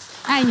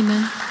 爱你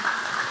们。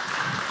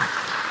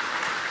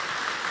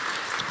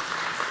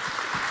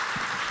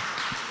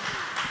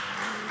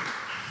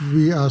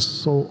 We are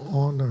so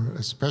honored,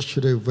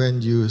 especially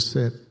when you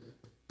said,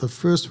 the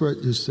first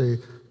word you say,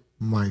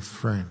 my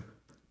friend.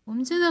 我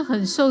们真的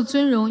很受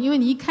尊荣，因为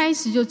你一开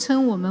始就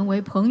称我们为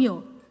朋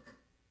友。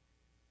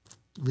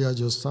 We are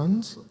your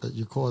sons, but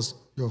you call us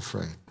your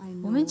friend.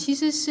 我们其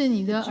实是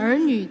你的儿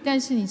女，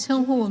但是你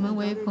称呼我们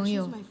为朋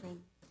友。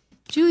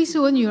Julie 是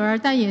我女儿，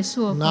但也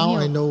是我朋 Now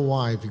I 友。 know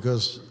why,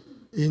 because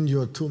in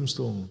your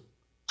tombstone,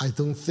 I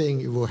don't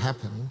think it will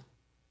happen,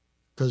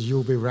 because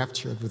you'll be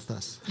raptured with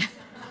us.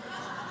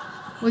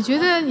 我觉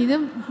得你的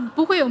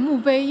不会有墓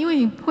碑，因为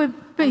你会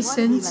被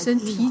神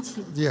提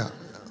起。 Yeah.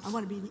 I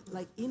want to be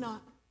like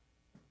Enoch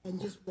and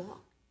just walk.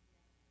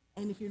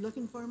 And if you're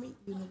looking for me,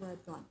 you know where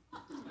I've gone.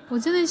 我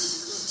真的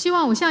希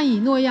望我像以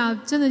诺一样，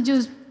真的就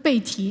是被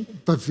提。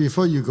 But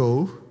before you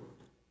go,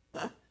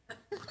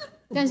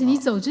 但是你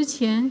走之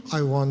前， I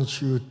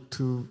want you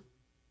to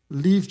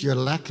leave your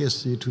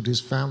legacy to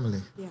this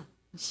family.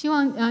 希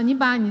望你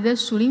把你的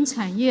属灵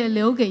产业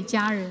留给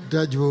家人。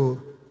 That you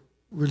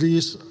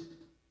release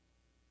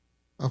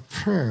a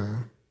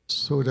prayer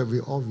so that we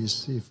all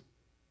receive.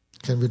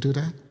 Can we do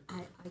that?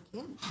 I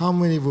can. How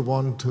many would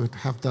want to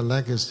have the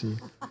legacy?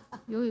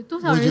 有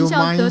多少人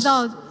想得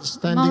到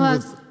standing 妈妈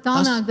with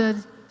Donna 的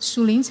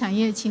属灵产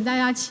业？请大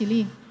家起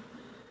立。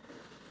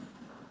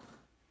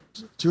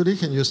 Julie,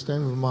 can you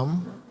stand with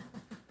Mom?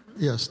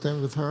 Yeah,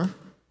 stand with her.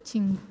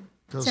 请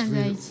Because 站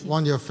在 we 一起。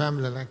 want your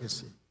family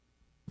legacy.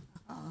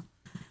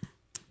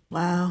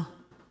 Wow.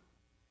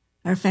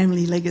 Our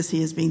family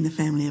legacy is being the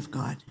family of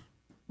God.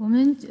 我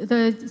们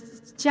的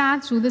家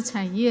族的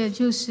产业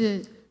就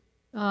是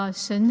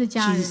神的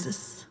家人， Jesus.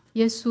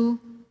 耶稣。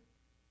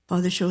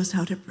 Father, show us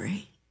how to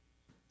pray.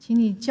 请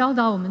你教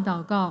导我们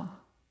祷告。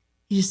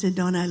 You just said,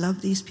 Donna, I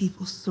love these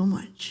people so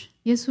much.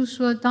 耶稣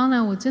说：“当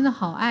然，我真的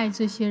好爱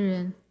这些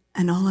人，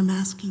 And all I'm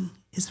asking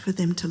is for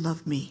them to love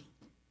me.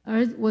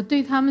 而我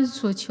对他们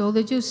所求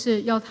的就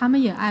是要他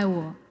们也爱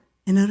我。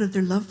 And out of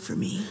their love for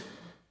me,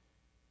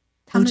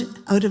 他们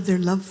out of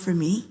their love for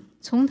me,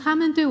 从他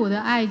们对我的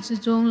爱之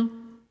中，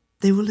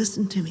 they will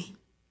listen to me.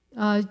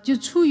 就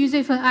出于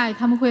这份爱，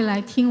他们会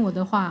来听我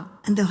的话，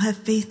 And they'll have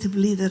faith to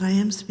believe that I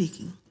am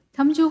speaking.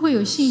 他们就会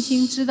有信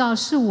心，知道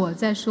是我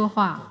在说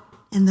话，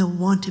 And they'll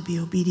want to be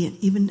obedient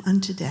even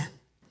unto death.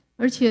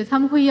 而且他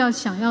们会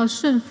想要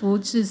顺服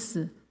至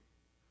死。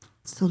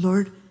 So,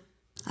 Lord,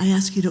 I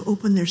ask you to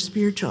open their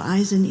spiritual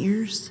eyes and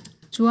ears.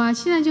 主啊，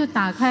现在就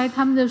打开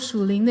他们的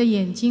属灵的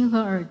眼睛和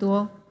耳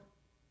朵。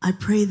 I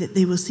pray that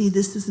they will see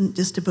this isn't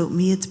just about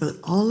me, it's about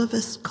all of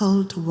us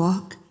called to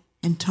walk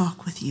and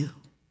talk with you.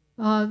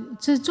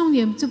 这重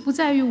点这不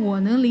在于我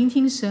能聆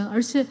听神，而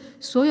是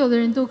所有的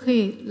人都可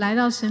以来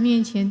到神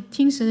面前，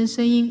听神的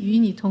声音，与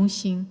你同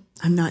行。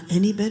 I'm not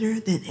any better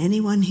than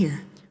anyone here.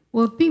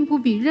 我并不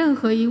比任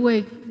何一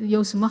位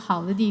有什么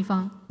好的地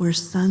方。 We're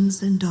sons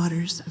and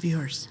daughters of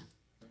yours.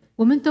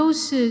 我们都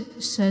是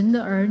神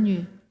的儿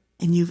女，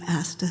 And you've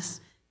asked us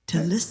to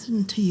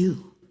listen to you.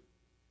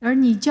 而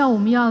你叫我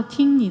们要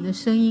听你的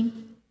声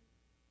音。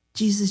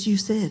Jesus, you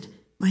said,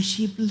 my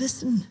sheep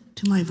listen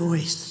to my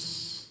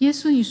voice, 耶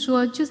稣，你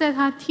说，就在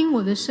他听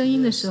我的声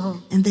音的时候，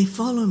 and they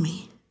follow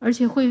me, 而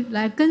且会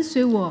来跟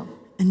随我，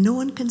 and no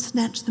one can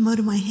snatch them out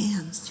of my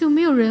hands. 就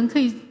没有人可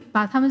以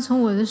把他们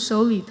从我的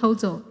手里偷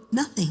走，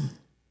 Nothing.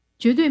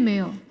 绝对没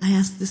有。 I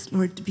ask this,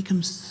 Lord, to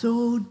become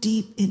so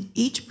deep in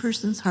each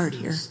person's heart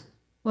here.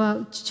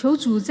 我求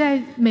主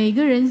在每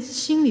个人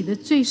心里的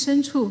最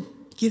深处，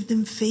 Give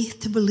them faith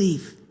to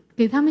believe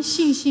给他们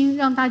信心，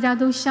让大家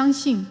都相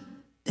信，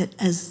 that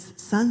as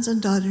sons and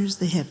daughters,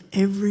 they have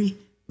every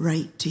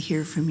right to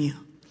hear from you.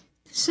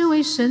 身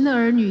为神的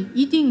儿女，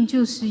一定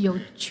就是有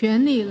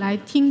权利来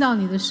听到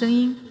你的声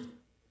音，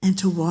 And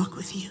to walk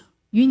with you,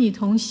 与你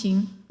同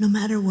行， no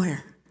matter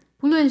where.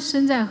 不论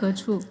身在何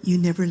处， You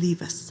never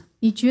leave us.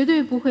 你绝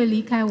对不会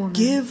离开我们。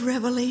 Give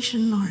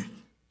revelation, Lord,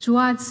 主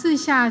啊，赐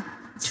下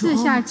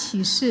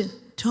启示，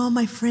 to all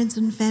my friends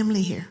and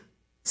family here.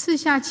 赐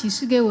下启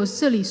示给我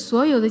这里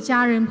所有的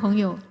家人朋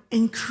友，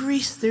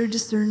 Increase their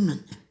discernment.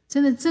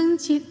 真的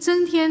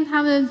增添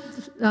他们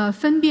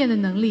分辨的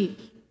能力，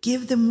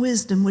 Give them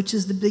wisdom, which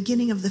is the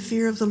beginning of the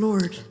fear of the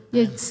Lord.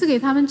 也赐给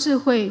他们智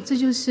慧，这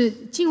就是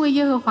敬畏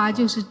耶和华，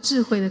就是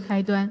智慧的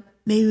开端。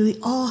 May we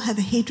all have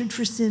a hatred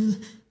for sin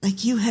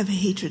like you have a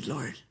hatred,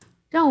 Lord.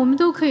 让我们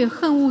都可以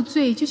恨恶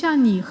罪，就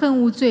像你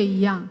恨恶罪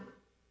一样。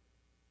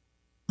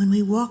 When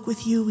we walk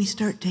with you, we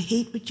start to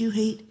hate what you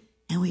hate,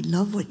 and we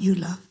love what you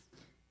love.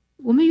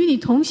 我们与你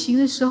同行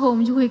的时候，我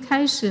们就会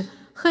开始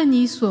恨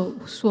你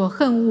所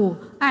恨恶，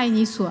爱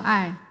你所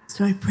爱。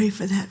 So I pray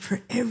for that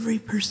for every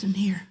person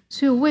here.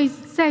 所以我为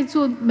在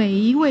座每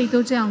一位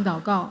都这样祷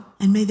告。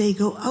 And may they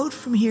go out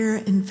from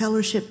here in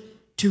fellowship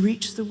to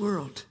reach the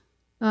world.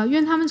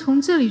 愿他们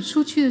从这里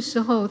出去的时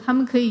候，他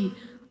们可以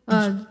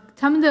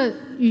他们的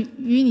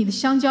与你的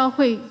相交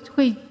会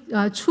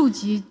触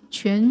及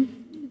全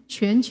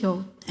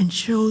球， And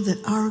show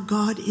that our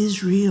God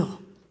is real.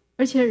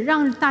 而且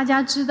让大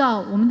家知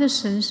道我们的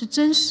神是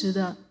真实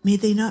的。 May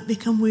they not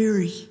become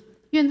weary,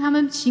 愿他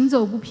们行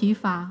走不疲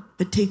乏，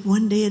 but take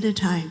one day at a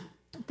time.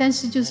 但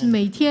是就是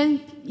每天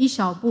一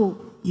小步。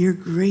 Your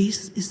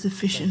grace is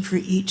sufficient for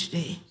each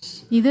day.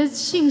 你的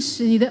信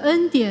实，你的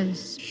恩典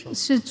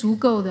是足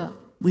够的。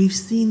 We've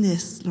seen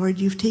this, Lord.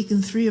 You've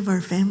taken 3 of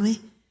our family,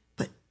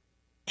 but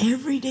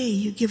every day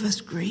you give us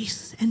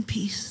grace and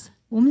peace.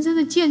 我们真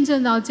的见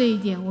证到这一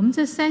点，我们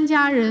这3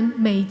家人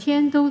每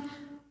天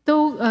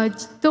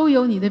都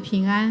有你的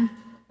平安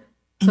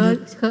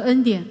和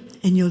恩典。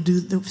 And you'll do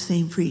the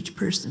same for each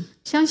person.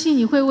 相信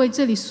你会为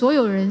这里所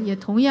有人也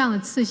同样的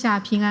赐下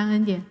平安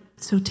恩典。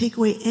 So take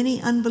away any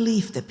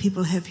unbelief that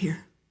people have here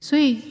所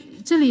以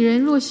这里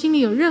人若心里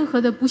有任何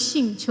的不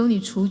信，求你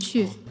除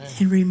去，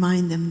 and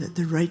remind them that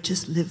the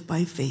righteous live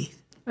by faith.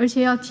 而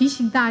且要提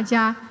醒大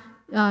家，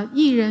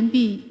义人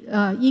必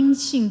因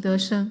信得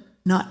生，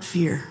 Not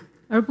fear.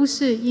 而不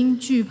是因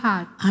惧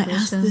怕 I 得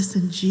ask 生。 this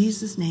in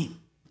Jesus' name.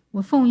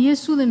 我奉耶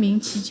稣的名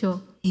祈求，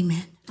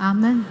 Amen. 阿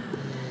门。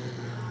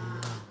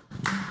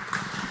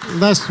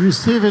 Let's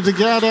receive it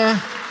together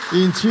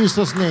in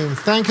Jesus' name.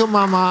 Thank you,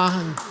 Mama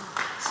and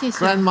谢谢，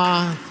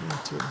 Grandma.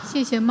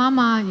 谢谢妈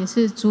妈，也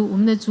是我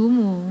们的祖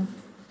母。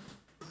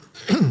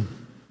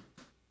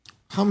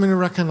 How many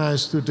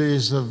recognize today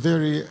is a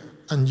very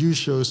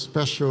unusual,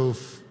 special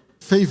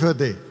favor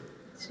day?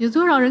 有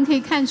多少人可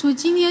以看出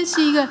今天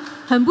是一个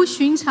很不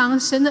寻常、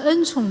神的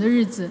恩宠的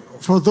日子？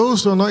 For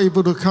those who are not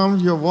able to come,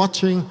 you're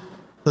watching.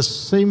 The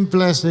same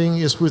blessing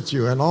is with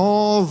you and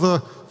all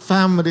the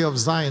family of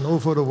Zion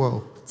over the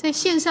world. 在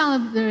线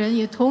上的人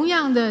也同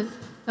样的，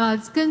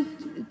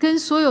跟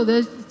所有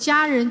的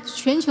家人、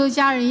全球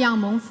家人一样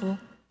蒙福。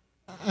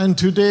 And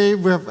today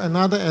we have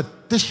another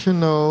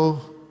additional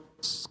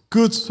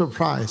good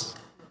surprise.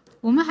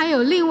 我们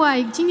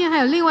今天还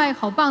有另外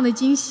好棒的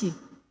惊喜。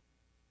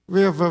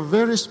 We have a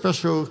very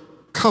special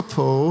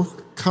couple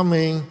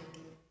coming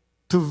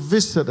to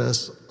visit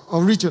us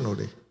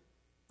originally.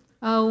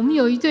 我们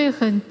有一对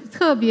很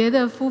特别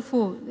的夫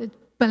妇，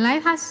本来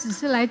他只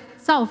是来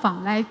造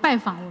访、来拜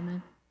访我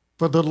们，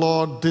 But the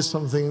Lord did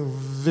something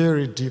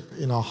very deep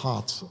in our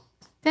hearts.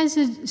 但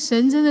是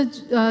神真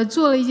的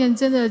做了一件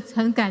真的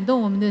很感动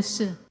我们的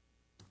事。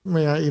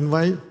 May I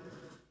invite,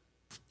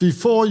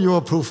 before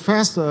your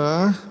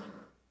professor,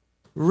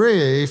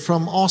 Ray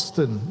from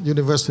Austin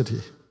University.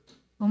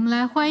 我们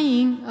来欢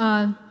迎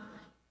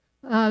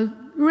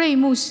瑞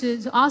牧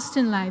师，是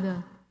Austin 来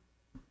的。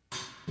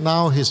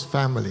 Now his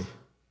family.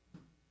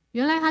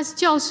 原来他是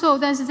教授，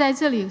但是在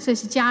这里这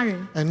是家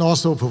人， And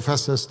also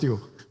Professor Steele.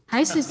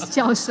 还是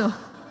教授。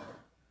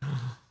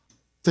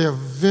 They are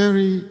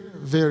very,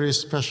 very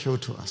special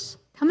to us.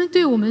 他们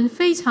对我们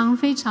非常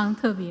非常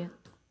特别。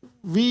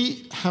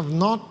 We have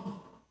not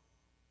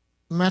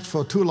met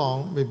for too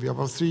long, maybe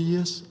about 3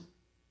 years.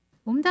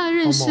 我们大概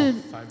认识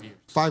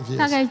 5 years.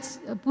 大概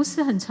不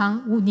是很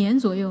长，5年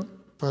左右。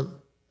 But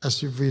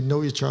as if we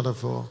know each other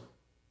for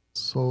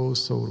so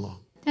long.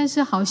 但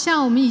是好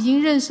像我们已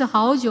经认识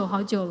好久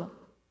好久了。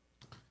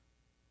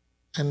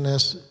 And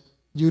as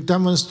you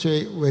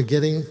demonstrate, we're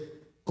getting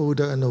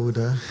older and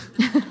older.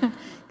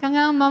 刚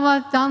刚妈妈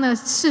Donna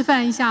示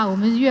范一下，我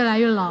们越来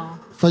越老。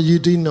But you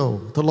do know,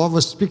 the Lord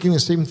was speaking the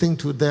same thing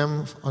to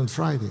them on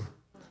Friday.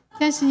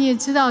 但是你也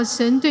知道，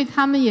神对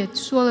他们也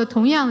说了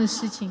同样的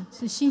事情，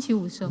是星期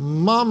五时候。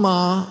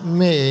Mama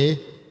May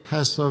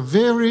has a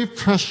very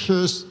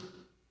precious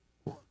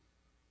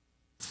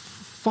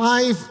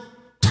 5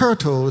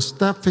 turtles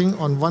stepping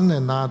on one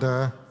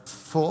another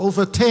for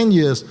over 10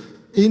 years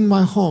in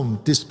my home,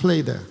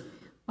 displayed there.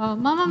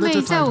 妈妈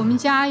妹在我们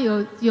家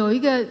有一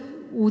个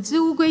5只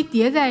乌龟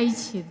叠在一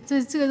起，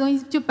这个东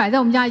西就摆在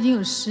我们家已经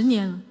有10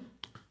年了。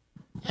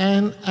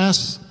And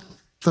as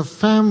the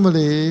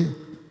family,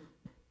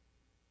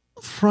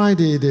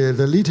 Friday,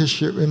 the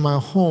leadership in my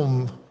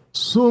home,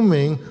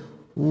 Zooming,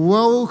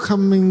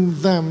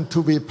 welcoming them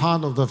to be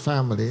part of the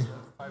family.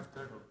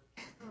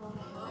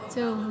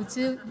 这5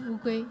只乌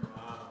龟，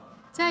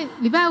在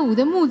礼拜5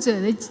的牧者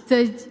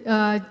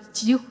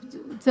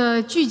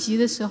的聚集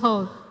的时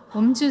候，我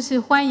们就是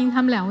欢迎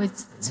他们2位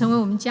成为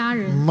我们家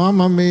人。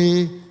Mama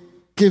may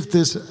give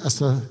this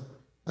as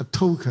a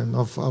token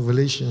of our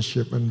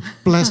relationship and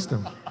bless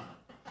them.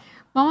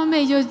 妈妈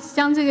妹就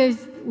将这个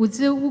5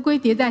只乌龟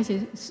叠在一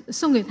起，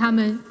送给他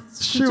们。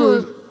She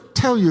will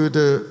tell you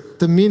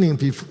the meaning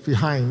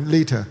behind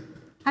later,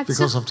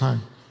 because of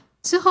time.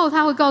 之后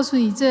他会告诉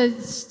你这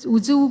5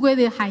只乌龟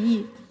的含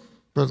义。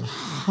But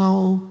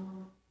how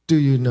do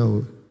you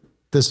know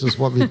this is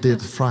what we did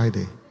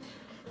Friday?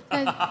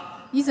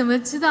 你怎么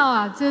知道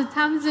啊？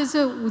他们这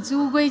是5只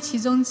乌龟其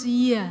中之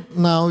一啊。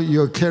Now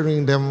you're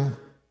carrying them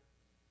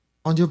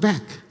on your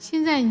back.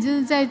 现在你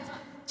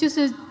就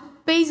是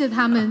背着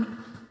他们。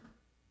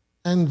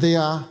And they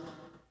are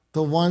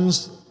the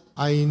ones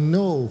I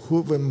know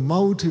who will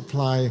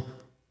multiply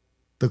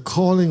the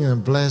calling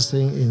and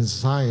blessing in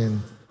Zion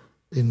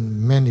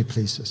in many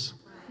places.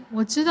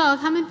 我知道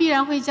他们必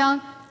然会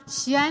将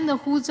锡安的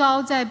呼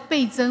召再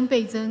倍增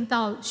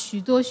到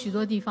许多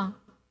地方。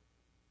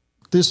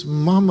This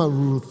Mama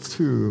Ruth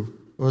too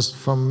was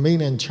from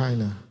mainland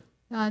China.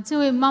 这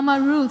位妈妈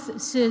Ruth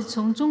是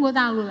从中国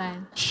大陆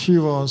来。She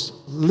was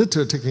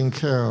literally taking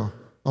care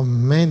of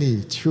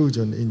many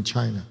children in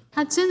China.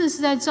 她真的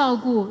是在照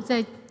顾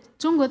在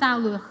中国大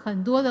陆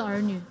很多的儿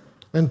女。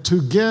And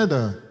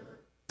together,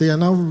 they are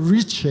now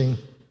reaching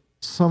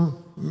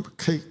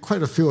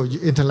quite a few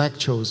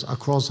intellectuals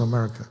across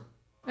America.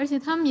 而且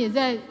他们也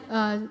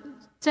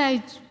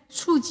在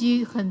触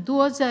及很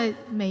多在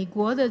美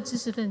国的知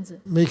识分子。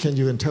Can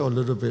you tell a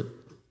little bit?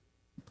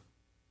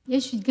 也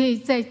许可以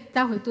再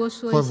待会多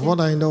说一些。But what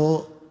I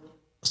know,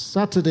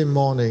 Saturday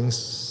morning,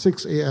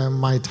 6 a.m.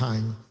 my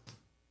time,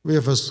 we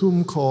have a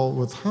Zoom call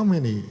with how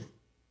many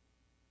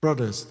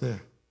brothers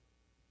there?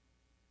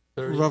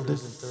 30.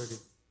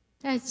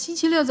 在星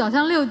期六早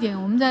上6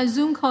点，我们在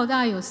Zoom call 大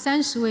概有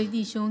30位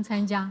弟兄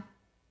参加。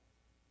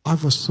I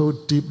was so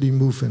deeply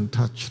moved and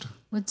touched.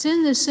 我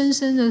真的深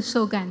深的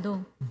受感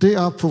动。They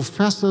are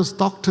professors,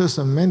 doctors,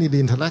 and many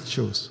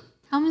intellectuals.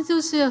 他们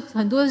就是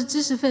很多的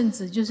知识分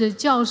子，就是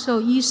教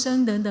授、医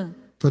生等等。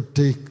But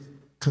they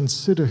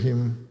consider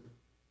him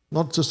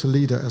not just a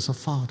leader, as a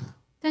father.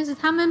 但是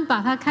他们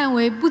把他看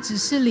为不只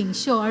是领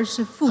袖，而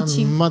是父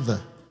亲 mother.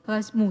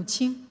 和母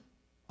亲。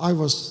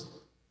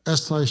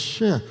As I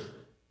share,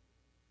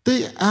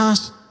 they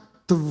asked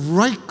the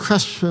right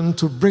question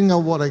to bring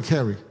out what I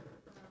carry.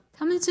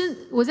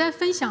 我在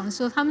分享的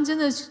时候，他们真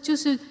的就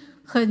是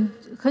很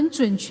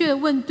准确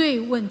问对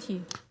问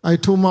题。I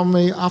told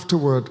Mama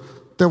afterward,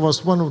 that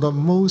was one of the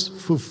most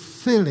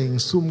fulfilling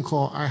Zoom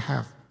call I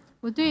have.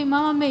 我对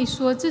妈妈妹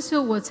说，这是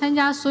我参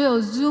加所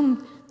有 Zoom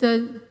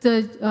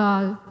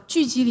的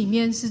聚集里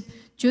面，是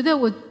觉得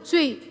我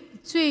最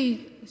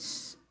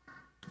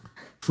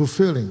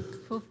fulfilling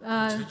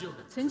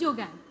成就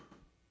感。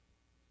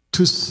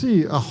To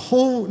see a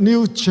whole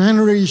new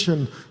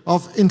generation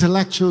of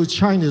intellectual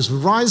Chinese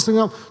rising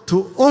up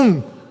to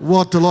own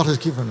what the Lord has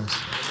given us.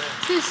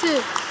 这是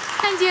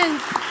看见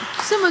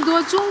这么多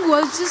中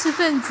国知识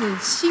分子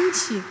兴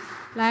起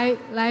来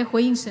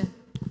回应神。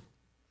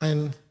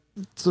And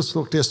just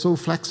look, they're so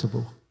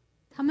flexible.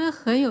 他们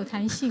很有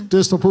弹性。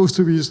They're supposed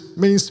to be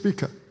main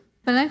speaker.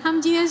 本来他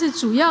们今天是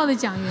主要的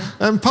讲员。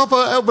And Papa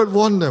Albert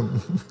warned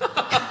them.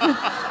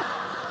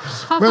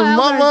 When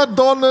Mama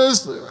Donna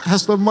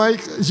has the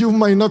mic, you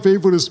might not be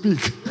able to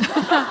speak.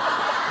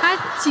 他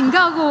警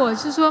告过我，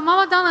是说妈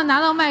妈Donna拿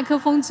到麦克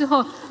风之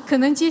后，可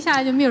能接下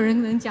来就没有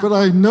人能讲。But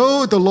I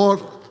know the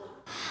Lord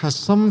has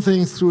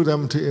something through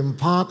them to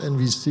impart and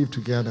receive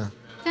together.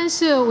 但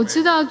是我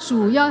知道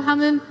主要他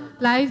们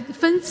来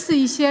分赐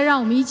一些，让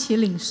我们一起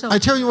领受。I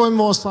tell you one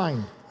more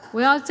sign.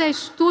 我要再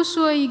多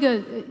说一个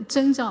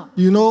征兆。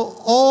You know,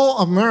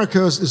 all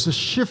America is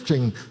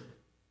shifting.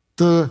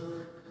 The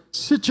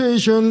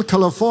situation,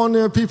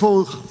 California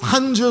people,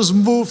 hundreds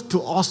moved to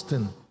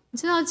Austin. 你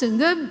知道整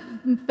个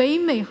北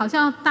美好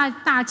像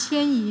大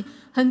迁移，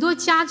很多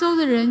加州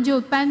的人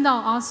就搬到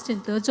Austin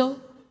德州。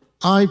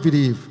I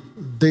believe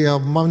they are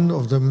one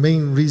of the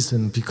main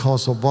reasons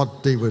because of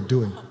what they were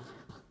doing.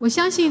 我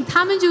相信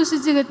他们就是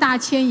这个大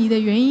迁移的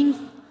原因。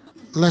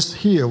Let's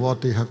hear what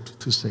they have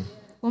to say.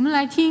 我们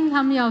来听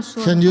他们要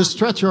说的 Can you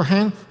stretch your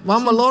hand?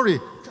 Mama Lori.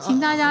 请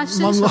大家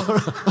伸 Mama 手。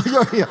 Lori.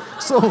 You're here.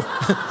 So,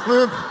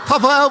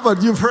 Papa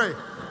Albert, you pray.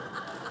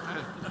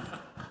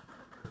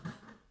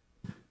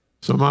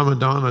 So, Mama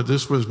Donna,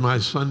 this was my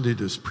Sunday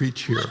to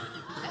preach here.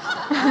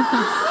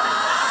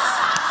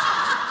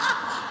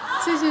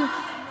 这是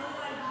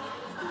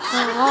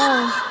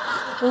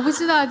我不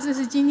知道这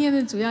是今天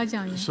的主要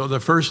讲员。 So the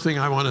first thing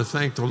I want to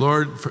thank the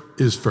Lord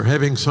is for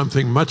having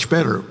something much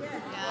better.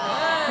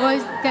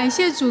 我感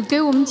谢主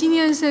给我们今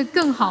天是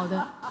更好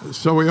的。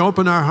 So we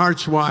open our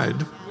hearts wide.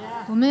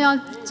 我们要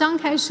张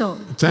开手。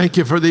 Thank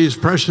you for these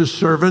precious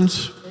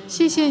servants.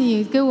 谢谢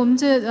你给我们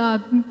这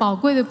宝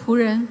贵的仆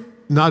人。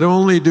 Not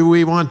only do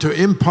we want to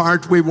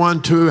impart, we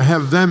want to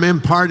have them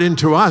impart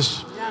into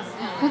us.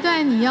 不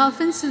但你要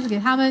分赐给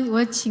他们，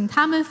我请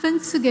他们分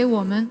赐给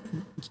我们。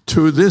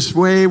 To this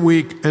way,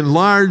 we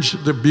enlarge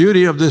the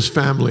beauty of this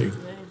family.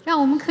 让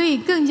我们可以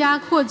更加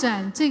扩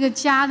展这个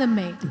家的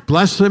美。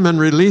 Bless them and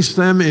release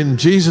them in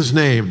Jesus'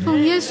 name. 奉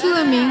耶稣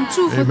的名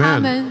祝福他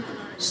们，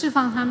释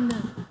放他们的。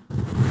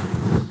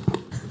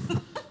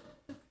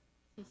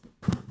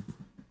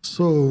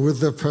 So, with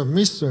the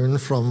permission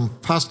from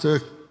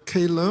Pastor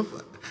Caleb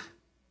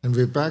and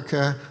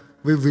Rebecca,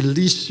 we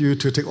release you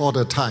to take all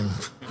the time.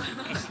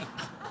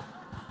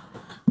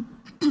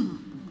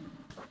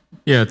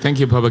 Yeah, thank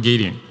you, Papa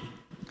Gideon.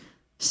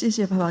 谢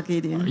谢 Papa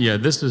Gideon. Yeah,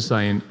 this is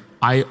an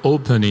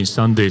eye-opening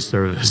Sunday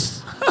service.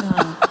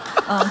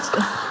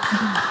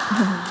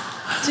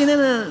 今天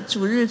的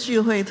主日聚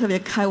会特别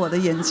开我的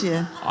眼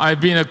界。 I've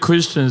been a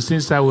Christian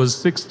since I was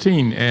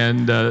 16,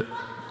 and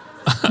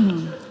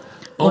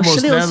我 almost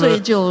 16岁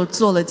never, 就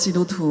做了基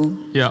督徒。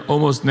 yeah,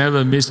 almost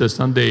never miss a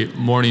Sunday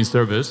morning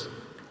service.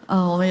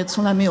 我们也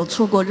从来没有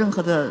错过任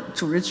何的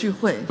主日聚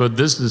会。 But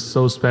this is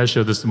so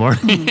special this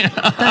morning.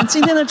 但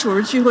今天的主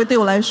日聚会对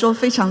我来说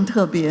非常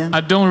特别。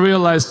 I don't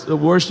realize the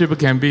worship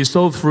can be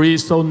so free,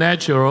 so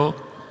natural,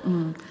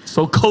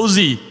 so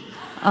cozy.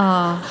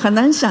 很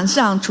难想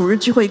象主日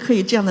聚会可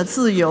以这样的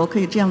自由，可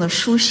以这样的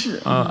舒适。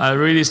 I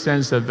really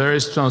sense a very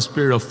strong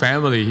spirit of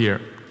family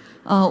here.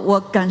 我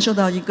感受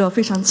到一个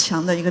非常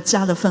强的一个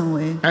家的氛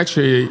围。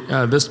 Actually,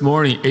 this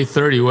morning,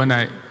 8:30, when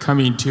I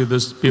come into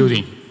this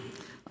building,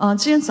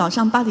 今天早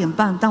上8点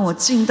半，当我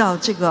进到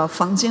这个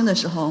房间的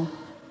时候，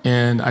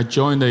 and I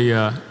joined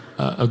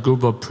a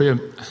group of prayer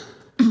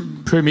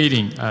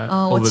meeting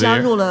我 over 加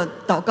there. 入了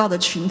祷告的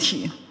群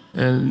体。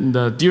 And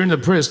during the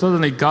prayer,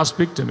 suddenly God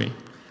speak to me.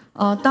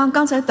 当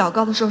刚才祷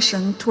告的时候，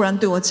神突然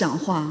对我讲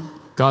话。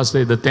 God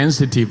said the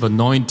density of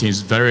anointing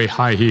is very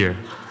high here.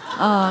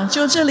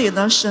 就这里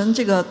呢，神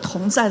这个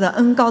同在的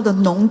恩膏的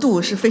浓度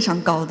是非常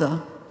高的。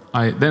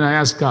 Then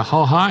I asked God,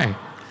 how high?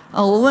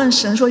 我问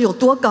神说有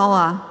多高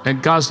啊？ And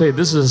God said,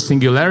 this is a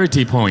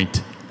singularity point.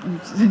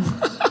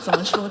 怎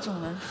么说中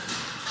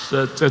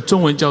文？这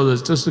中文叫做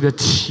这是个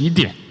起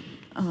点，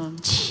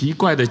奇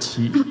怪的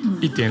奇，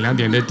一点两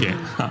点的点。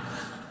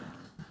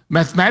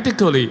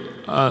Mathematically,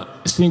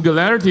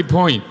 singularity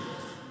point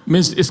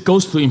means it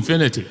goes to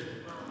infinity.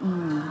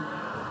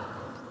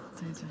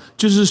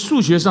 就是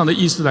数学上的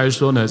意思来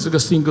说呢，这个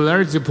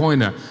singularity point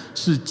呢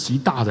是极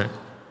大的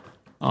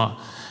啊。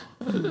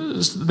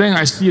Then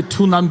I see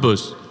two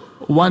numbers,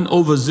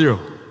 1/0.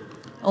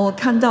 我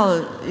看到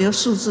一个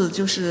数字，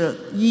就是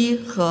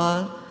1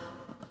和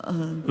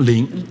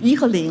0。1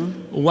和0。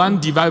1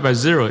 divided by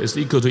 0 is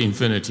equal to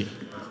infinity.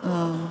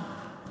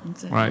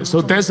 Right,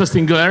 so that's the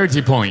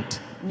singularity point,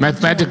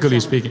 mathematically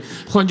speaking.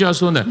 换句话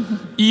说呢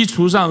，1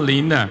除上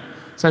0呢，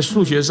在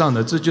数学上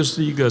呢，这就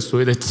是一个所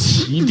谓的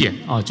起点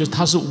啊，就是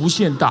它是无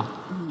限大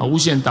啊，无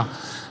限大。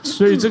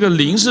所以这个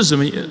0是什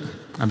么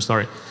 ？I'm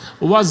sorry,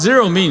 what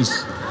 0 means?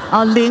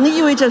 0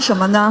意味着什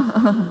么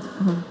呢？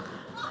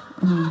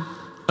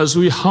 As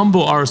we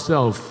humble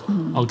ourselves,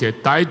 okay,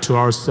 die to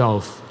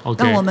ourselves,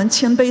 当 okay, 我们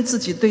谦卑自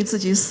己，对自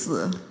己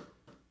死，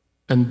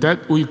 and that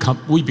we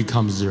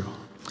become 0.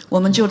 我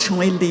们就成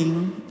为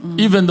0。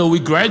Even though we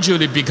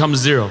gradually become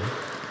 0,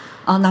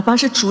 哪怕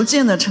是逐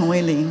渐的成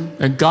为0。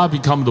 and God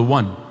become the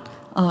 1.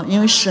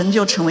 因为神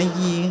就成为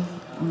1。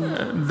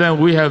Then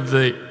we have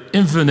the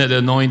infinite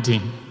anointing.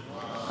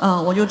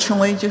 我就成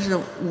为就是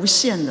无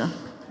限的。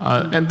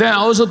And then I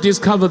also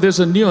discovered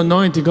there's a new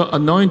anointing called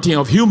anointing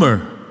of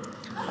humor.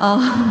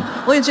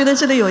 我也觉得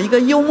这里有一个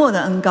幽默的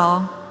恩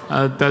膏。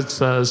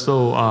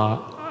So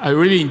I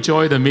really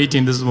enjoyed the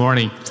meeting this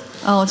morning.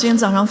 我今天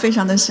早上非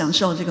常的享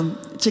受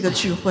这个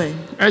聚会。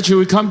Actually,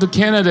 we come to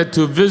Canada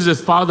to visit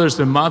fathers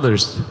and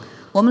mothers.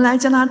 我们来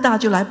加拿大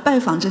就来拜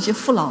访这些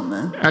父老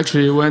们。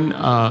Actually, when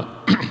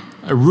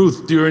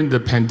Ruth during the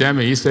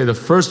pandemic, he said the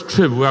first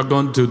trip we are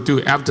going to do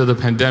after the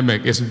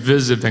pandemic is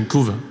visit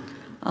Vancouver.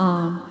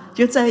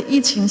 就在疫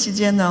情期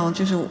间呢，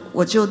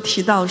我就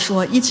提到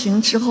说，疫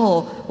情之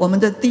后我们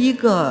的第一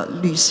个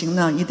旅行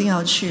呢，一定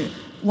要去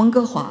温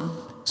哥华。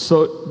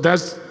So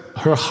that's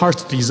her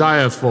heart's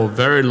desire for a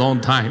very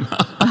long time.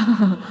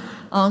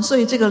 所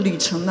以这个旅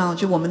程呢，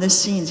就我们的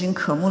心已经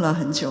渴慕了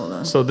很久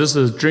了。So this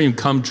is a dream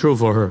come true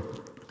for her.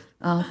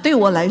 对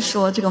我来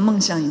说，这个梦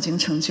想已经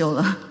成就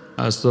了。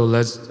So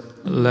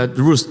let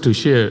Ruth to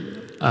share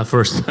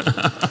first.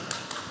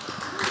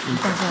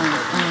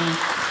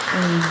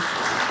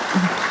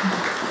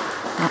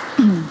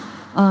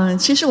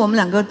 其实我们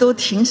两个都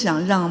挺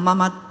想让妈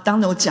妈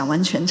Donna 讲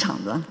完全场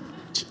的。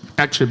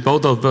Actually,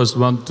 both of us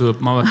want to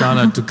Mama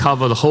Donna to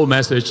cover the whole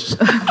message.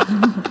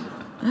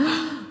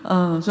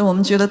 所以我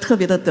们觉得特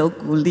别的得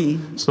鼓励。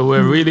So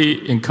we're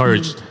really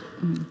encouraged.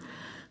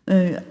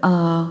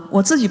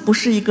 我自己不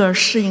是一个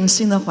适应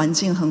新的环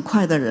境很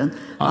快的人，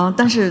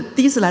但是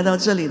第一次来到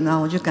这里呢，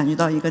我就感觉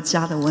到一个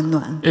家的温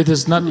暖。It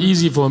is not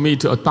easy for me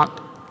to adapt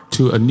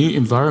to a new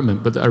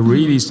environment, but I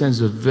really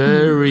sense a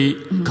very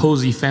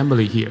cozy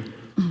family here.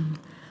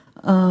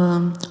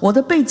 我的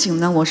背景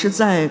呢，我是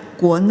在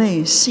国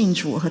内信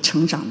主和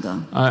成长的。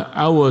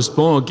I was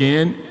born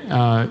again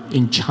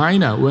in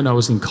China when I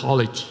was in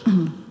college.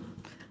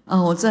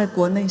 我在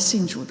国内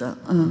信主的，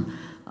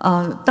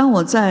当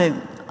我在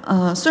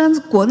虽然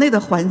国内的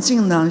环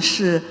境呢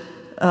是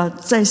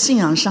在信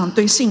仰上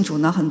对信主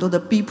呢很多的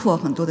逼迫，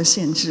很多的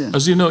限制。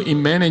As you know,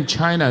 in mainland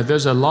China,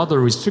 there's a lot of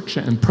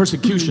restriction and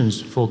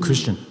persecutions for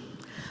Christian.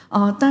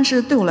 但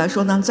是对我来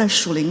说呢，在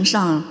属灵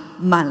上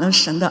满了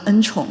神的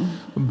恩宠。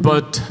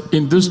But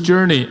in this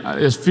journey,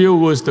 it's filled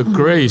with the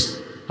grace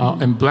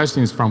and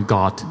blessings from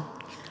God.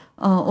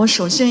 我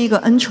首先一个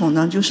恩宠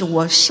呢，就是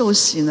我受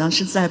洗呢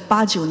是在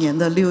89年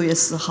的6月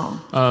4号。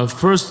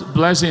First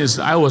blessing is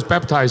I was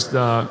baptized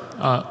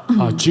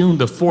June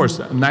the 4th,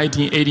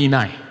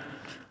 1989.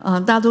 大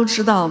家都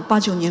知道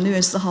89年6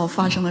月4号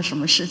发生了什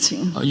么事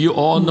情。You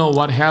all know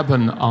what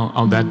happened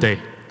on that day.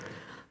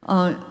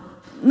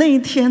 那一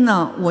天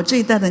呢，我这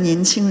一代的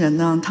年轻人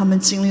呢，他们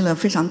经历了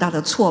非常大的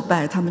挫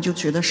败，他们就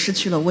觉得失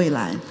去了未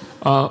来。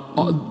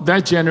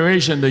That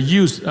generation, the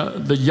youth,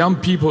 the young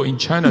people in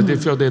China, they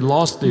feel they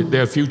lost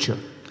their future.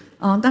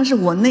 但是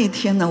我那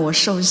天呢，我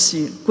受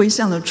洗归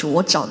向了主，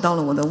我找到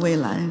了我的未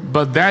来。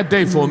But that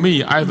day for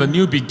me, I have a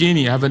new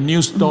beginning, I have a new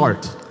start.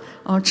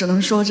 只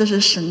能说这是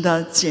神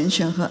的拣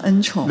选和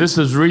恩宠。This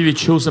is really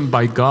chosen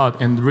by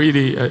God and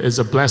really is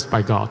blessed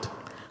by God.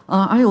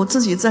 而且我自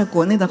己在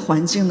国内的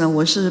环境呢，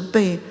我是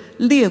被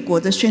列国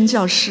的宣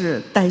教士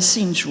带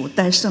信主、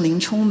带圣灵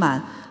充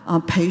满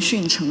培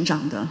训成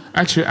长的。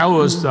Actually, I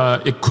was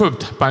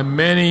equipped by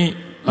many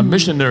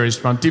missionaries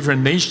from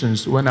different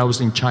nations when I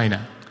was in China.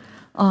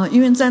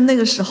 因为在那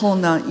个时候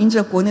呢，因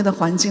着国内的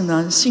环境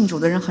呢，信主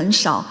的人很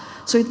少，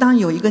所以当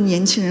有一个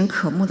年轻人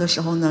渴慕的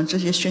时候呢，这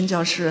些宣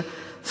教士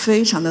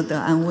非常的得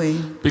安慰。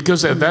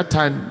Because at that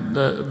time,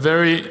 the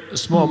very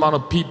small amount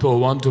of people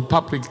want to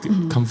publicly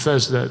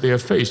confess their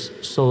faith.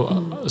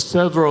 So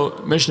several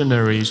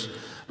missionaries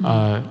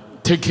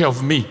take care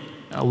of me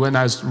when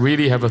I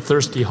really have a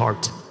thirsty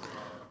heart.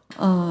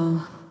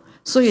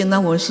 所以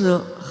呢，我是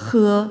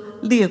喝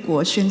列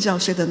国宣教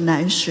士的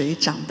奶水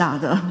长大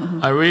的。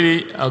I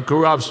really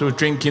grew up through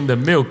drinking the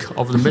milk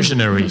of the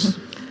missionaries.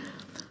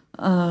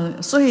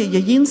 所以也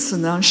因此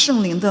呢，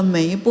圣灵的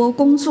每一波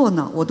工作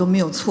呢，我都没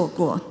有错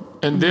过。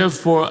And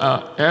therefore,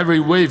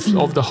 every wave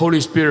of the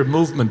Holy Spirit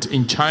movement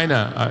in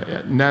China,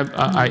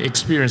 I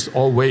experienced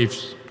all waves.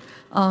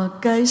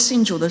 该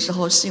信主的时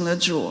候信了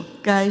主，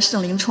该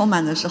圣灵充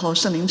满的时候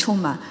圣灵充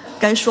满，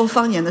该说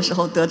方言的时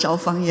候得着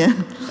方言。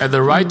At the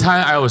right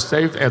time, I was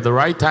saved. At the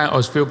right time, I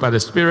was filled by the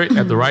Spirit.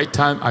 At the right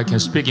time, I can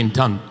speak in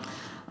tongue.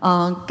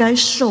 该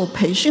受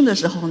培训的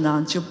时候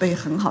呢，就被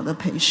很好的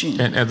培训。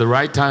And at the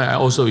right time, I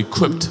also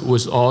equipped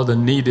with all the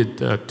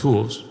needed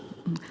tools.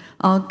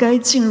 该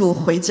进入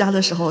回家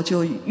的时候，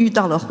就遇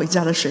到了回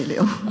家的水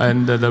流。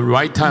And the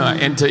right time, I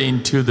entered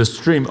into the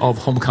stream of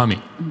homecoming.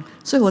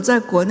 所以我在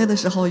国内的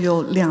时候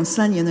有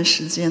2-3年的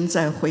时间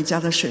在回家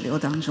的水流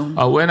当中。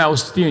When I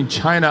was still in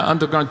China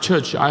Underground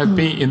Church, I've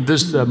been in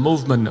this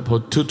movement for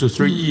 2 to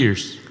 3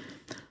 years.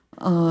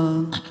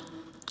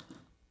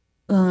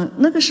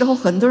 那个时候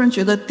很多人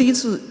觉得第一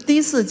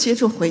次接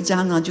触回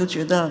家呢，就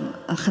觉得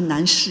很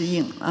难适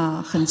应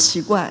很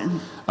奇怪。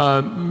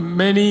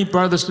Many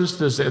brothers and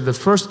sisters at the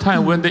first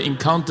time when they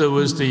encounter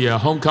with the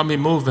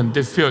homecoming movement,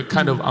 they feel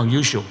kind of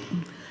unusual.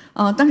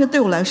 但是对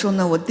我来说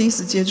呢，我第一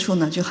次接触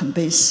呢就很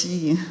被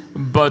吸引。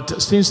But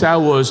since I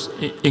was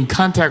in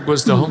contact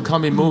with the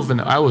homecoming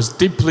movement, I was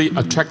deeply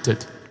attracted.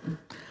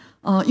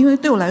 因为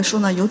对我来说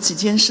呢，有几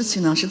件事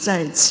情呢是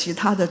在其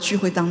他的聚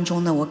会当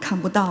中呢我看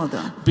不到的。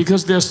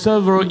Because there are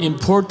several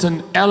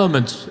important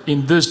elements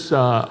in this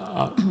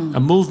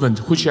movement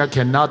which I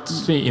cannot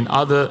see in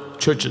other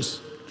churches.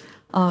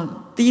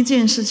 第一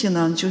件事情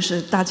呢，就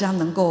是大家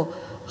能够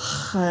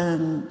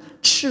很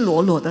赤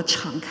裸裸的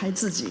敞开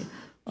自己。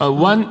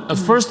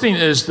First thing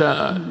is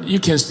you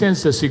can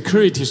sense the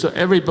security, so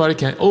everybody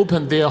can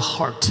open their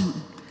heart.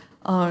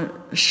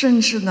 甚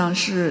至呢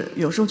是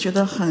有时候觉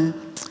得很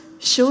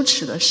羞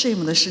耻的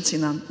shame 的事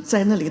情呢，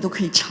在那里都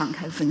可以敞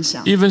开分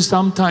享。Even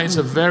sometimes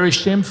a very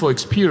shameful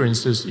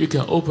experiences you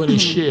can openly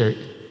share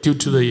due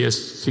to the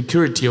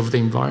security of the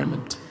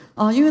environment.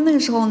 因为那个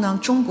时候呢，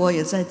中国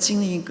也在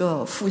经历一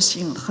个复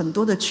兴，很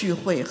多的聚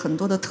会，很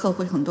多的特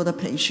会，很多的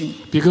培训。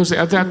Because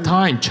at that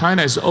time,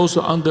 China is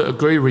also under a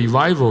great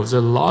revival. There's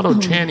a lot of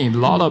training, a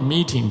lot of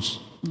meetings.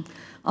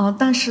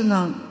 但是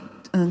呢，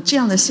这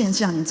样的现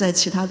象你在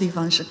其他地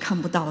方是看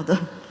不到的。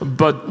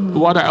But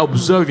what I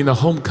observe in the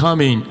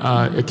homecoming,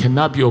 it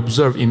cannot be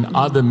observed in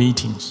other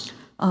meetings.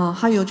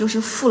 还有就是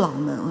父老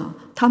们啊，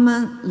他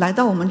们来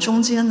到我们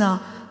中间呢，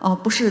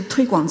不是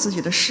推广自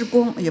己的事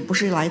工，也不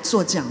是来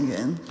做讲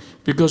员。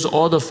Because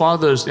all the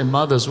fathers and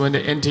mothers, when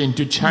they enter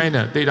into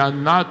China, they are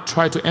not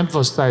try to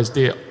emphasize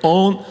their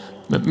own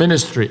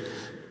ministry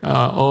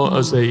or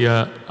as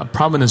a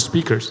prominent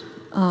speakers.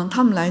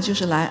 他们来就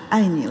是来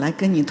爱你，来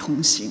跟你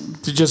同行。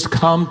To just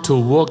come to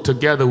work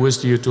together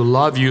with you, to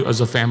love you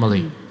as a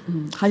family.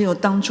 还有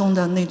当中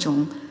的那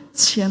种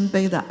谦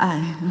卑的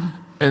爱。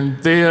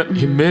And their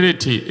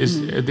humility is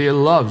their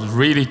love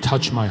really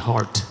touched my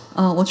heart.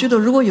 我觉得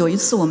如果有一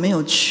次我没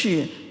有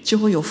去，就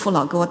会有父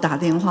老给我打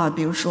电话，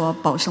比如说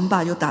宝生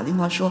爸就打电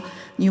话说：“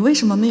你为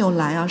什么没有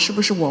来啊？是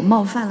不是我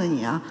冒犯了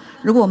你啊？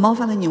如果我冒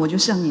犯了你，我就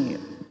向你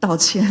道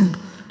歉。”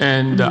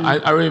 And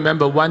I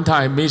remember one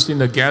time missing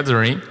the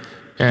gathering,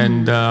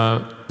 and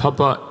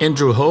Papa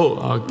Andrew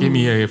Ho gave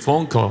me a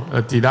phone call.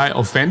 Did I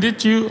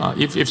offended you?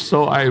 If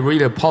so, I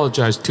really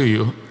apologize to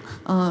you.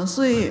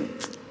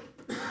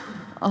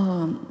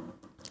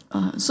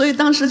 所以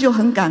当时就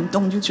很感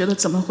动，就觉得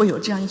怎么会有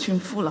这样一群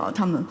父老，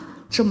他们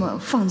这么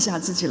放下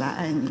自己来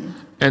爱你。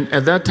And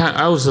at that time,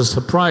 I was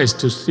surprised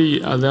to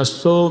see there are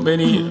so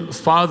many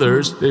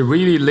fathers. They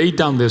really lay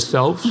down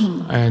themselves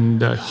and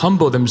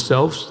humble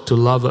themselves to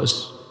love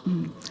us.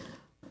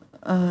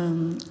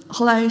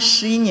 后来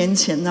11年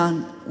前呢，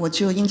我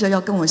就因着要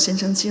跟我先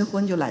生结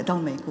婚，就来到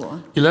美国。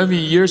11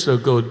 years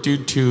ago, due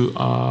to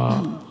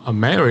a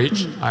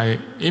marriage, I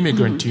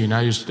immigrated to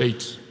United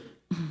States.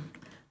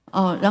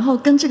 然后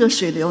跟这个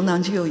水流呢，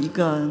就有一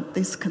个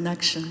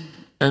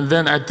disconnection。And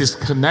then I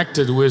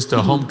disconnected with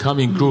the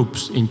homecoming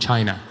groups in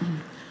China.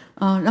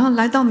 然后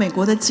来到美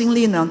国的经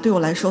历呢，对我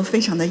来说非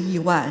常的意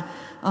外。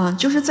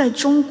就是在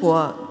中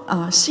国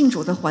信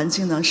主的环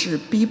境呢是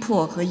逼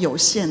迫和有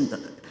限的。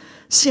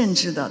限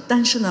制的，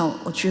但是呢，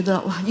我觉得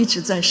哇，一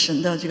直在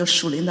神的这个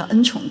属灵的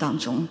恩宠当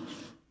中。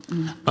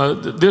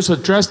There's a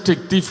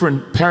drastic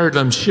different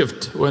paradigm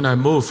shift when I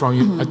moved from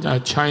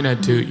China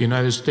to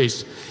United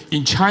States.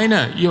 In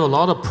China, you have a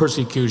lot of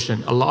persecution,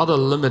 a lot of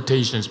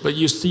limitations, but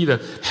you see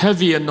the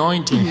heavy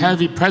anointing,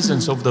 heavy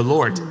presence of the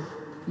Lord.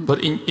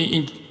 But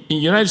in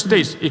United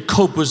States, it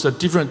copes with a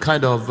different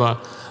kind of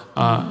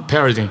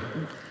paradigm.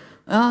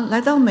 然后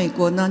来到美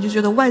国呢，就觉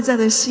得外在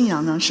的信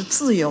仰呢是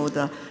自由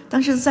的，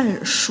但是在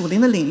属灵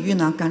的领域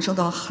呢，感受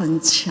到很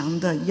强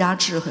的压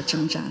制和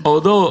征战。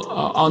Although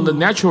on the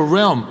natural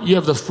realm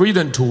you have the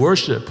freedom to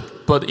worship,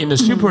 but in the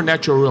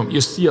supernatural realm you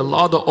see a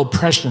lot of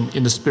oppression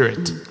in the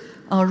spirit.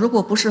 如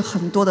果不是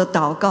很多的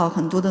祷告，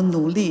很多的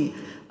努力，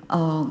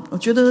我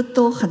觉得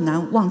都很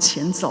难往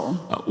前走。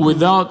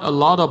Without a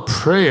lot of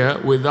prayer,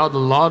 without a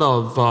lot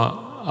of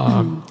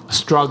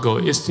struggle,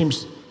 it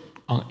seems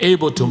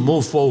unable to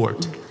move forward.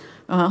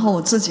 然后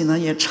我自己呢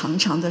也常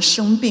常的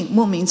生病，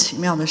莫名其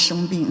妙的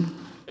生病。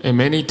And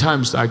many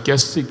times I get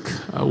sick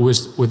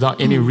without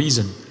any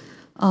reason.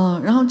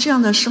 然后这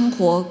样的生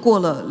活过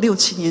了6、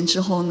7年之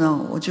后呢，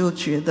我就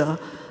觉得，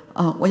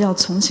我要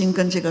重新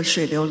跟这个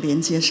水流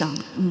连接上。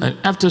And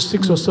after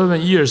 6 or 7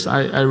 years,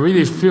 I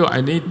really feel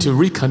I need to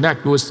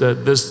reconnect with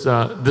this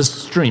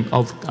stream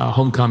of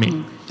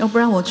homecoming. 要不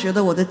然我觉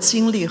得我的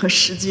精力和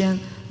时间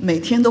每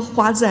天都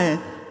花在。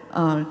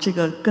这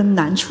个跟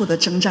难处的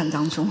征战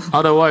当中。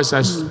Otherwise,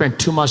 I spend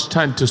too much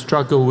time to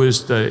struggle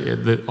with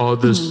all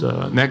these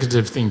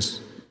negative things.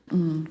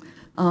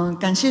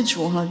 感谢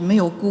主哈，没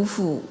有辜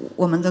负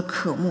我们的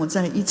渴慕。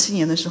在17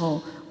年的时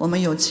候，我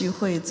们有机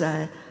会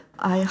在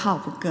iHub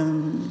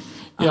跟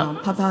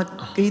Papa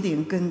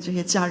Gideon 跟这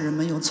些家人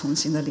们有重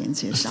新的连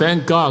接上。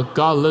Thank God,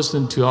 God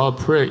listened to our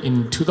prayer.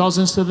 In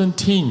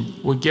 2017,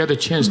 we get a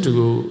chance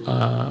to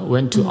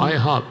went to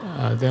iHub.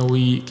 Then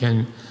we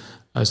can.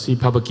 See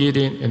Papa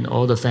Gideon and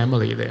all the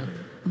family there.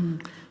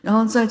 然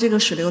后在这个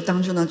水流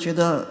当中呢，觉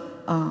得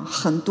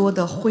很多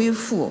的恢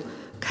复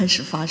开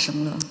始发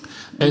生了。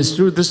And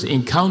through this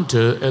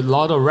encounter, a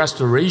lot of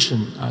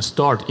restoration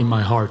start in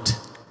my heart.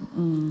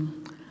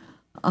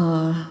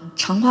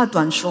 长话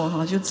短说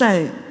哈，就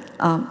在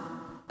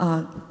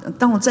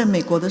当我在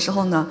美国的时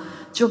候呢，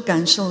就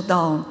感受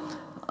到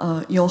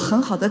有很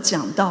好的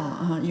讲道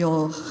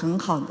有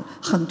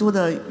很多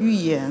的预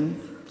言。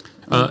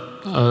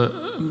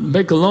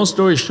Make a long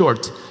story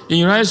short, in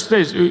the United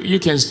States, you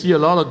can see a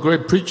lot of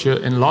great preachers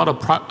and a lot of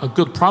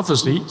good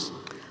prophecies.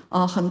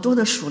 很多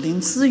的属灵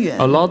资源。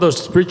A lot of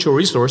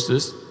spiritual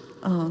resources.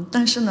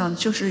 但是呢，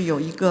就是有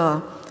一个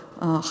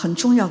很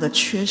重要的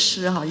缺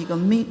失哈，一个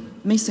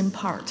missing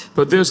part.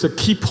 But there's a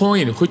key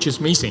point which is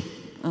missing.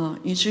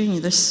 以至于你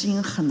的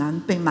心很难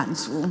被满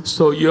足。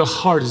So your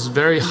heart is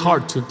very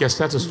hard to get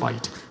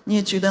satisfied. 你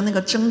也觉得那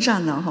个征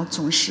战呢，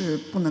总是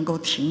不能够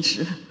停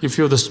止。You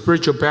feel the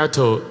spiritual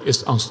battle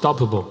is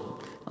unstoppable.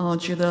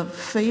 觉得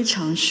非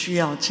常需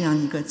要这样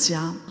一个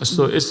家。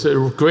So it's a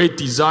great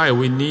desire.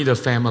 We need a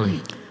family.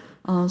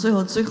 所以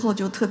我最后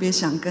就特别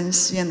想跟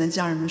西安的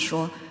家人们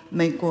说，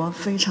美国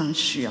非常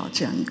需要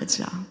这样一个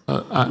家。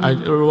I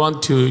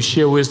want to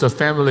share with the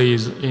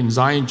families in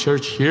Zion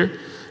Church here.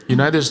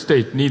 United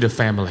States need a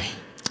family.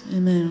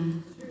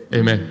 Amen.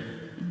 Amen.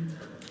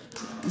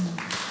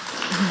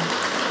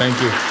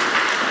 Thank you.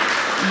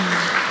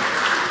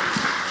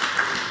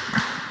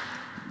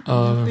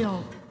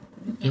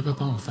 要不要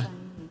帮我翻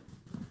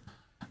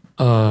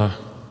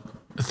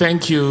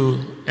？Thank you,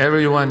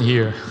 everyone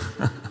here.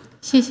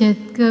 谢谢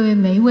各位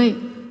每一位。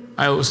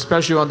I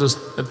especially want to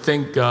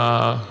thank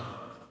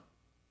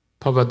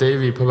Papa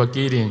David, Papa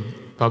Gideon,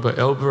 Papa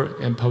Albert,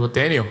 and Papa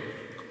Daniel.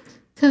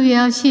 特别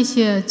要谢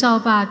谢赵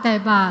爸、戴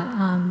爸、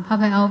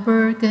Papa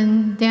Albert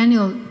跟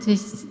Daniel 这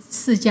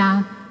4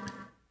家。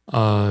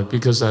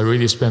Because I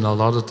really spent a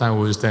lot of time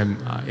with them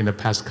in the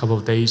past couple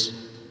of days.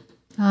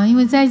 因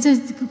为在这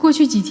过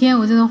去几天，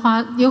我真的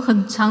有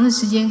很长的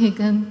时间可以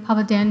跟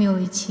Papa Daniel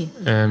一起。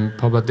And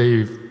Papa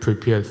David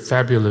prepared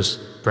fabulous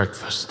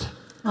breakfast.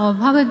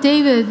 Papa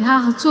David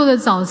他做的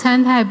早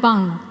餐太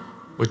棒了。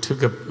We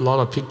took a lot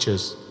of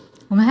pictures.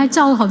 我们还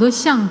照了好多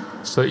相。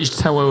So each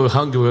time when we were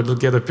hungry, we would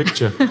get a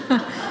picture.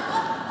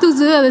 肚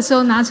子饿的时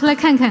候拿出来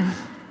看看。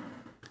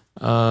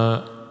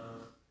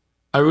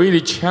I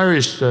really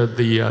cherish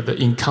the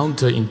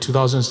encounter in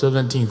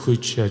 2017,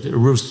 which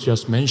Ruth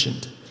just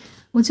mentioned.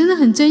 我真的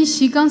很珍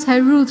惜刚才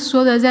Ruth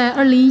说的，在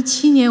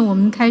2017年我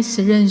们开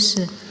始认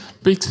识。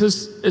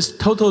Because it's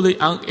totally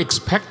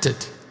unexpected.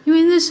 因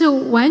为那是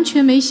完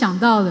全没想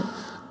到的。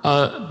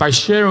By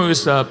sharing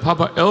with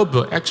Papa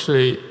Albert,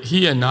 actually,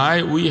 he and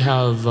we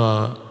have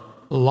a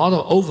lot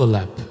of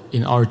overlap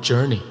in our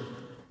journey.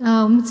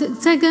 我们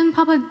在跟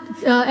Papa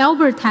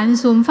Albert 谈的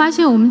时候，我们发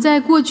现我们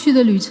在过去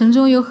的旅程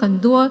中有很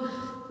多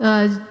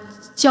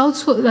交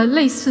错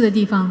类似的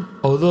地方。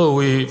Although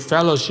we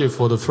fellowship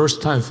for the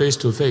first time face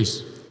to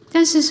face.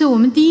 但是是我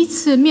们第一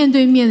次面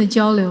对面的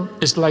交流。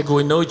It's like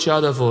we know each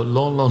other for a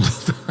long, long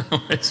time.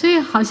 所以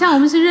好像我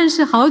们是认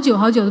识好久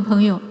好久的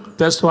朋友。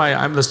That's why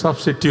I'm the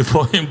substitute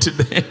for him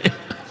today.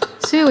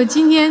 所以我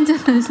今天真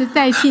的是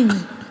代替你。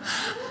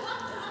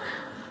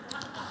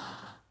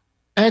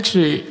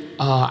Actually,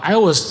 I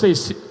was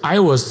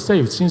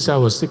saved since I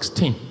was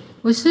 16.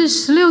 我是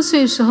16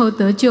岁时候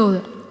得救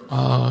的。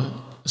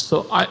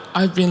So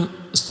I've been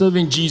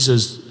serving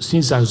Jesus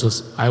since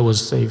I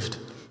was saved.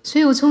 所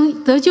以我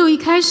从得救一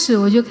开始，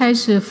我就开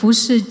始服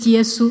侍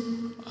耶稣。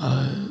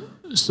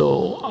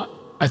So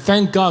I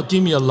thank God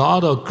give me a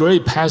lot of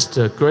great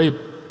pastors, great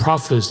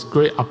prophets,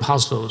 great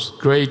apostles,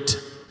 great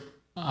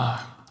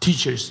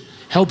teachers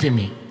helping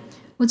me.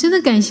 我真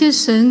的感谢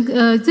神，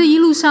这一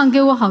路上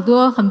给我好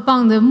多很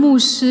棒的牧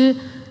师、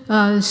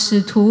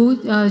使徒、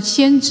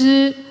先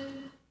知，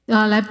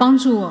来帮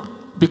助我。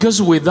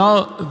Because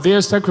without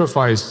their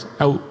sacrifice,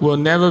 I will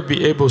never be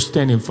able to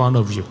stand in front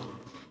of you.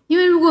 因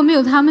为如果没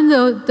有他们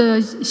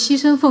的牺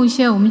牲奉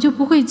献，我们就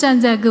不会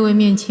站在各位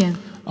面前。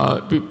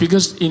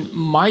Because in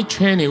my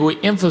training, we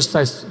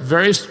emphasize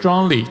very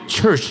strongly,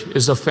 church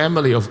is a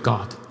family of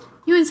God.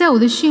 因为在我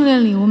的训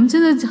练里，我们真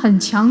的很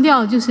强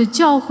调，就是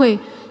教会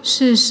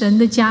是神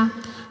的家。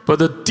But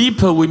the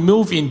deeper we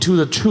move into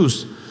the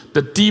truth,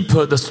 the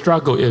deeper the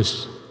struggle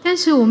is. 但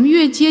是我们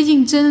越接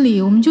近真理，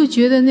我们就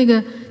觉得那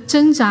个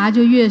挣扎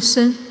就越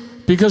深。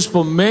Because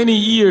for many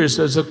years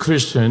as a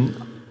Christian,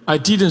 I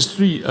didn't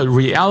see a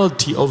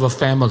reality of a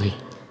family.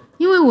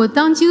 因为我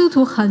当基督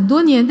徒很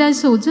多年，但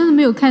是我真的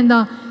没有看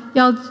到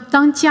要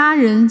当家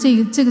人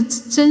这个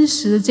真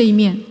实的这一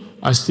面。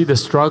I see the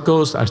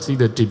struggles, I see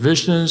the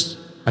divisions,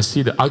 I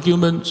see the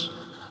arguments,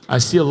 I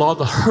see a lot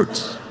of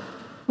hurts.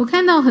 我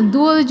看到很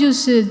多的就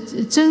是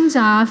挣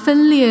扎、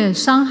分裂、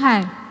伤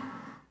害。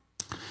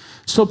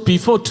So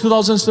before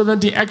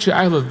 2017, actually,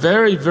 I have a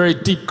very, very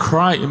deep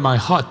cry in my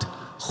heart.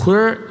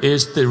 Where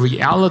is the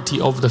reality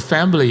of the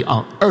family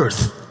on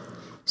earth?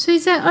 所以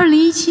在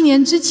2017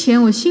年之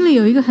前，我心里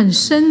有一个很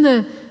深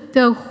的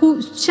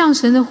向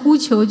神的呼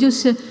求，就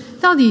是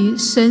到底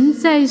神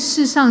在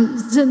世上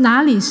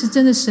哪里是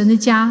真的神的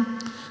家？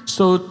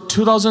 So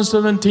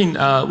 2017,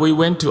 we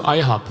went to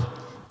IHOP.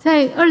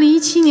 在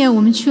2017年，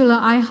我们去了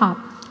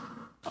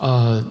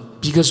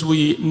IHOP。Because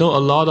we know a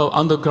lot of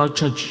underground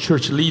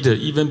church leaders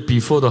even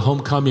before the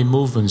homecoming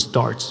movement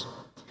starts.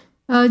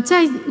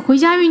 在回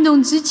家运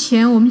动之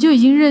前，我们就已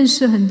经认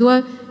识很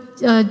多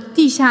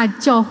地下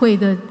教会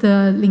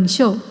的领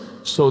袖。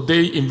So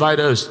they invite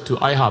us to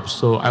IHOP,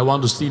 so I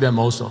want to see them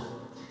also.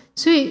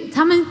 所以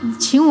他们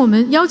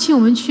邀请我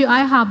们去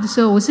IHOP 的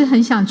时候，我是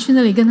很想去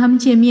那里跟他们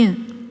见面。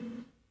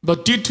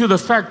But due to the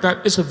fact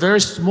that it's a very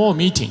small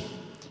meeting.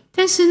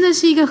 但是那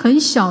是一个很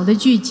小的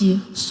聚集。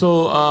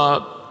So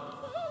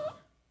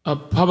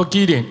Papa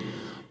Gideon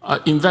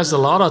invests a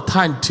lot of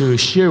time to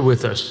share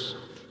with us.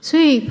 所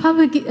以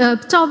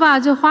赵爸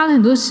就花了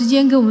很多时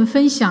间跟我们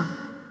分享。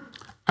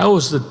I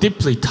was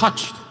deeply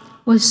touched.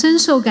 我深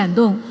受感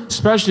动。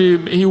Especially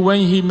when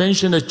he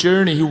mentioned the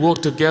journey he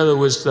walked together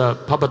with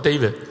Papa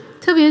David.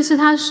 特别是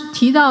他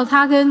提到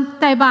他跟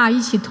戴爸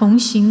一起同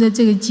行的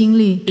这个经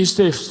历。He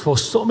said, for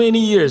so many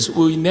years,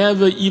 we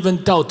never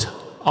even doubt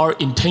our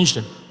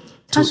intention.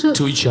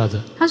 to each other.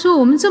 他说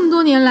我们这么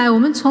多年来，我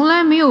们从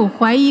来没有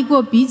怀疑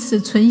过彼此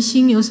存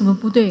心有什么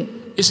不对。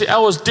You see, I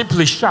was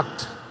deeply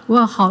shocked.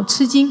 我好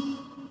吃惊。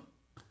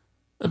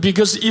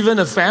Because even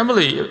a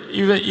family,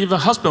 even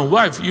husband,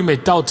 wife, you may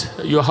doubt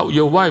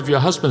your wife, your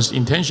husband's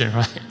intention,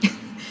 right?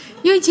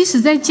 因为即使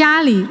在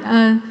家里，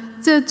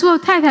这做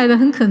太太的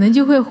很可能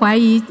就会怀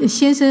疑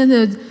先生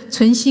的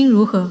存心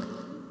如何。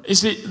You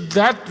see,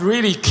 that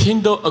really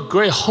kindled a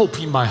great hope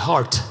in my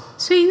heart.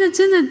 所以那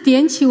真的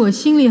点起我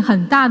心里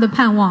很大的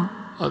盼望。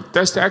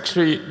That's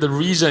actually the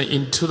reason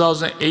in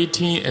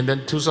 2018 and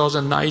then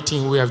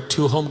 2019 we have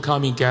 2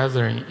 homecoming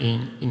gatherings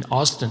in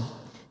Austin.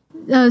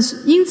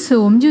 因此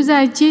我们就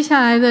在接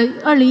下来的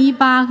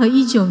2018和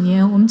19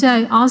年，我们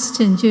在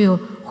Austin 就有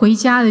回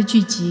家的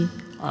聚集。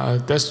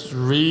That's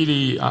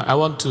really I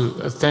want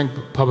to thank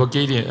Papa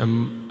Gideon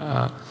and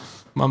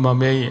Mama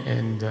May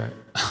and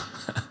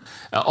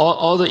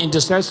all the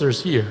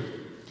intercessors here.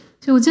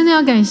 所以我真的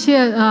要感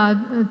谢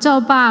赵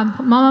爸、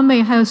妈妈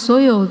妹，还有所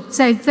有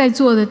在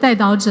座的代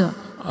祷者。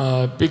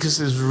Because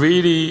it's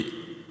really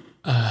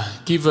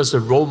give us a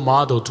role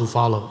model to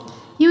follow.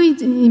 因为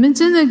你们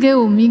真的给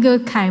我们一个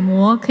楷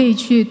模，可以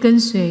去跟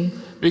随。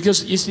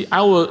Because you see,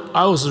 I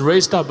was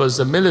raised up as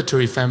a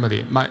military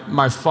family.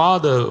 My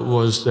father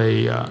was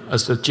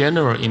as a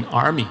general in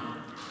army.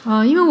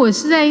 因为我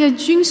是在一个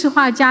军事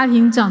化家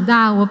庭长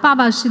大，我爸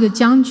爸是个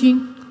将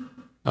军。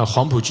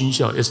黄埔军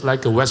校 is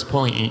like a West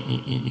Point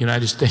in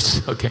United States.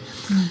 Okay.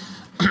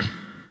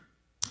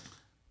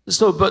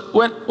 So, but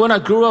when I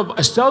grew up,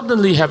 I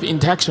seldomly have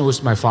interaction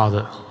with my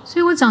father. 所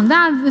以我长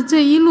大的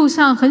这一路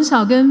上很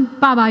少跟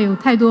爸爸有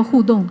太多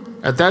互动。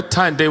At that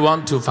time, they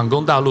want to 反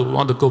攻大陆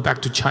want to go back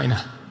to China.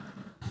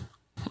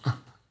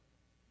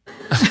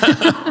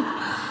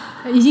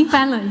 已经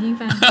翻了。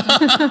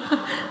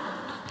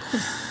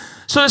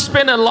So I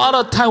spent a lot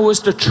of time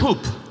with the troop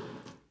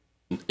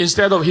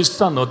instead of his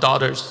son or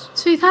daughters.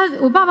 所以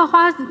我爸爸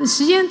花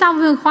时间大部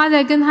分花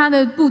在跟他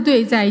的部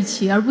队在一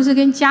起，而不是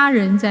跟家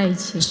人在一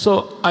起。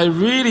So I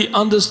really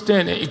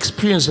understand and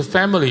experience a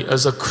family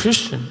as a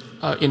Christian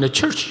in the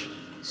church.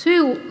 所以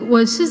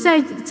我是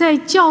在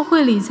教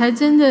会里才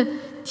真的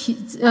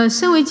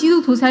身为基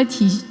督徒才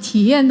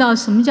体验到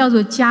什么叫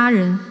做家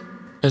人。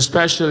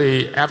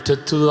Especially after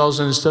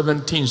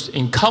 2017's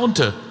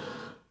encounter,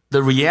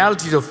 the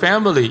reality of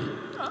family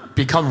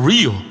become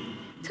real.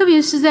 特别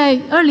是在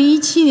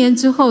2017年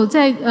之后，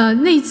在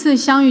那次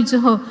相遇之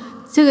后，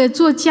这个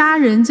做家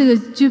人这个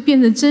就变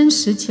得真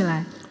实起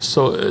来。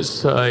So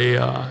it's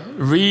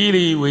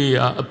really we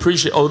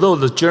appreciate. Although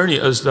the journey,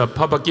 as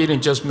Papa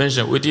Gideon just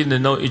mentioned, we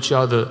didn't know each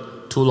other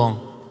too long.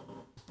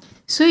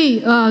 所以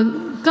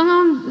刚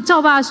刚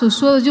赵爸所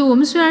说的，就我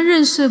们虽然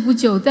认识不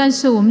久，但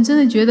是我们真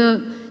的觉得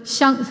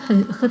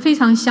非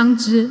常相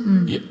知。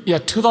Yeah,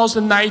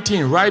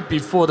 2019, right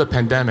before the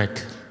pandemic.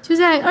 就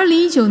在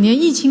2019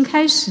年疫情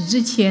开始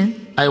之前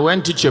I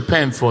went to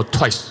Japan for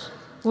twice.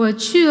 我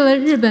去了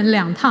日本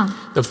2趟。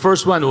The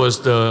first one was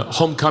the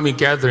homecoming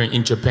gathering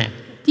in Japan.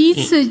 第一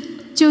次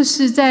就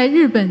是在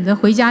日本的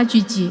回家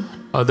聚集。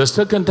The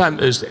second time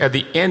is at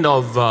the end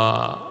of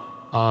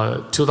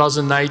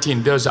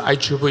 2019. There's an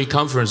IEEE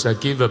conference that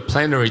gave a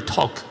plenary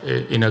talk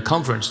in a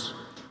conference.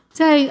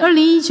 在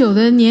2019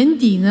的年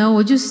底呢，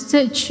我就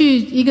是去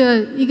一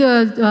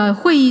个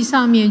会议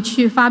上面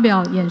去发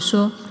表演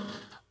说。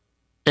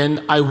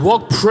And I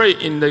pray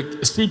in the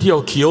city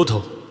of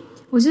Kyoto.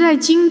 我是在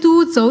京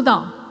都走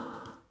祷。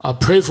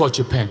Pray for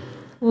Japan.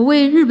 我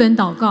为日本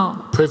祷告。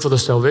Pray for the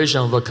salvation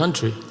of a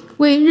country.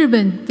 为日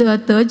本的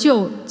得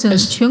救，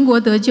全国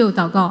得救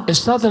祷告。And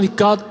suddenly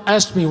God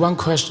asked me one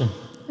question.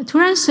 突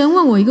然神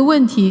问我一个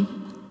问题。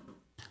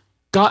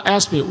God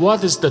asked me,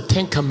 "What is the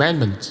 10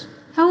 Commandments?"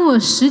 他问我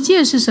10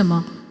诫是什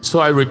么。So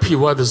I repeat,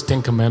 "What is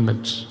 10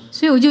 Commandments?"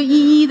 所以我就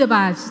一一的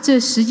把这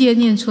10诫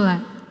念出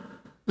来。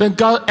Then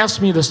God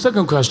asked me the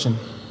second question.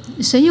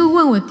 神又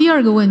问我第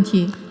2个问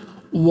题。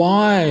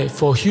Why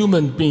for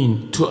human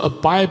being to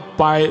abide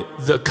by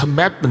the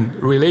commandment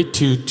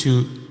related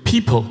to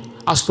people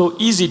are so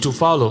easy to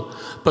follow,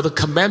 but the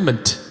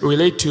commandment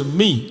related to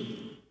me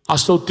are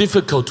so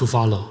difficult to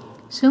follow?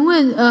 神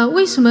问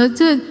为什么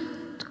这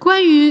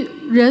关于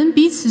人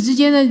彼此之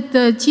间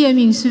的诫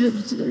命是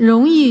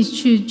容易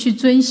去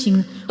遵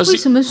行？为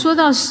什么说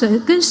到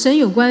跟神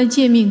有关的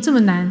诫命这么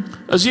难？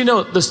 As you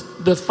know,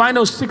 the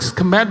final 6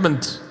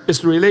 commandments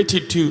is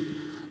related to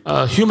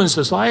human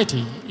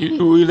society,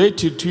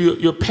 related to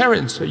your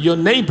parents, your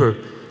neighbor.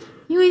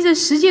 因为这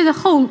10诫的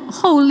后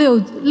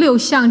6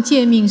项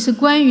诫命是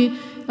关于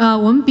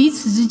我们彼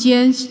此之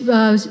间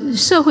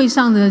社会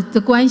上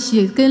的关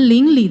系跟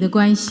邻里的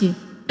关系。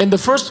And the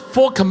first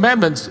 4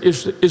 commandments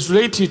is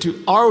related to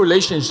our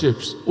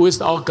relationships with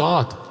our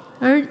God.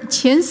 而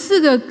前4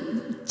个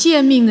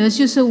诫命呢，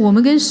就是我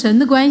们跟神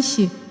的关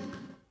系。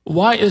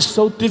Why is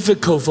so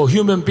difficult for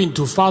human being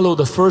to follow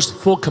the first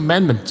 4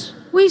 commandments?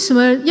 为什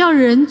么要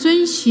人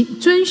遵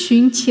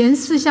循前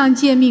4项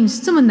诫命是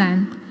这么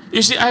难？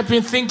 You see, I've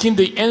been thinking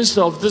the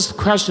answer of this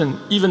question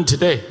even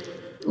today.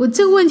 我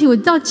这个问题我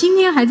到今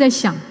天还在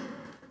想。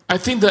I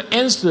think the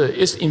answer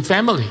is in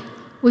family.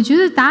 我觉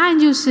得答案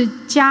就是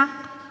家。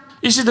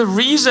You see, the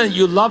reason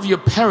you love your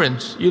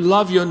parents, you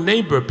love your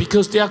neighbor,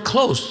 because they are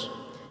close.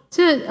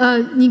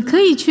 你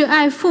可以去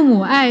爱父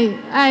母、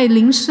爱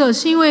邻舍，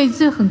是因为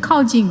这很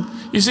靠近。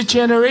You see,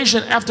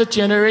 generation after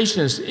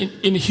generations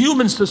in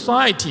human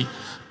society,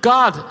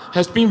 God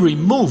has been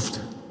removed.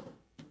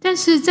 但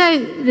是在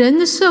人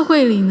的社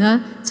会里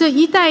呢，这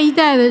一代一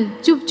代的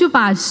就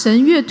把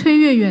神越推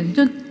越远，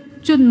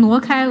就挪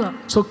开了。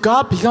So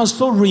God becomes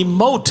so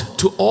remote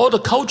to all the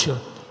culture.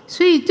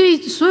 所以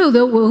对所有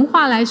的文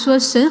化来说，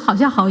神好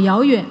像好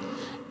遥远。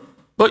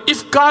But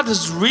if God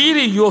is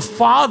really your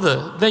father,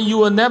 then you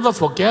will never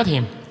forget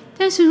him.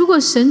 但是如果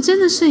神真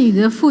的是你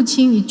的父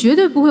亲，你绝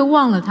对不会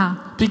忘了他。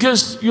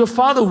Because your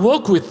father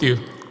walked with you.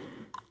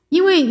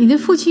 因为你的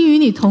父亲与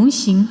你同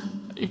行。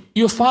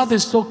Your father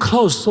is so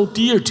close, so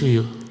dear to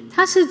you.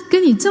 他是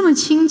跟你这么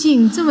亲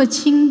近、这么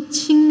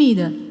亲密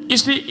的。You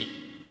see,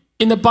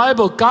 in the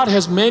Bible, God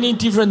has many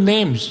different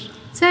names.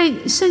 在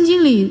圣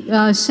经里，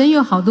神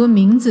有好多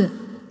名字。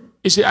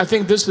You see, I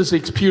think this is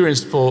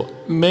experienced for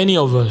many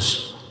of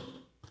us.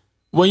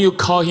 When you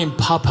call him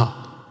Papa,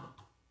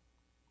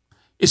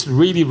 it's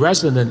really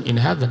resonant in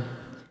heaven.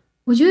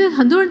 我觉得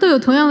很多人都有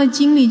同样的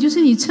经历，就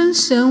是你称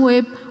神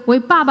为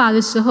爸爸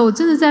的时候，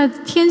真的在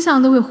天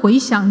上都会回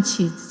想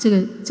起这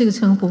个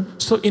称呼。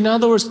So in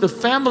other words, the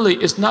family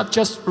is not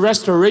just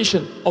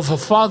restoration of a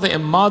father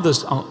and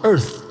mothers on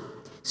earth.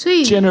 所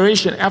以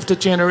generation after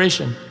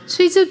generation.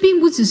 所以这并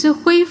不只是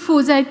恢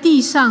复在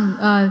地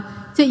上，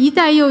这一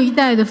代又一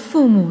代的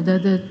父母的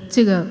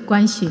这个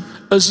关系。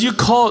As you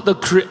call the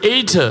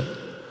Creator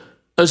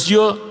as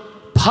your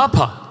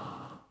Papa.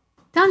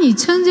 当你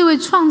称这位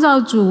创造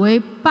主为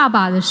爸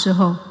爸的时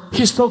候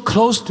He's so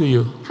close to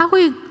you. 他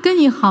会跟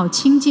你好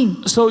亲近。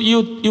So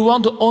you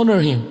want to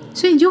honor him.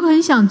 所以你就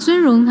很想尊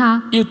荣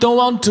他。You don't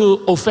want to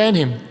offend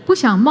him. 不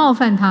想冒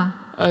犯他。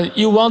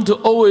You want to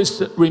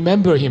always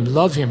remember him,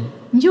 love him.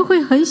 你就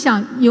会很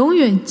想永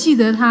远记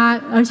得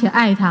他，而且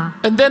爱他。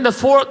And then the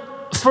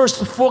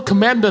first four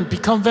commandments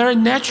become very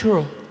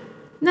natural.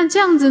 那这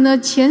样子呢，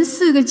前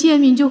4个诫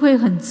命就会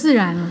很自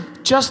然了。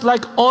Just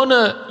like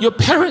honor your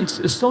parents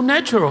is so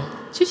natural.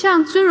 就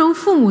像尊荣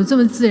父母这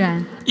么自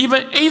然。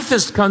Even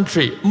atheist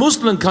country,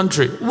 Muslim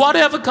country,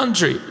 whatever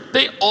country,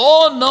 they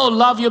all know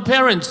love your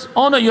parents,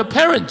 honor your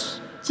parents.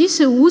 即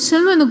使无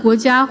神论的国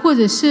家，或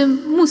者是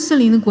穆斯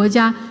林的国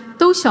家，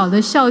都晓得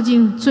孝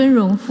敬尊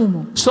荣父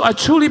母。So I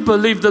truly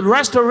believe the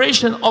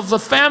restoration of the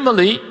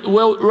family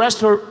will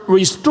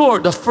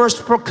restore the first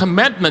 4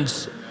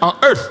 commandments on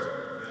earth.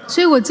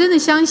 所以我真的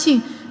相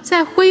信，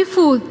在恢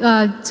复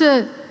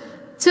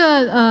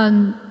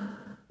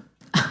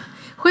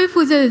恢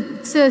复这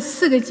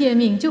4个诫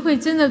命，就会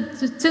真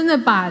的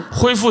把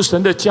恢复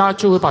神的家，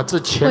就会把这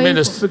前面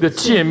的4个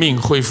诫命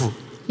恢复。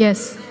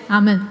Yes,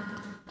 Amen.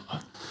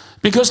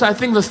 Because I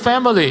think the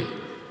family,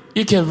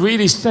 you can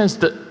really sense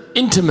the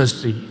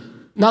intimacy,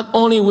 not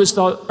only with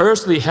our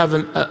earthly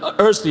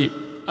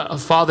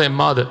father and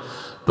mother,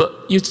 but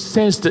you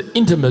sense the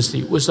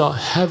intimacy with our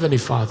heavenly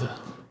Father.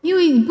 因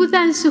为你不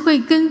但是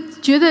会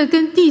觉得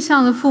跟地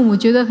上的父母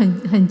觉得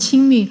很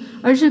亲密，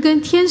而是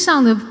跟天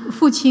上的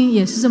父亲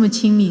也是这么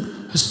亲密。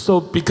So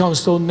becomes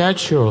so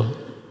natural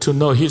to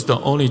know He's the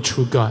only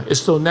true God. It's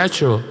so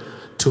natural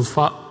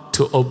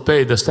to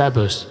obey the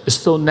Sabbath. It's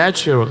so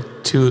natural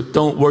to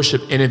don't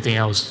worship anything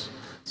else.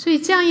 所以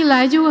这样一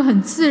来，就会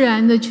很自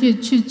然的去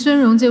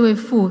尊荣这位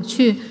父，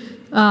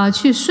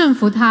去顺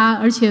服他，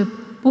而且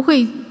不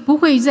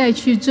会再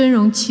去尊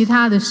荣其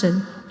他的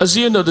神。As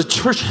you know, the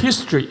church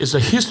history is a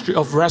history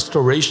of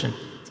restoration.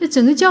 这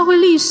整个教会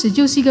历史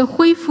就是一个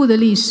恢复的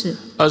历史。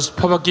As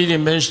Papa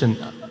Gideon mentioned,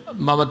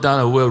 Mama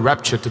Donna will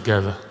rapture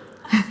together.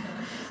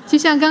 就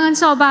像刚刚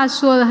赵爸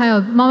说的，还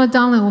有妈妈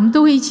当了，我们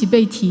都会一起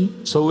被提。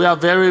So we are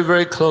very,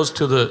 very close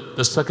to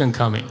the second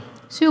coming.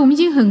 所以我们已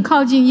经很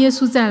靠近耶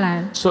稣再来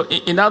了。So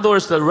in other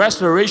words, the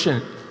restoration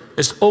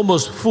is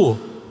almost full.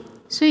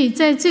 所以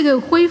在这个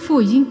恢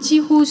复已经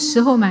几乎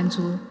时候满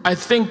足。I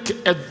think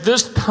at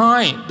this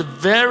time, the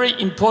very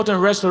important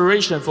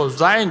restoration for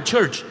Zion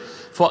Church,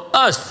 for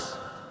us,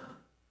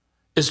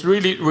 is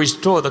really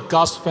restore the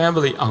God's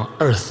family on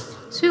earth.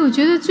 所以我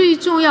觉得最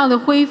重要的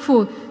恢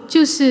复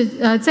就是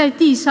在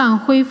地上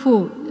恢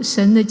复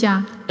神的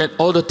家。And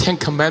all the 10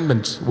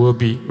 commandments will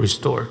be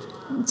restored.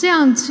 这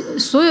样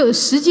所有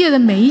十诫的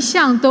每一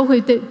项都会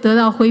得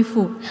到恢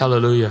复。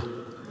Hallelujah.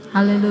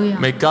 Hallelujah.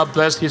 May God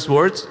bless His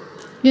words.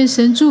 愿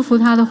神祝福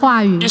他的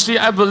话语。You see,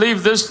 I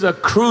believe this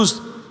cruise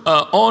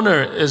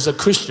owner is a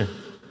Christian.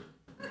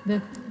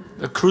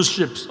 The cruise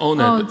ship's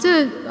owner.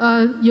 这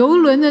游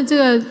轮的这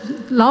个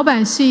老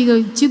板是一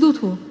个基督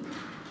徒。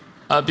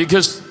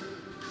Because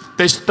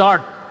they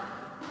start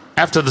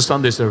after the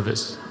Sunday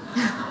service.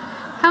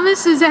 他们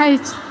是在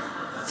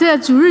这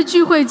主日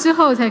聚会之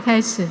后才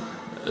开始。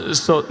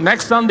So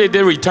next Sunday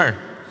they return.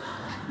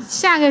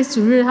 下个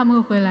主日他们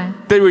会回来。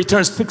They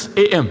return 6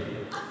 a.m.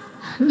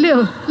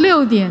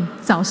 6点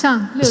早上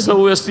6点。So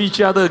we'll see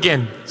each other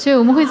again. 所以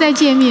我们会再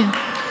见面。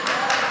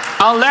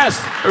Unless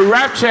a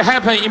rapture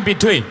happen in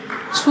between.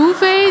 除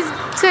非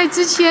在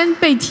之前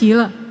被提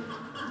了，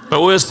 But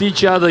we'll see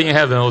each other in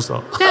heaven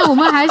also. 但我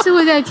们还是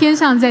会在天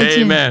上再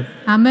见。 Amen.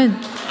 阿门。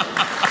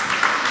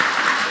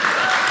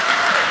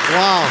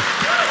 Wow.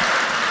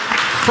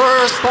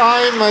 First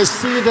time I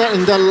see that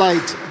in that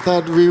light,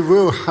 that we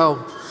will help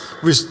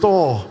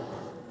restore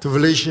the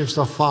relationships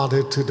of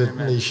Father to the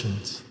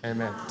nations,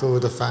 to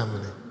the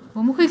family.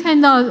 我们会看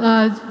到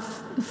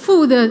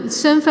父的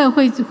身份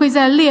会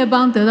在列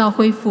邦得到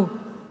恢复。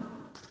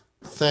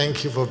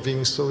 Thank you for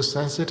being so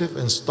sensitive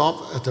and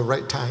stop at the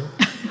right time.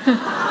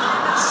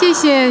 谢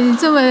谢你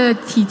这么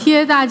体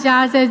贴大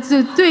家，在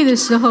这对的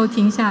时候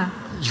停下。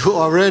 You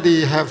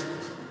already have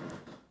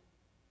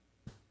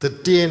the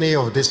DNA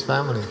of this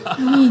family.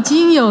 你已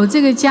经有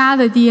这个家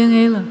的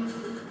DNA 了。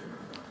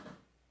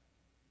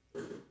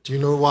 Do you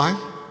know why?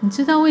 你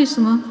知道为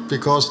什么？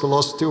 Because the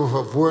Lord still have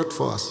a word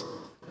for us.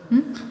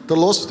 The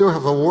Lord still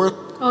have a word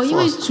哦，因 for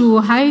为 us 主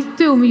还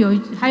对我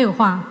们还有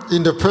话。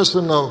 in the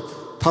person of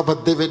Papa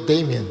David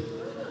Damien.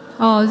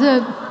 哦，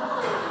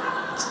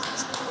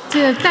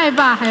这个代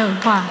爸还有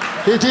话。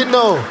 He didn't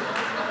know.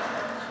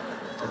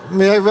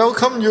 May I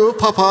welcome you,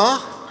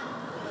 Papa?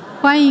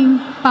 欢迎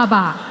爸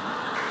爸。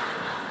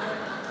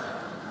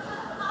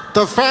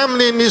 The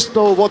family needs to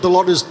know what the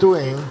Lord is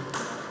doing,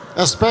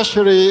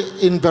 especially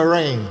in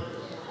Bahrain.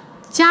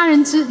 家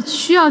人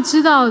需要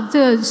知道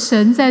这个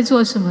神在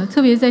做什么，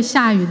特别在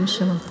下雨的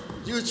时候。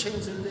 You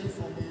changed the day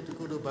for me to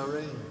go to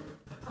Bahrain.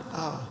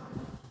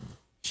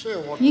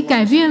 Share what 你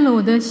改变了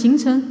我的行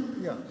程。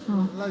 Yeah,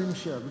 let him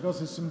share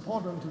because it's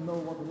important to know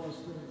what the Lord is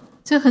doing.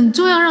 这很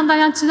重要，让大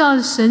家知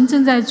道神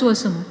正在做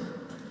什么。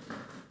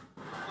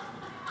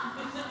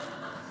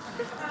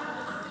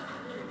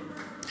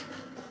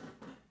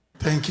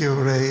 Thank you,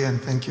 Ray, and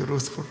thank you,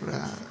 Ruth, for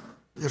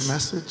your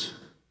message.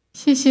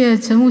 谢谢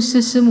陈牧师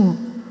师母，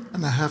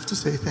 And I have to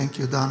say thank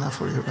you, Donna,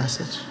 for your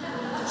message.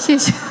 谢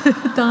谢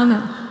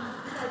Donna。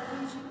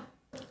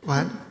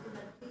 What?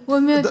 我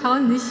没有讨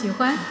你的喜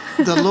欢。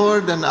 The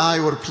Lord and I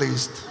were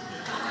pleased.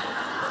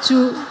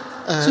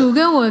 主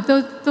跟我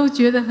都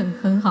觉得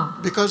很好。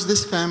 Because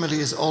this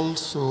family is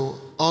also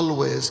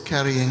always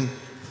carrying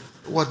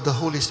what the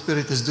Holy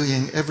Spirit is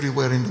doing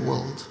everywhere in the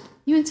world.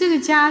 因为这个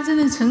家真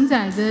的承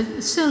载着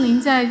圣灵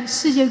在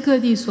世界各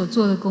地所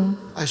做的工。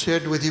 I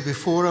shared with you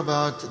before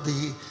about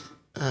the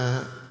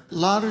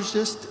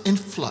largest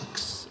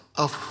influx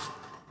of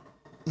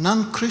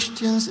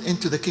non-Christians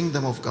into the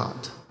kingdom of God.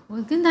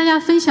 我跟大家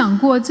分享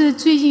过，这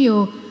最近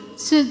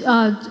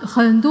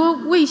很多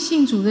未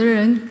信主的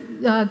人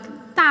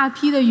大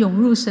批的涌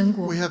入神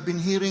国。 We have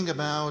been hearing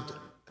about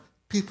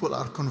people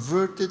are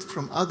converted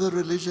from other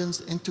religions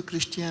into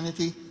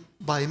Christianity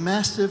by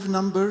massive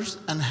numbers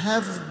and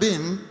have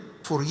been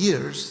for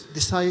years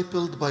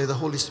discipled by the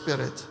Holy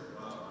Spirit.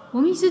 我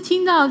们一直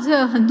听到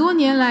这很多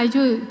年来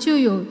就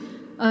有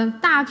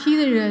大批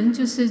的人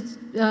就是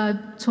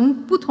从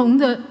不同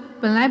的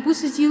本来不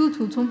是基督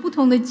徒，从不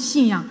同的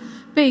信仰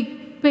被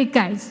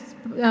改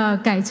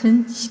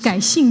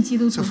信基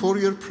督徒。 So for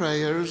your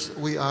prayers,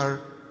 we are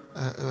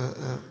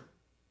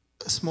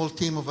a small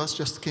team of us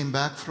just came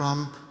back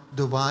from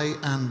Dubai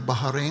and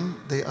Bahrain.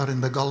 They are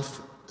in the Gulf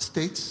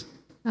states.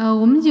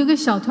 我们有个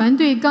小团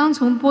队刚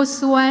从波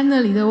斯湾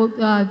那里的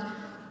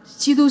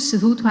基督使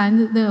徒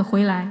团的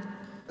回来。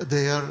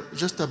 They are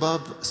just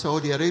above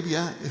Saudi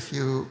Arabia. If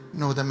you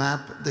know the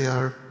map, they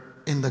are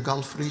in the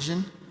Gulf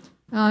region.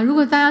 如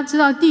果大家知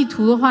道地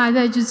图的话，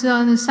大家就知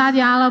道那沙地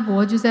阿拉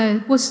伯就在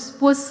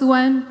波斯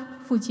湾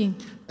附近。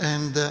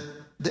 And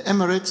the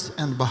Emirates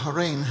and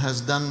Bahrain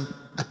has done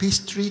a peace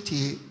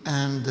treaty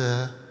and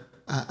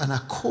an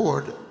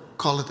accord,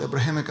 call it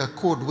Abrahamic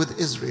Accord, with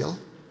Israel.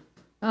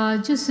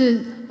 就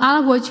是阿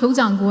拉伯酋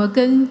长国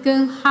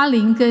跟哈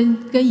林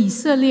跟以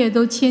色列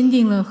都签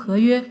订了合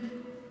约。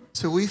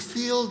 So we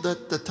feel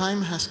that the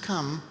time has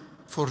come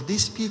for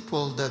these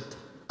people that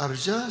are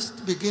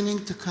just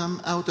beginning to come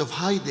out of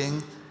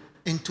hiding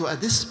into a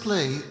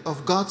display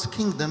of God's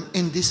kingdom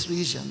in these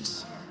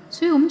regions.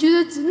 所以我们觉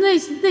得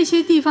那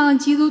些地方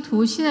的基督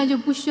徒现在就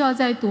不需要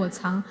再躲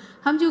藏，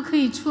他们就可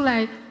以出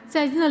来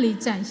在那里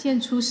展现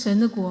出神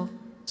的国。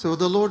 So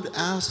the Lord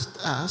asked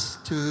us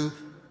to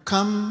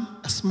come,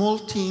 a small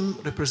team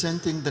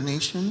representing the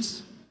nations.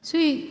 所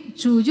以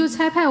主就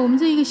差派我们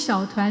这一个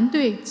小团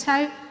队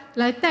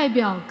来代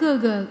表各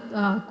个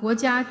国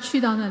家去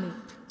到那里。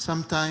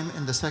 Sometime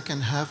in the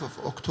second half of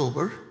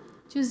October.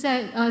 就是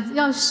在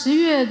要10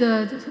月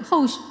的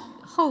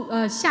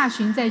下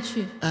旬再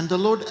去。 And the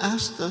Lord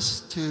asked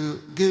us to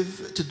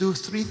do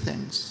three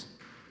things.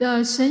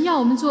 神要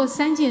我们做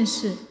3件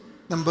事。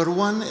 Number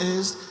one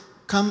is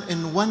come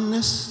in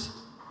oneness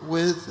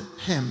with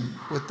Him,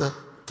 with the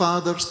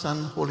Father,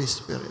 Son, Holy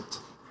Spirit.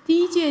 第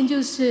一件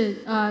就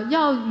是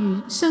要与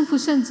圣父、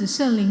圣子、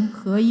圣灵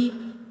合一。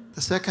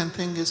 The second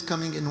thing is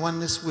coming in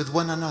oneness with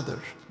one another.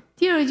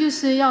 第二就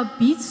是要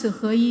彼此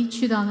合一，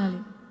去到那里。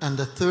 And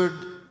the third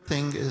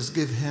thing is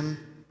give Him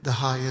the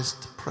highest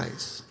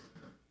praise.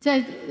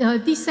 在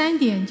第3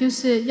点就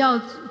是要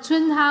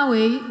尊他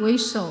为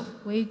首，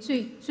为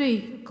最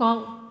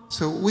高。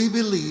 So we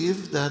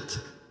believe that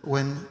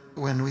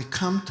when we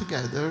come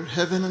together,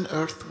 heaven and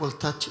earth will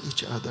touch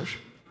each other.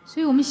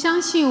 所以我们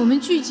相信，我们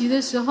聚集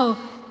的时候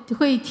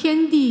会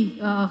天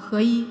地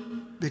合一。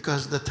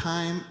Because the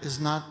time is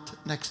not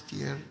next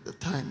year, the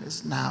time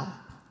is now.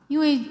 因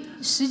为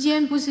时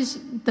间不是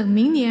等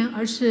明年，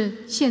而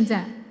是现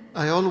在。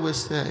I always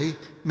say,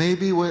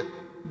 maybe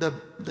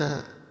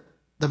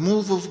the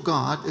move of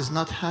God is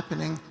not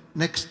happening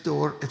next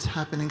door, it's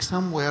happening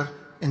somewhere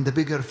in the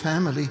bigger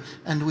family,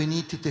 and we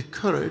need to take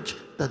courage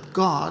that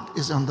God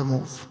is on the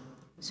move.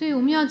 所以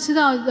我们要知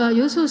道，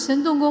有时候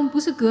神动工不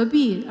是隔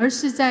壁，而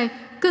是在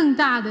更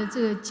大的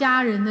这个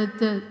家人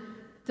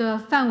的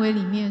范围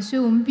里面，所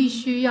以我们必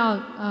须要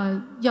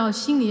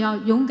心里要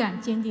勇敢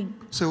坚定。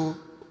So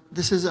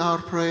this is our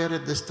prayer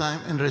at this time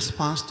in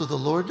response to the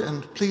Lord,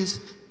 and please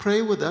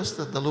pray with us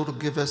that the Lord will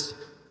give us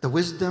the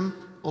wisdom,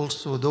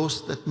 also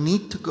those that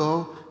need to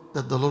go,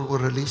 that the Lord will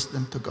release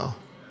them to go.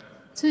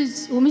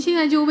 我们现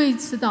在就为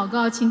此祷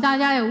告，请大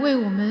家也为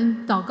我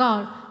们祷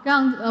告，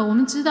让我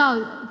们知道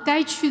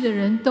该去的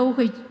人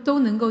都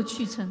能够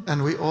去成。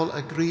And we all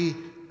agree,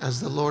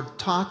 as the Lord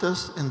taught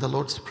us in the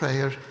Lord's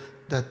Prayer,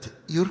 that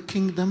your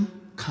kingdom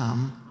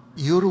come,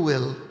 your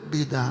will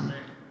be done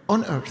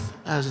on earth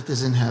as it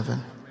is in heaven.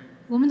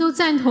 我们都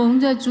赞同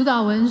这主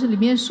祷文里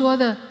面说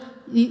的，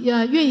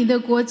愿你的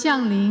国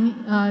降临，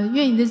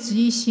愿你的旨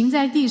意行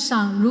在地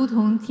上，如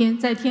同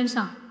在天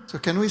上。So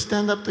can we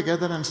stand up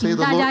together and say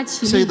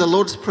the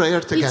Lord's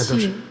Prayer together? 一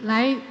起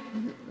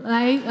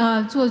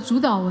来做主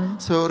祷文。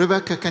So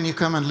Rebecca, can you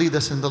come and lead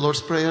us in the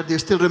Lord's Prayer? Do you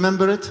still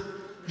remember it?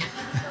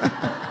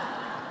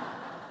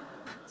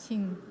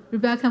 请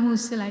Rebecca 牧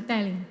师来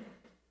带领。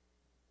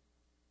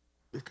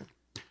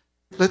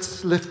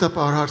Let's lift up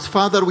our hearts.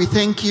 Father, we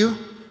thank you.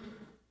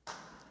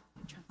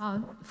 好，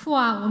父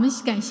啊，我们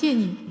感谢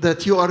你。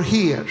That you are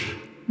here.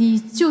 你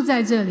就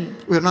在这里。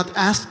We're not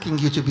asking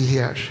you to be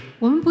here.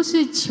 我们不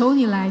是求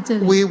你来这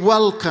里。We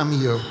welcome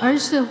you. 而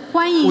是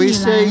欢迎你来。 We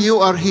say you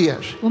are here.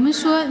 我们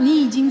说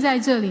你已经在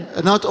这里。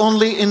Not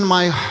only in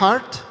my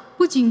heart.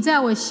 不仅在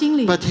我心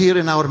里。 But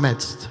here in our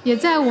midst. 也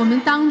在我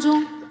们当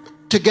中。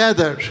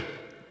 Together,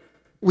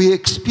 we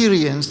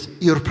experience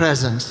your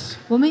presence.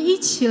 我们一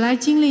起来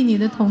经历你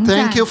的同在。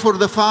 Thank you for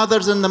the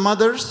fathers and the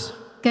mothers.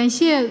 感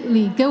谢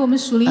你给我们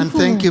属灵父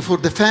母。 And thank you for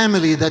the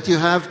family that you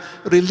have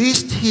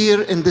released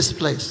here in this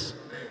place.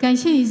 感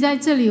谢你在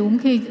这里，我们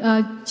可以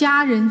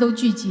家人都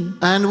聚集。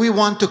 And we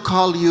want to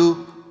call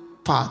you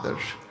Father.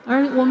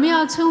 而我们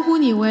要称呼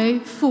你为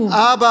父。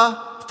 Abba,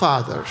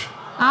 Father.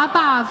 阿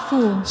爸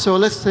父。 So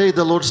let's say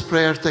the Lord's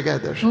Prayer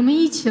together. 我们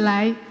一起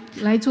来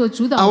做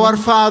主祷。 Our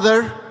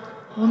Father.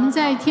 我们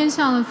在天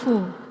上的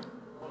父。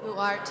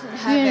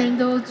愿人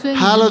都尊你。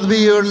 Hallowed be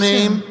your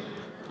name.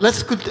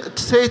 Let's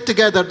say it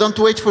together. Don't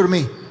wait for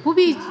me. 不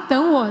必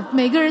等我，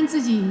每个人自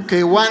己。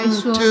 Okay,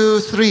 1, 2,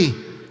 3.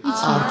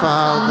 Our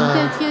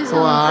Father who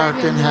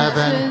art in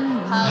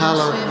heaven,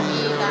 hallowed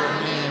be your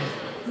name.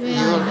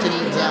 Your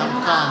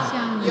kingdom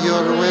come.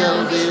 Your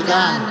will be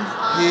done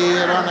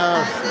here on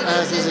earth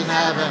as is in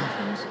heaven.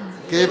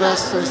 Give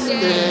us this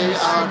day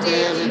our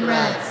daily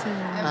bread,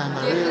 and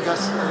forgive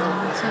us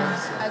our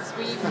sins as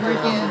we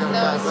forgive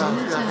those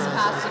who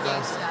trespass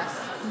against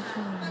us.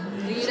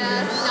 Lead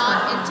us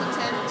not into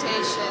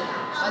temptation,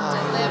 but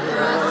deliver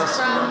us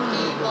from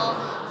evil.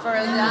 For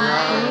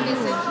thine is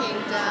the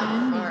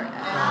kingdom forever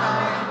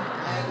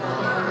and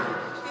ever.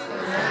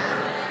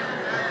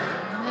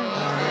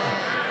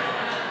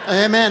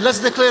 Amen. Amen. Let's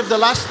declare the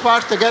last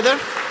part together.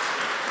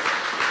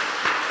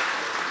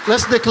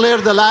 Let's declare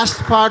the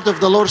last part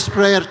of the Lord's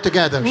Prayer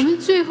together. 我们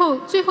最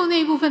后那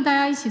一部分，大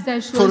家一起再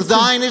说。 For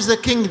thine is the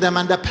kingdom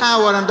and the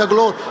power and the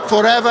glory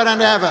forever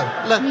and ever.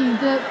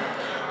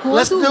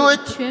 Let's do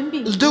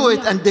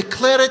it and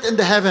declare it in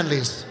the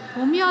heavenlies.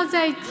 我们要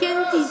在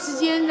天地之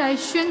间来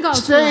宣告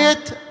出 Say 来。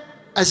 it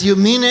as you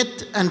mean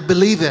it and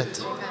believe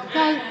it.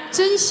 要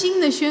真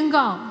心的宣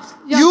告。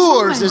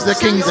 Yours is the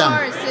kingdom.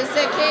 Yours is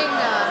the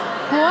kingdom.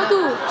 国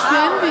度、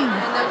权柄、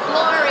 and the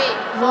glory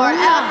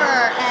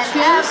forever and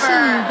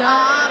ever.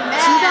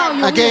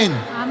 Amen. Again.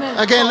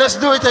 Again. Let's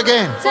do it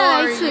again.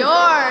 For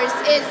yours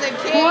is the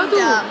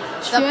kingdom,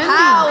 the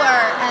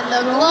power and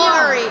the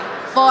glory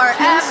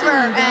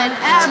forever and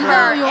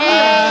ever.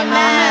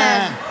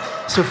 Amen.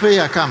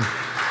 Sophia, come.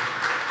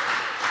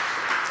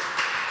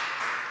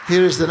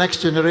 Here is the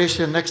next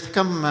generation. Next,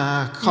 come,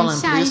 Colin,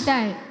 下一 please.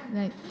 代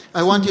来。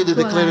 I want you to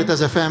declare it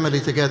as a family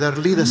together.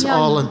 Lead us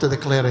all into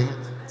declaring it.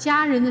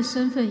 家人的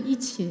身份一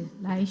起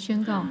来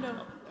宣告。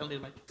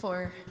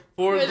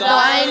 For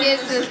thine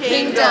is the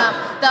kingdom,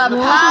 the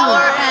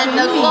power and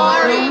the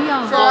glory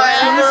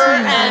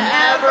forever and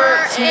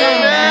ever.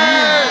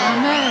 Amen.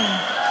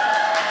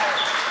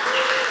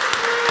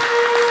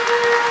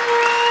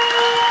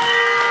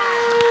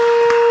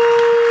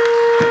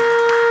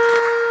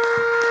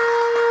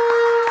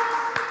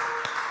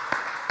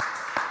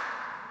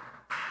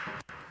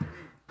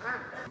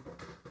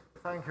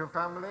 Thank you,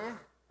 family.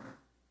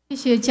 谢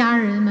谢家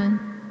人们。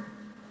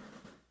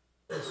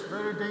 It's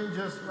very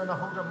dangerous when I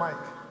hold the mic.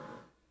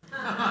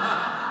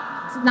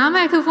 拿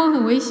麦克风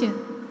很危险。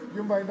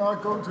You might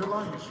not go to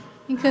lunch.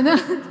 你可能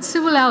吃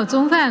不了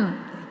中饭了。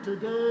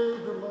 Today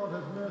the Lord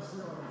has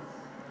mercy on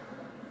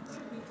us.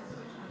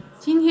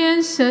 今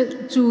天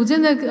主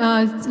真的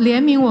怜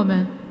悯我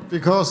们，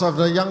 Because of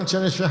the young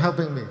generation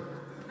helping me.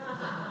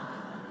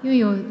 因为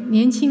有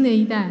年轻的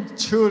一代。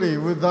 Truly,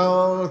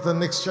 without the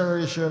next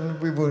generation,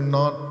 we will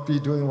not be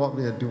doing what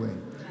we are doing.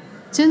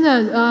 真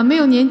的没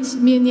有年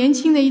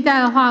轻的一代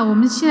的话，我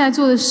们现在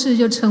做的事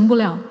就成不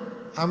了。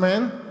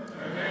 Amen?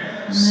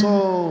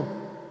 So,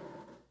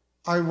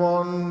 I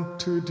want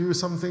to do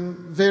something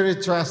very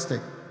drastic.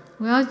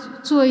 我要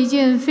做一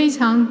件非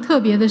常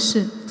特别的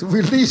事。 To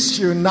release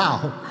you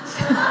now.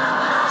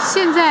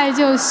 现在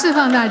就释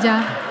放大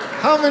家。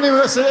 How many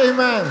will say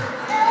amen?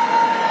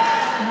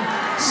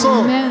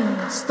 So,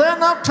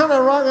 stand up, turn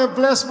around, and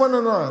bless one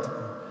another.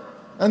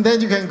 And then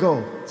you can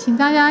go. 请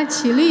大家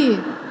起立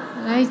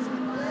来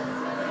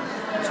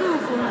祝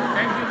福。